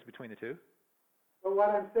similarities between the two. But what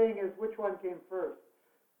I'm saying is, which one came first?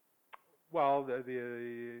 Well, I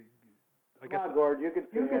guess. Come on, Gord, you can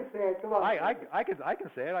say it. Come on. I can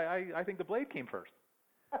say it. I think the blade came first.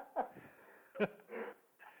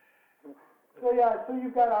 So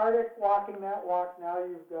you've got Arctic walking that walk now.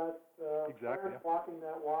 You've got exactly, walking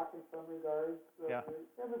that walk in some regards.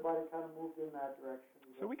 Everybody kind of moved in that direction.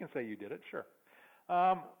 So we can say you did it, sure.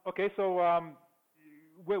 Okay, so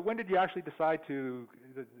when did you actually decide to,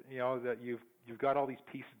 that you've got all these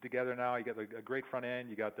pieces together now? You got a great front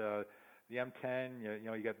end. You got the M10.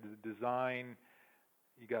 You got the design.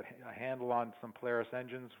 You got a handle on some Polaris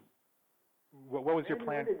engines. What was your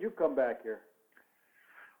plan? When did you come back here?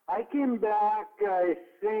 I came back, I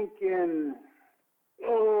think, in,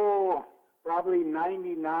 probably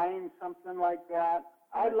 99, something like that.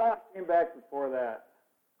 I came back before that.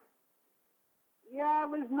 Yeah, it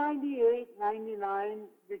was 98, 99,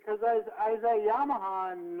 because I was at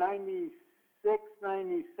Yamaha in 96,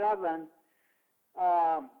 97.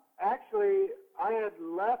 Actually, I had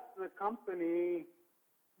left the company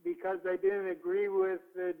because I didn't agree with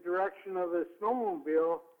the direction of the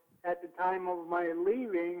snowmobile at the time of my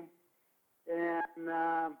leaving, and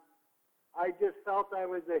I just felt I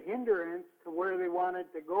was a hindrance to where they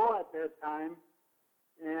wanted to go at that time.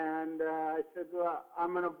 And I said, well,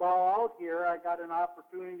 I'm going to bow out here. I got an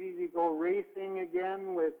opportunity to go racing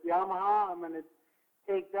again with Yamaha. I'm going to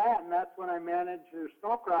take that, and that's when I managed their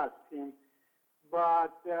snowcross team.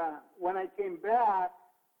 But when I came back,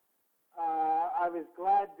 I was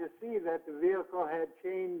glad to see that the vehicle had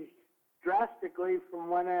changed drastically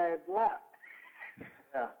from when I had left.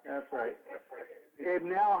 Yeah, that's right. It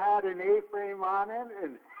now had an A-frame on it,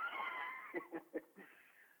 and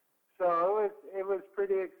so it was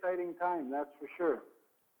pretty exciting time, that's for sure.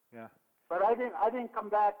 Yeah. But I didn't come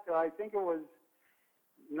back till I think it was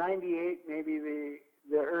 98, maybe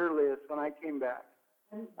the earliest when I came back.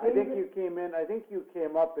 I think you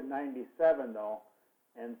came up in 97 though,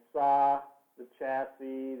 and saw the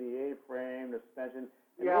chassis, the A-frame, the suspension.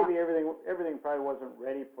 And maybe everything probably wasn't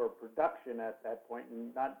ready for production at that point,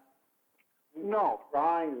 and not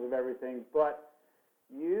drawings of everything, but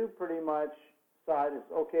you pretty much saw it as,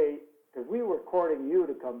 okay, because we were courting you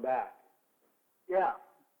to come back. Yeah.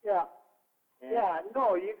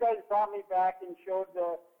 No, you guys brought me back and showed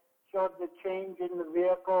the change in the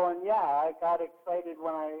vehicle, and I got excited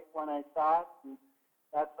when I saw it, and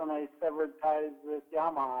that's when I severed ties with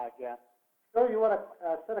Yamaha again. So you want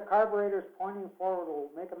a set of carburetors pointing forward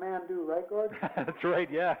will make a man do, right, Gord? That's right,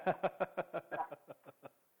 yeah.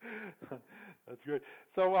 That's good.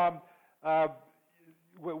 So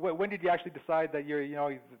when did you actually decide that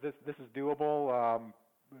this is doable?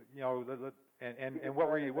 and what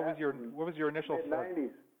was your initial?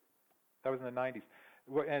 Mid-90s. That was in the 90s.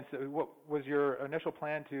 And so, what was your initial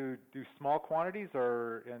plan to do small quantities,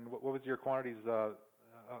 and what was your quantities of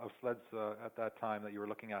sleds at that time that you were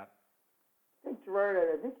looking at? I think, Gerard,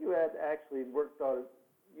 I think you had actually worked out,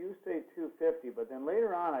 you say 250, but then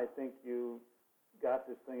later on I think you got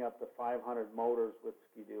this thing up to 500 motors with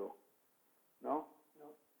Ski-Doo. No?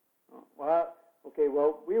 No. Well, okay,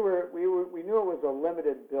 well, we knew it was a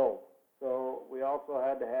limited build, so we also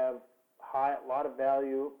had to have a lot of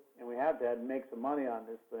value, and we had to make some money on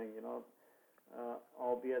this thing,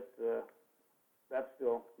 albeit that's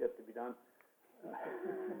still yet to be done.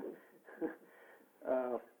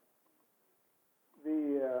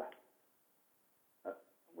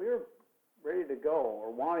 We were ready to go,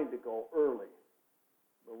 or wanting to go early,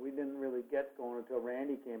 but we didn't really get going until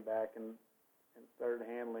Randy came back and started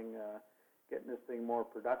handling, getting this thing more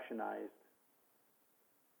productionized.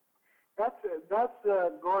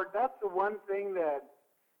 Gord, that's the one thing that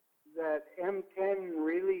M10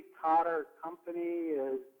 really taught our company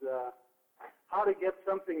is how to get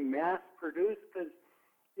something mass produced. Because,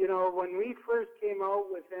 when we first came out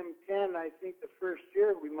with M10, I think the first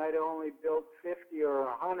year we might have only built 50 or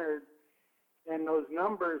 100, and those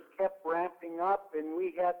numbers kept ramping up, and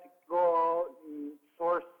we had to go out and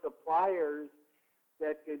source suppliers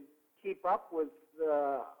that could keep up with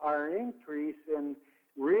our increase. And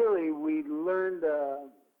really, we learned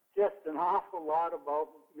just an awful lot about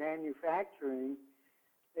manufacturing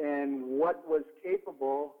and what was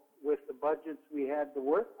capable with the budgets we had to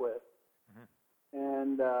work with.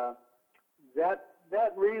 And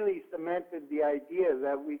that really cemented the idea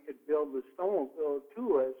that we could build the snowmobile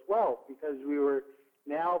too as well, because we were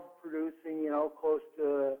now producing, close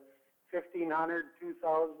to 1,500,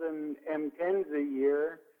 2,000 M10s a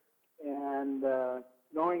year, and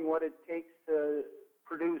knowing what it takes to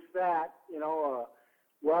produce that, a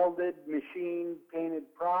welded, machine,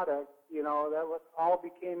 painted product, that was all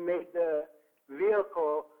became made the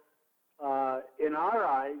vehicle, in our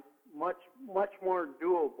eyes, much more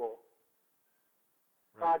doable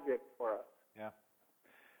project for us. Yeah.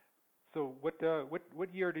 So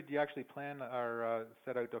what year did you actually plan or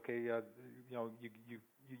set out? Okay,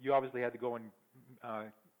 you obviously had to go and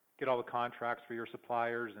get all the contracts for your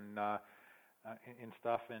suppliers and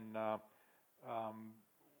stuff. And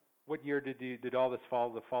what year did all this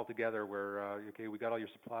fall together? Where okay, we got all your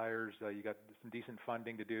suppliers, you got some decent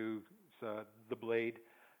funding to do the blade.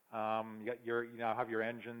 You now have your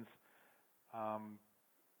engines.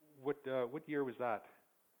 What year was that?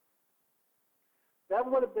 That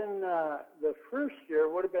would have been the first year.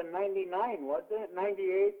 Would have been '99, wasn't it?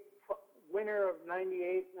 '98, winter of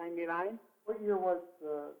 '98, '99. What year was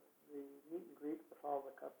the meet and greet with all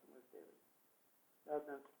the customers, David? That was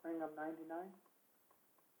in spring of '99.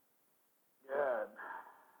 God,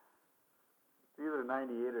 it's either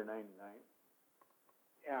 98 or 99.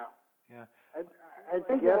 Yeah. Yeah. I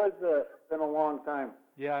think it was been a long time.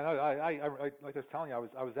 Yeah, I like I was telling you,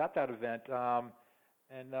 I was at that event,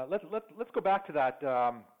 and let's go back to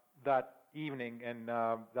that evening and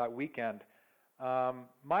that weekend.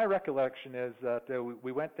 My recollection is that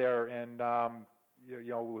we went there, and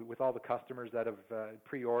with all the customers that have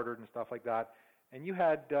pre-ordered and stuff like that, and you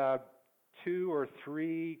had 2 or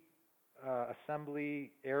 3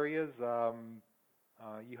 assembly areas.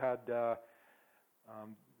 You had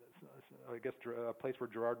I guess a place where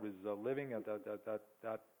Gerard was living,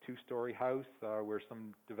 that 2-story house where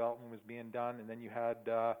some development was being done, and then you had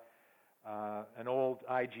an old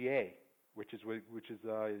IGA, which is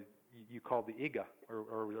you called the IGA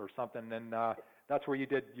or something, and that's where you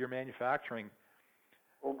did your manufacturing.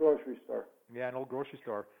 Old grocery store. Yeah, an old grocery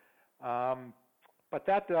store. But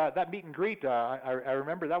that meet and greet, I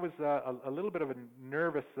remember that was a little bit of a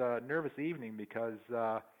nervous evening because.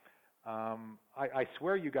 I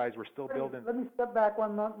swear you guys were still building. Let me step back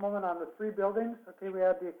one moment on the 3 buildings. Okay, we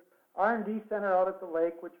had the R&D center out at the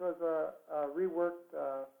lake, which was a reworked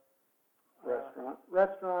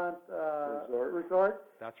restaurant resort.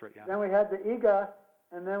 That's right, yeah. Then we had the IGA,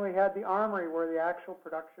 and then we had the armory where the actual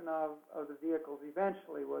production of the vehicles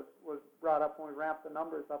eventually was brought up when we ramped the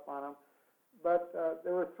numbers up on them. But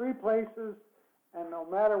there were 3 places, and no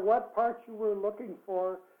matter what parts you were looking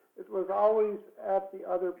for, it was always at the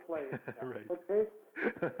other place. Right. Okay?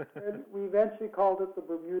 And we eventually called it the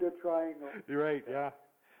Bermuda Triangle. You're right, yeah.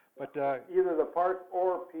 But either the parts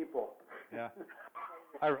or people. Yeah.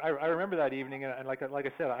 I remember that evening, and like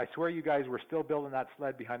I said, I swear you guys were still building that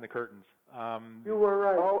sled behind the curtains. You were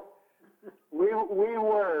right. Oh, we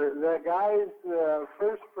were. The guys'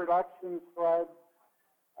 first production sled,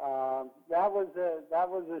 that was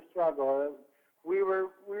a struggle. We were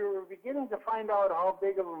find out how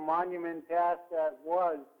big of a monument task that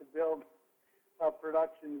was to build a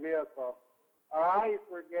production vehicle. Our eyes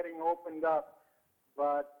were getting opened up,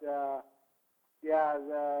 but yeah,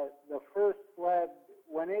 the first sled,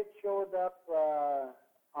 when it showed up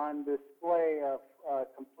on display, a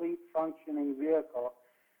complete functioning vehicle,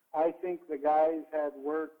 I think the guys had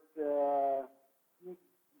worked.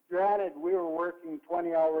 Granted, we were working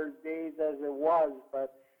 20-hour days as it was,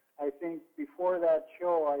 but I think before that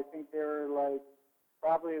show, I think they were like,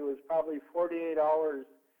 it was probably 48 hours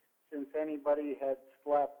since anybody had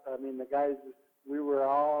slept. I mean, the guys, we were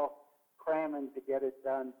all cramming to get it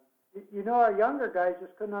done. You know, our younger guys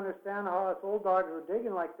just couldn't understand how us old dogs were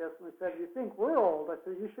digging like this. And we said, you think we're old? I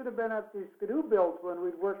said, you should have been at these Skidoo builds when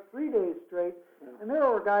we'd work 3 days straight. Yeah. And there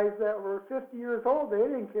were guys that were 50 years old. They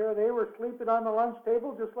didn't care. They were sleeping on the lunch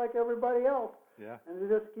table just like everybody else. Yeah. And they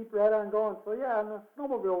just keep right on going. So, yeah, in the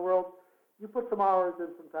snowmobile world, you put some hours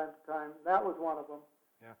in from time to time. That was one of them.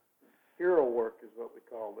 Yeah. Hero work is what we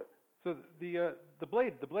called it. So the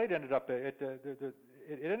blade ended up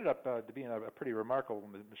it ended up to being a pretty remarkable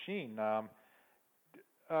machine.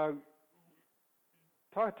 Talk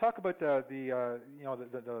about the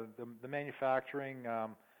manufacturing.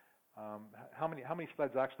 How many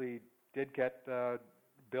sleds actually did get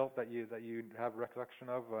built that you have recollection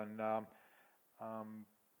of? And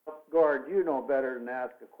Gord, you know better than to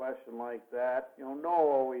ask a question like that. You know,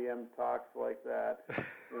 no OEM talks like that.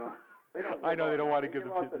 You know. I know they don't want to give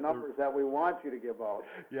the numbers that we want you to give out.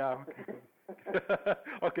 Yeah.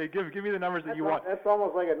 Okay, give me the numbers that you want. That's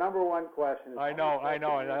almost like a number one question. I know, and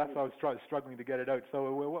that's why I was struggling to get it out.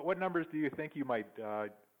 So, what numbers do you think you might,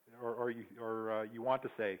 or you want to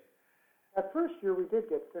say? That first year we did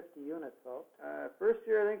get 50 units, though. First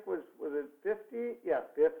year I think was it 50? Yeah,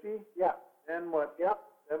 50. Yeah. Then what? Yep.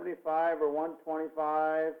 75 or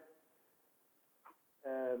 125.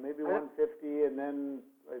 Maybe 150, and then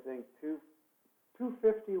I think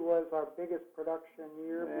 250 was our biggest production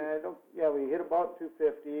year. We hit about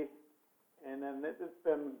 250, and then it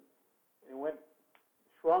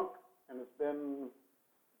shrunk, and it's been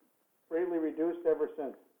greatly reduced ever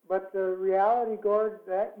since. But the reality, Gord,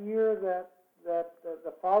 that year, the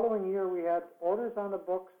following year, we had orders on the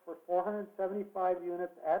books for 475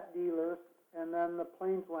 units at dealers. And then the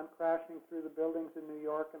planes went crashing through the buildings in New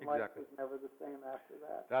York, and life was never the same after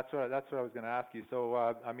that. That's what I was going to ask you. So,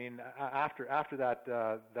 I mean, after that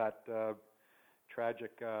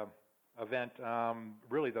tragic event,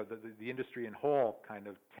 really the industry in whole kind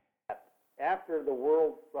of. After the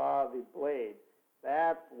world saw the blade,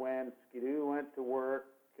 that's when Skidoo went to work.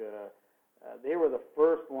 They were the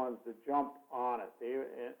first ones to jump on it.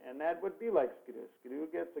 And that would be like Skidoo. Skidoo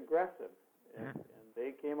gets aggressive. And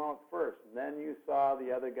they came out first, and then you saw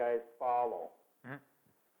the other guys follow.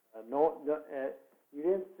 Mm-hmm. You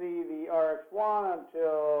didn't see the RX-1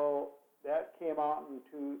 until that came out in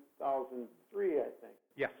 2003, I think.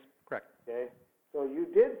 Yes, correct. Okay, so you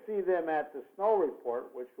did see them at the snow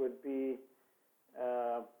report, which would be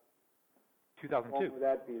 2002. What would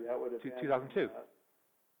that be? That would have been 2002.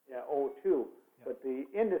 02. Yeah. But the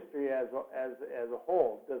industry as a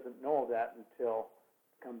whole doesn't know that until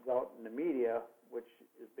it comes out in the media, which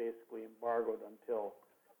is basically embargoed until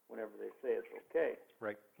whenever they say it's okay.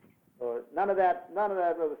 Right. So none of that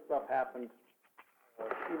other stuff happened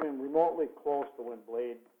even remotely close to when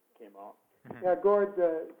Blade came out. Mm-hmm. Yeah, Gord,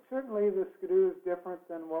 certainly the Skidoo is different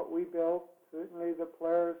than what we built. Certainly the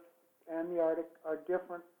Polaris and the Arctic are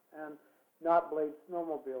different and not Blade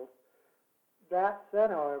snowmobiles. That said,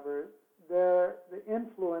 however, the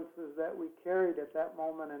influences that we carried at that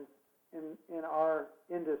moment in our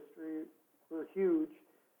industry were huge,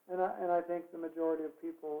 and I think the majority of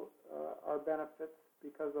people are benefits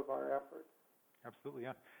because of our efforts. Absolutely,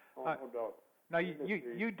 yeah. Oh, no doubt. Now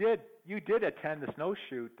you did attend the snow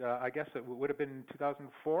shoot. I guess it would have been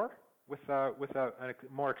 2004 with a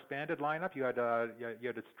more expanded lineup. You had a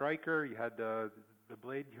Striker, you had the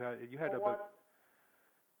Blade, you had about.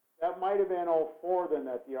 That might have been 04 then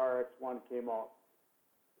that the RX-1 came out.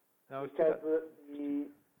 No, because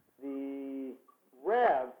the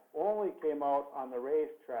Rev only came out on the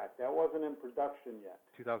racetrack. That wasn't in production yet.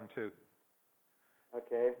 2002.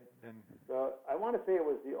 Okay. And so I want to say it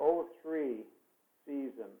was the 03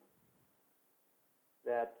 season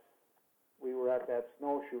that we were at that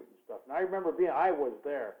snow shoot and stuff. And I was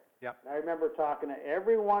there. Yeah. And I remember talking to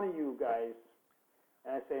every one of you guys,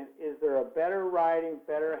 and I saying, is there a better riding,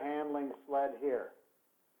 better handling sled here?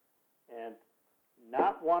 And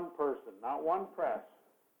not one person, not one press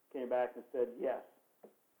came back and said yes.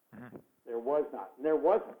 Mm-hmm. There was not. And there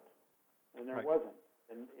wasn't. And there wasn't.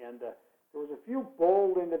 And there was a few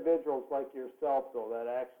bold individuals like yourself, though, that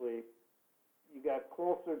actually you got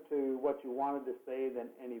closer to what you wanted to say than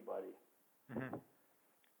anybody. Mm-hmm.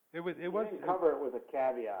 You didn't cover it with a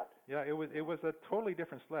caveat. Yeah, it was a totally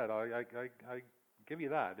different sled. I give you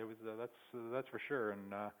that. It was that's for sure.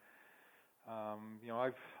 And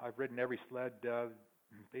I've ridden every sled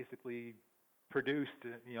basically produced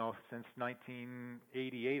since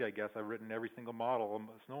 1988. I guess I've ridden every single model of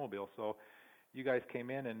a snowmobile. So you guys came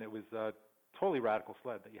in and it was a totally radical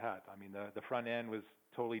sled that you had. I mean, the front end was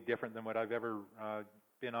totally different than what I've ever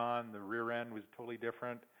been on. The rear end was totally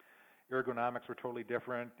different. Ergonomics were totally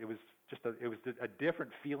different. It was just a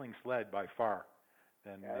different feeling sled by far.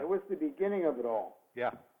 Than, it was the beginning of it all.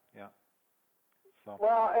 Yeah. So.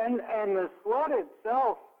 Well, and the sled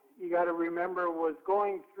itself, you got to remember, was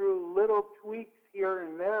going through little tweaks here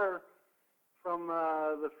and there from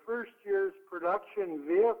the first year's production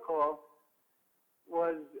vehicle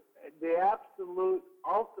was the absolute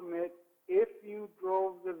ultimate if you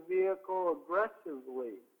drove the vehicle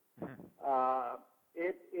aggressively. Mm-hmm.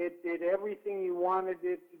 It did everything you wanted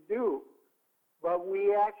it to do, but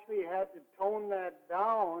we actually had to tone that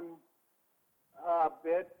down a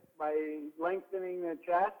bit by lengthening the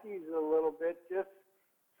chassis a little bit, just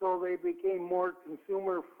so they became more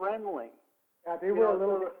consumer friendly. Yeah, they were a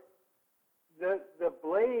little. The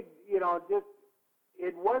blade, just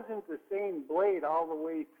it wasn't the same blade all the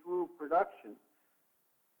way through production.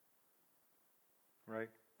 Right.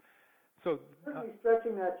 So certainly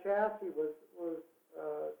stretching that chassis was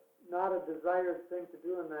not a desired thing to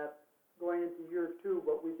do in that going into year 2,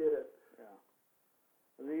 but we did it. Yeah.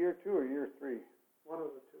 Was it year 2 or year 3? One of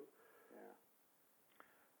the two. Yeah.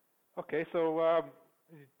 Okay, so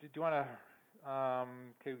do you want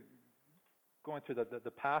to going through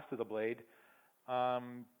the past of the blade? Do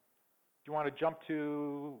you want to jump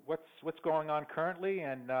to what's going on currently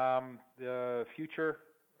and the future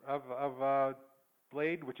of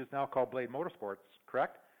Blade, which is now called Blade Motorsports,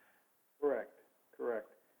 correct? Correct.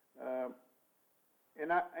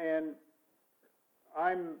 And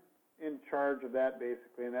I'm in charge of that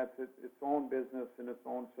basically, and that's its own business in its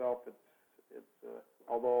own self. It's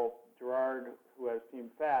although Gerard, who has Team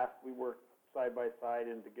Fast, we work side by side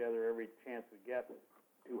and together every chance we get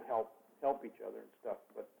to help each other and stuff.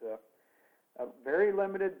 But a very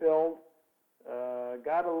limited build.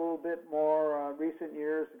 Got a little bit more recent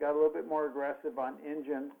years. Got a little bit more aggressive on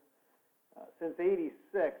engine. Since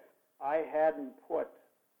 '86, I hadn't put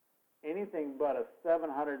anything but a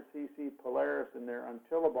 700cc Polaris in there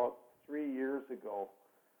until about 3 years ago.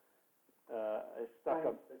 I stuck 96.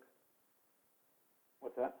 up.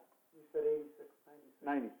 What's that? You said 86,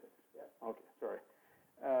 96. 96. Yeah. Okay, sorry.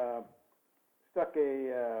 Stuck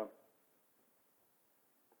a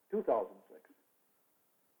 2006.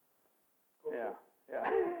 Okay. Yeah.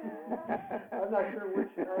 I'm not sure which.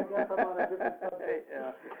 I guess I'm on a different subject.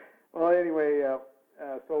 Yeah. Well, anyway,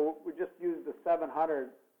 so we just used the 700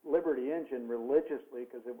 Liberty engine religiously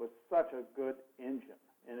because it was such a good engine,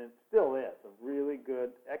 and it still is a really good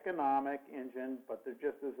economic engine. But there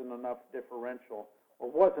just isn't enough differential, or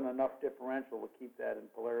wasn't enough differential to keep that in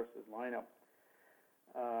Polaris's lineup.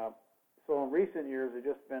 So in recent years, I've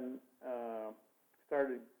just been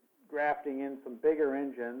started grafting in some bigger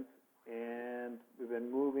engines, and we've been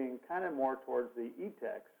moving kind of more towards the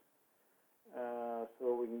E-Tex,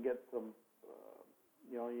 so we can get some,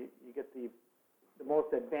 you get the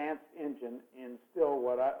most advanced engine in still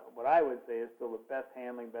what I would say is still the best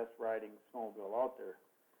handling, best riding snowmobile out there,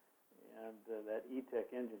 and that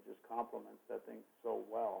E-Tech engine just complements that thing so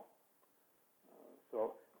well.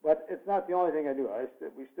 But it's not the only thing I do.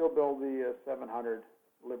 We still build the 700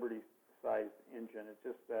 Liberty-sized engine. It's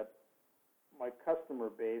just that my customer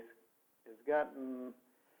base has gotten,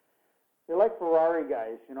 they're like Ferrari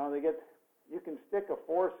guys, you can stick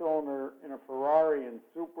a 4-cylinder in a Ferrari and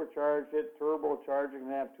supercharge it, turbocharging,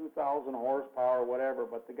 and have 2,000 horsepower or whatever,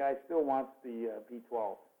 but the guy still wants the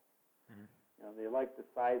V12. Mm-hmm. They like the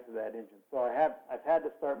size of that engine. So I've had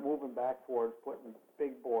to start moving back towards putting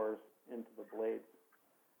big bores into the blades,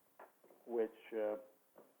 which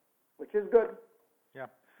is good. Yeah.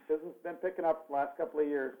 Business been picking up the last couple of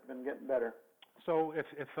years. Been getting better. So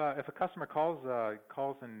if a customer calls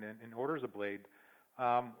and orders a blade,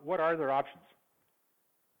 what are their options?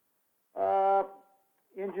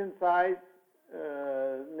 Engine size.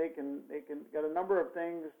 They can got a number of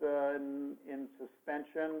things in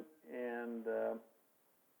suspension and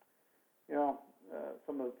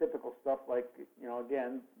some of the typical stuff like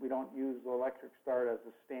again, we don't use the electric start as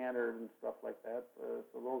a standard and stuff like that.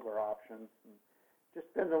 So those are options. And just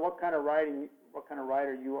depends on what kind of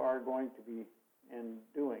rider you are going to be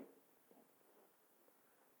doing.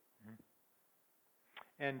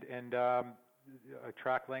 And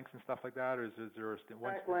track lengths and stuff like that, or is there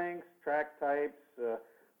track lengths, track types?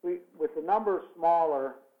 With the numbers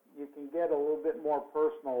smaller, you can get a little bit more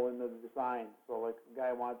personal in the design. So, like, the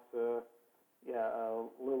guy wants a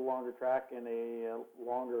little longer track and a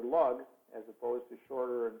longer lug as opposed to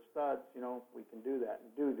shorter and studs. We can do that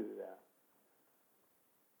and do that.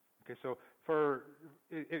 Okay, so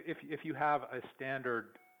if you have a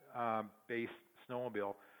standard base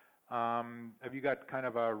snowmobile, have you got kind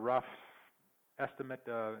of a rough estimate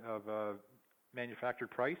of a manufactured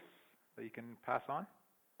price that you can pass on?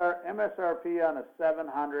 Our MSRP on a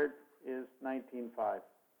 700 is $19,500.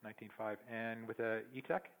 $19,500, and with a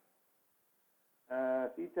E-Tech?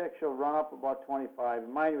 E-Tech shall run up about $25,000.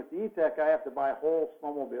 Mind you, with the E-Tech, I have to buy whole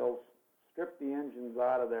snowmobiles, strip the engines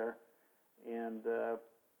out of there, and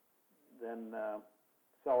then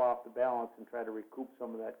sell off the balance and try to recoup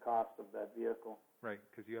some of that cost of that vehicle. Right,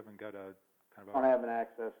 because you haven't got a kind of don't have an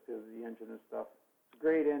access to the engine and stuff. It's a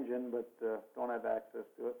great engine, but don't have access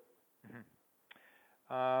to it. Mm-hmm.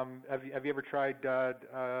 Have you ever tried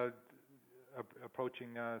approaching,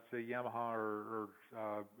 say, Yamaha or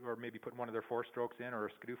maybe putting one of their four-strokes in, or a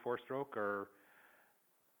Skidoo four-stroke, or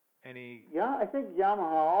any? Yeah, I think Yamaha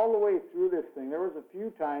all the way through this thing. There was a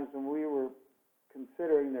few times when we were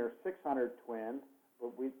considering their 600 twin,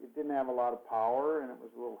 but it didn't have a lot of power and it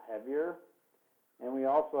was a little heavier. And we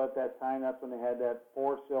also, at that time, that's when they had that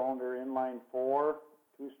four-cylinder inline four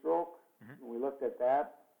two-stroke. Mm-hmm. And we looked at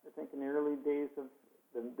that, I think, in the early days of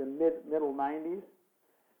the middle 90s.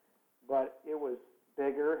 But it was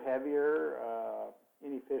bigger, heavier,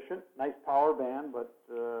 inefficient, nice power band, but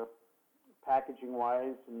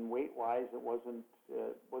packaging-wise and weight-wise, it wasn't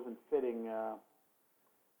fitting our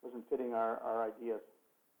ideas.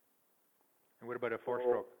 And what about a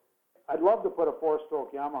four-stroke? I'd love to put a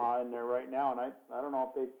four-stroke Yamaha in there right now, and I don't know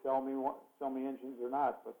if they'd sell me engines or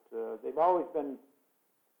not, but they've always been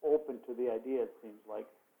open to the idea. It seems like.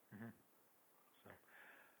 Mm-hmm.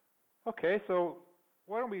 Okay, so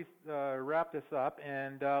why don't we wrap this up,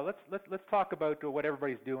 and let's talk about what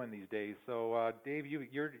everybody's doing these days. So Dave,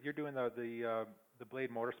 you're doing the Blade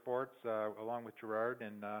Motorsports along with Gerard,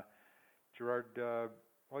 and Gerard.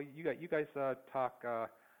 Well, you guys talk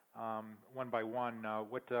one by one.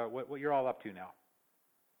 What you're all up to now?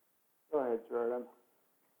 Go ahead, Gerard.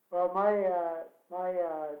 Well, my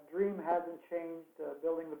dream hasn't changed.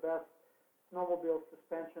 Building the best snowmobile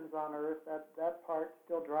suspensions on earth. That part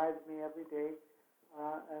still drives me every day,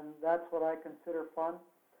 and that's what I consider fun.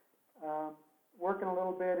 Working a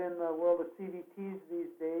little bit in the world of CVTs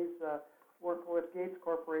these days. Working with Gates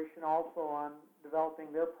Corporation also on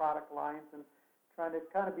developing their product lines and trying to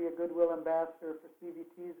kind of be a goodwill ambassador for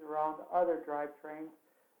CVTs around other drivetrains.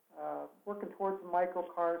 Working towards some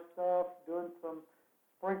microcar stuff,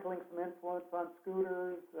 sprinkling some influence on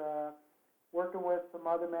scooters, working with some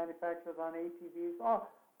other manufacturers on ATVs,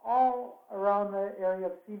 all around the area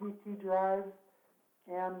of CVT drives,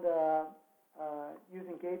 and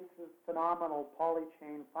using Gates' phenomenal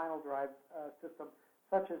poly-chain final drive system,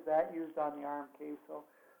 such as that used on the RMK. So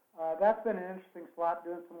that's been an interesting slot,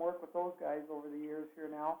 doing some work with those guys over the years here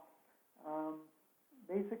now.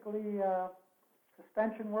 Basically,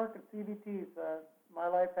 suspension work and CVTs. My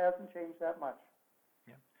life hasn't changed that much.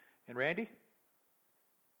 Yeah. And Randy?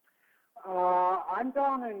 I'm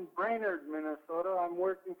down in Brainerd, Minnesota. I'm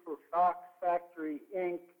working for Fox Factory,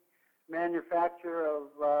 Inc., manufacturer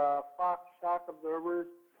of Fox shock absorbers,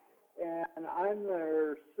 and I'm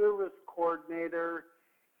their service coordinator.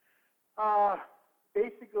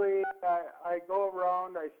 Basically, I go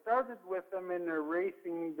around. I started with them in their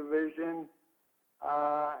racing division,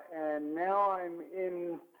 and now I'm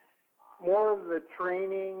in more of the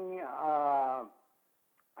training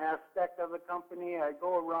aspect of the company. I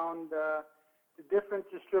go around to different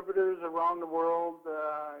distributors around the world,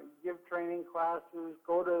 give training classes,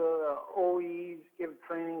 go to OEs, give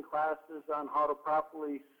training classes on how to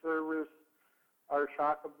properly service our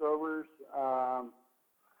shock absorbers.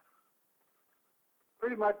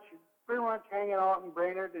 Pretty much hanging out in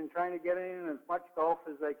Brainerd and trying to get in as much golf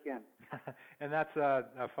as I can. And that's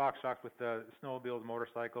Fox Shock with snowmobiles,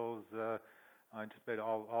 motorcycles, just about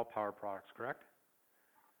all power products, correct?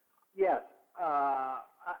 Yes.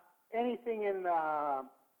 Anything in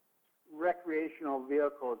recreational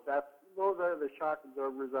vehicles, those are the shock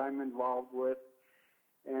absorbers I'm involved with.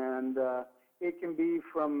 And it can be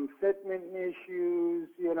from fitment issues,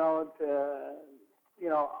 to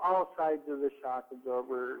all sides of the shock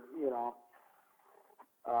absorber,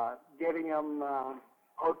 getting them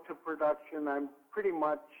out to production. I'm pretty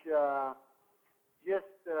much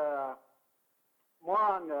just more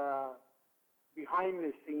on the behind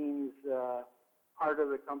the scenes part of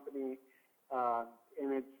the company.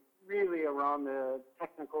 and it's really around the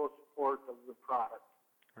technical support of the product.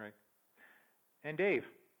 Right. And Dave?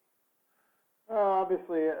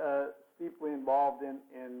 Obviously, deeply involved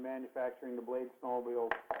in manufacturing the Blade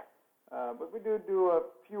snowmobiles. But we do a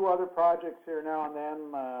few other projects here now and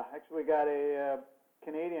then. Actually, we got a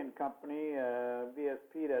Canadian company,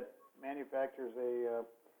 VSP, that manufactures a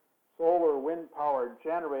solar wind-powered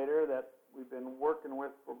generator that we've been working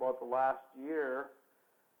with for about the last year,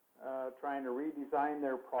 trying to redesign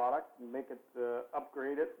their product and make it,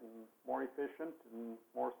 upgrade it and more efficient and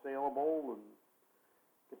more saleable and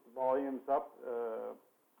get the volumes up.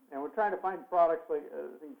 And we're trying to find products like,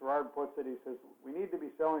 I think Gerard puts it, he says, we need to be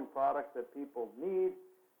selling products that people need,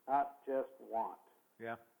 not just want.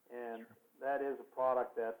 Yeah. And that is a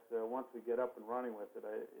product that once we get up and running with it,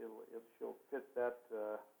 she'll fit that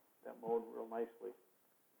mode real nicely.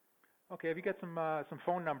 Okay, have you got some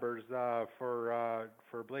phone numbers for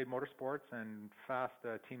Blade Motorsports and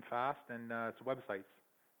Team Fast and some websites?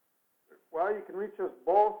 Well, you can reach us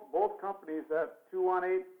both companies at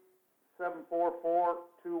 218-744-2101.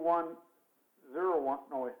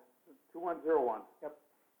 No, wait, 2101. Yep.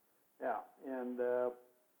 Yeah, and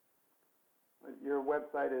your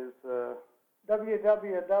website is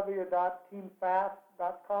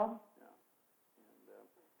www.teamfast.com.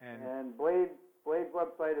 Yeah. And Blade's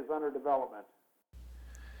website is under development.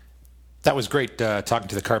 That was great talking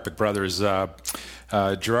to the Karpik Brothers.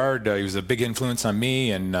 Gerard, he was a big influence on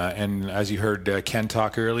me, and as you heard Ken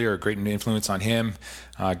talk earlier, a great influence on him.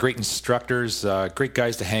 Great instructors, great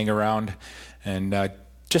guys to hang around, and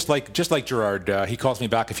just like Gerard, he calls me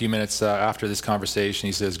back a few minutes after this conversation.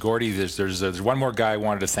 He says, "Gordy, there's one more guy I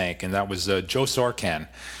wanted to thank, and that was Joe Sorkan."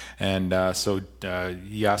 And so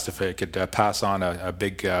he asked if I could pass on a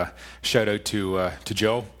big shout out to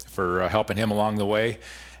Joe for helping him along the way.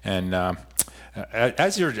 And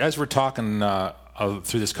as we're talking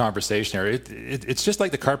through this conversation here, it's just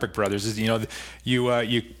like the Karpik Brothers. You know,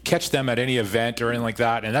 you catch them at any event or anything like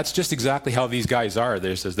that, and that's just exactly how these guys are.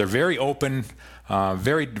 They're very open,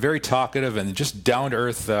 very very talkative, and just down to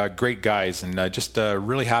earth, great guys. And just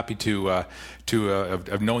really happy to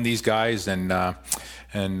have known these guys, and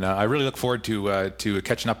I really look forward to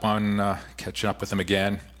catching up with them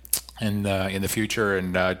again in the future,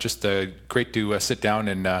 and just great to sit down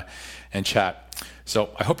and chat.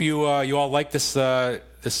 So I hope you all like this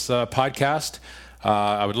podcast.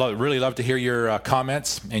 I would really love to hear your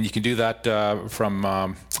comments, and you can do that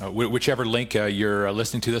from whichever link you're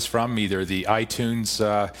listening to this from, either the iTunes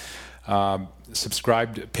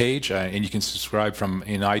subscribed page, and you can subscribe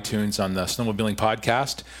in iTunes on the Snowmobiling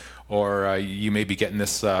Podcast, or you may be getting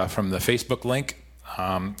this from the Facebook link.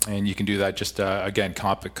 And you can do that just again,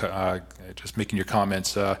 just making your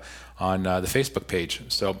comments on the Facebook page.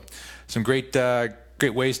 So, some great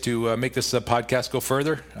ways to make this podcast go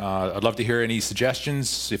further. I'd love to hear any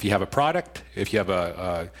suggestions. If you have a product, if you have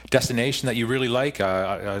a destination that you really like,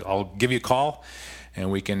 I'll give you a call,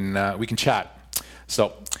 and we can chat.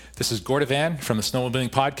 So, this is Gord Van from the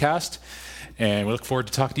Snowmobiling Podcast, and we look forward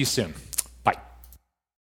to talking to you soon.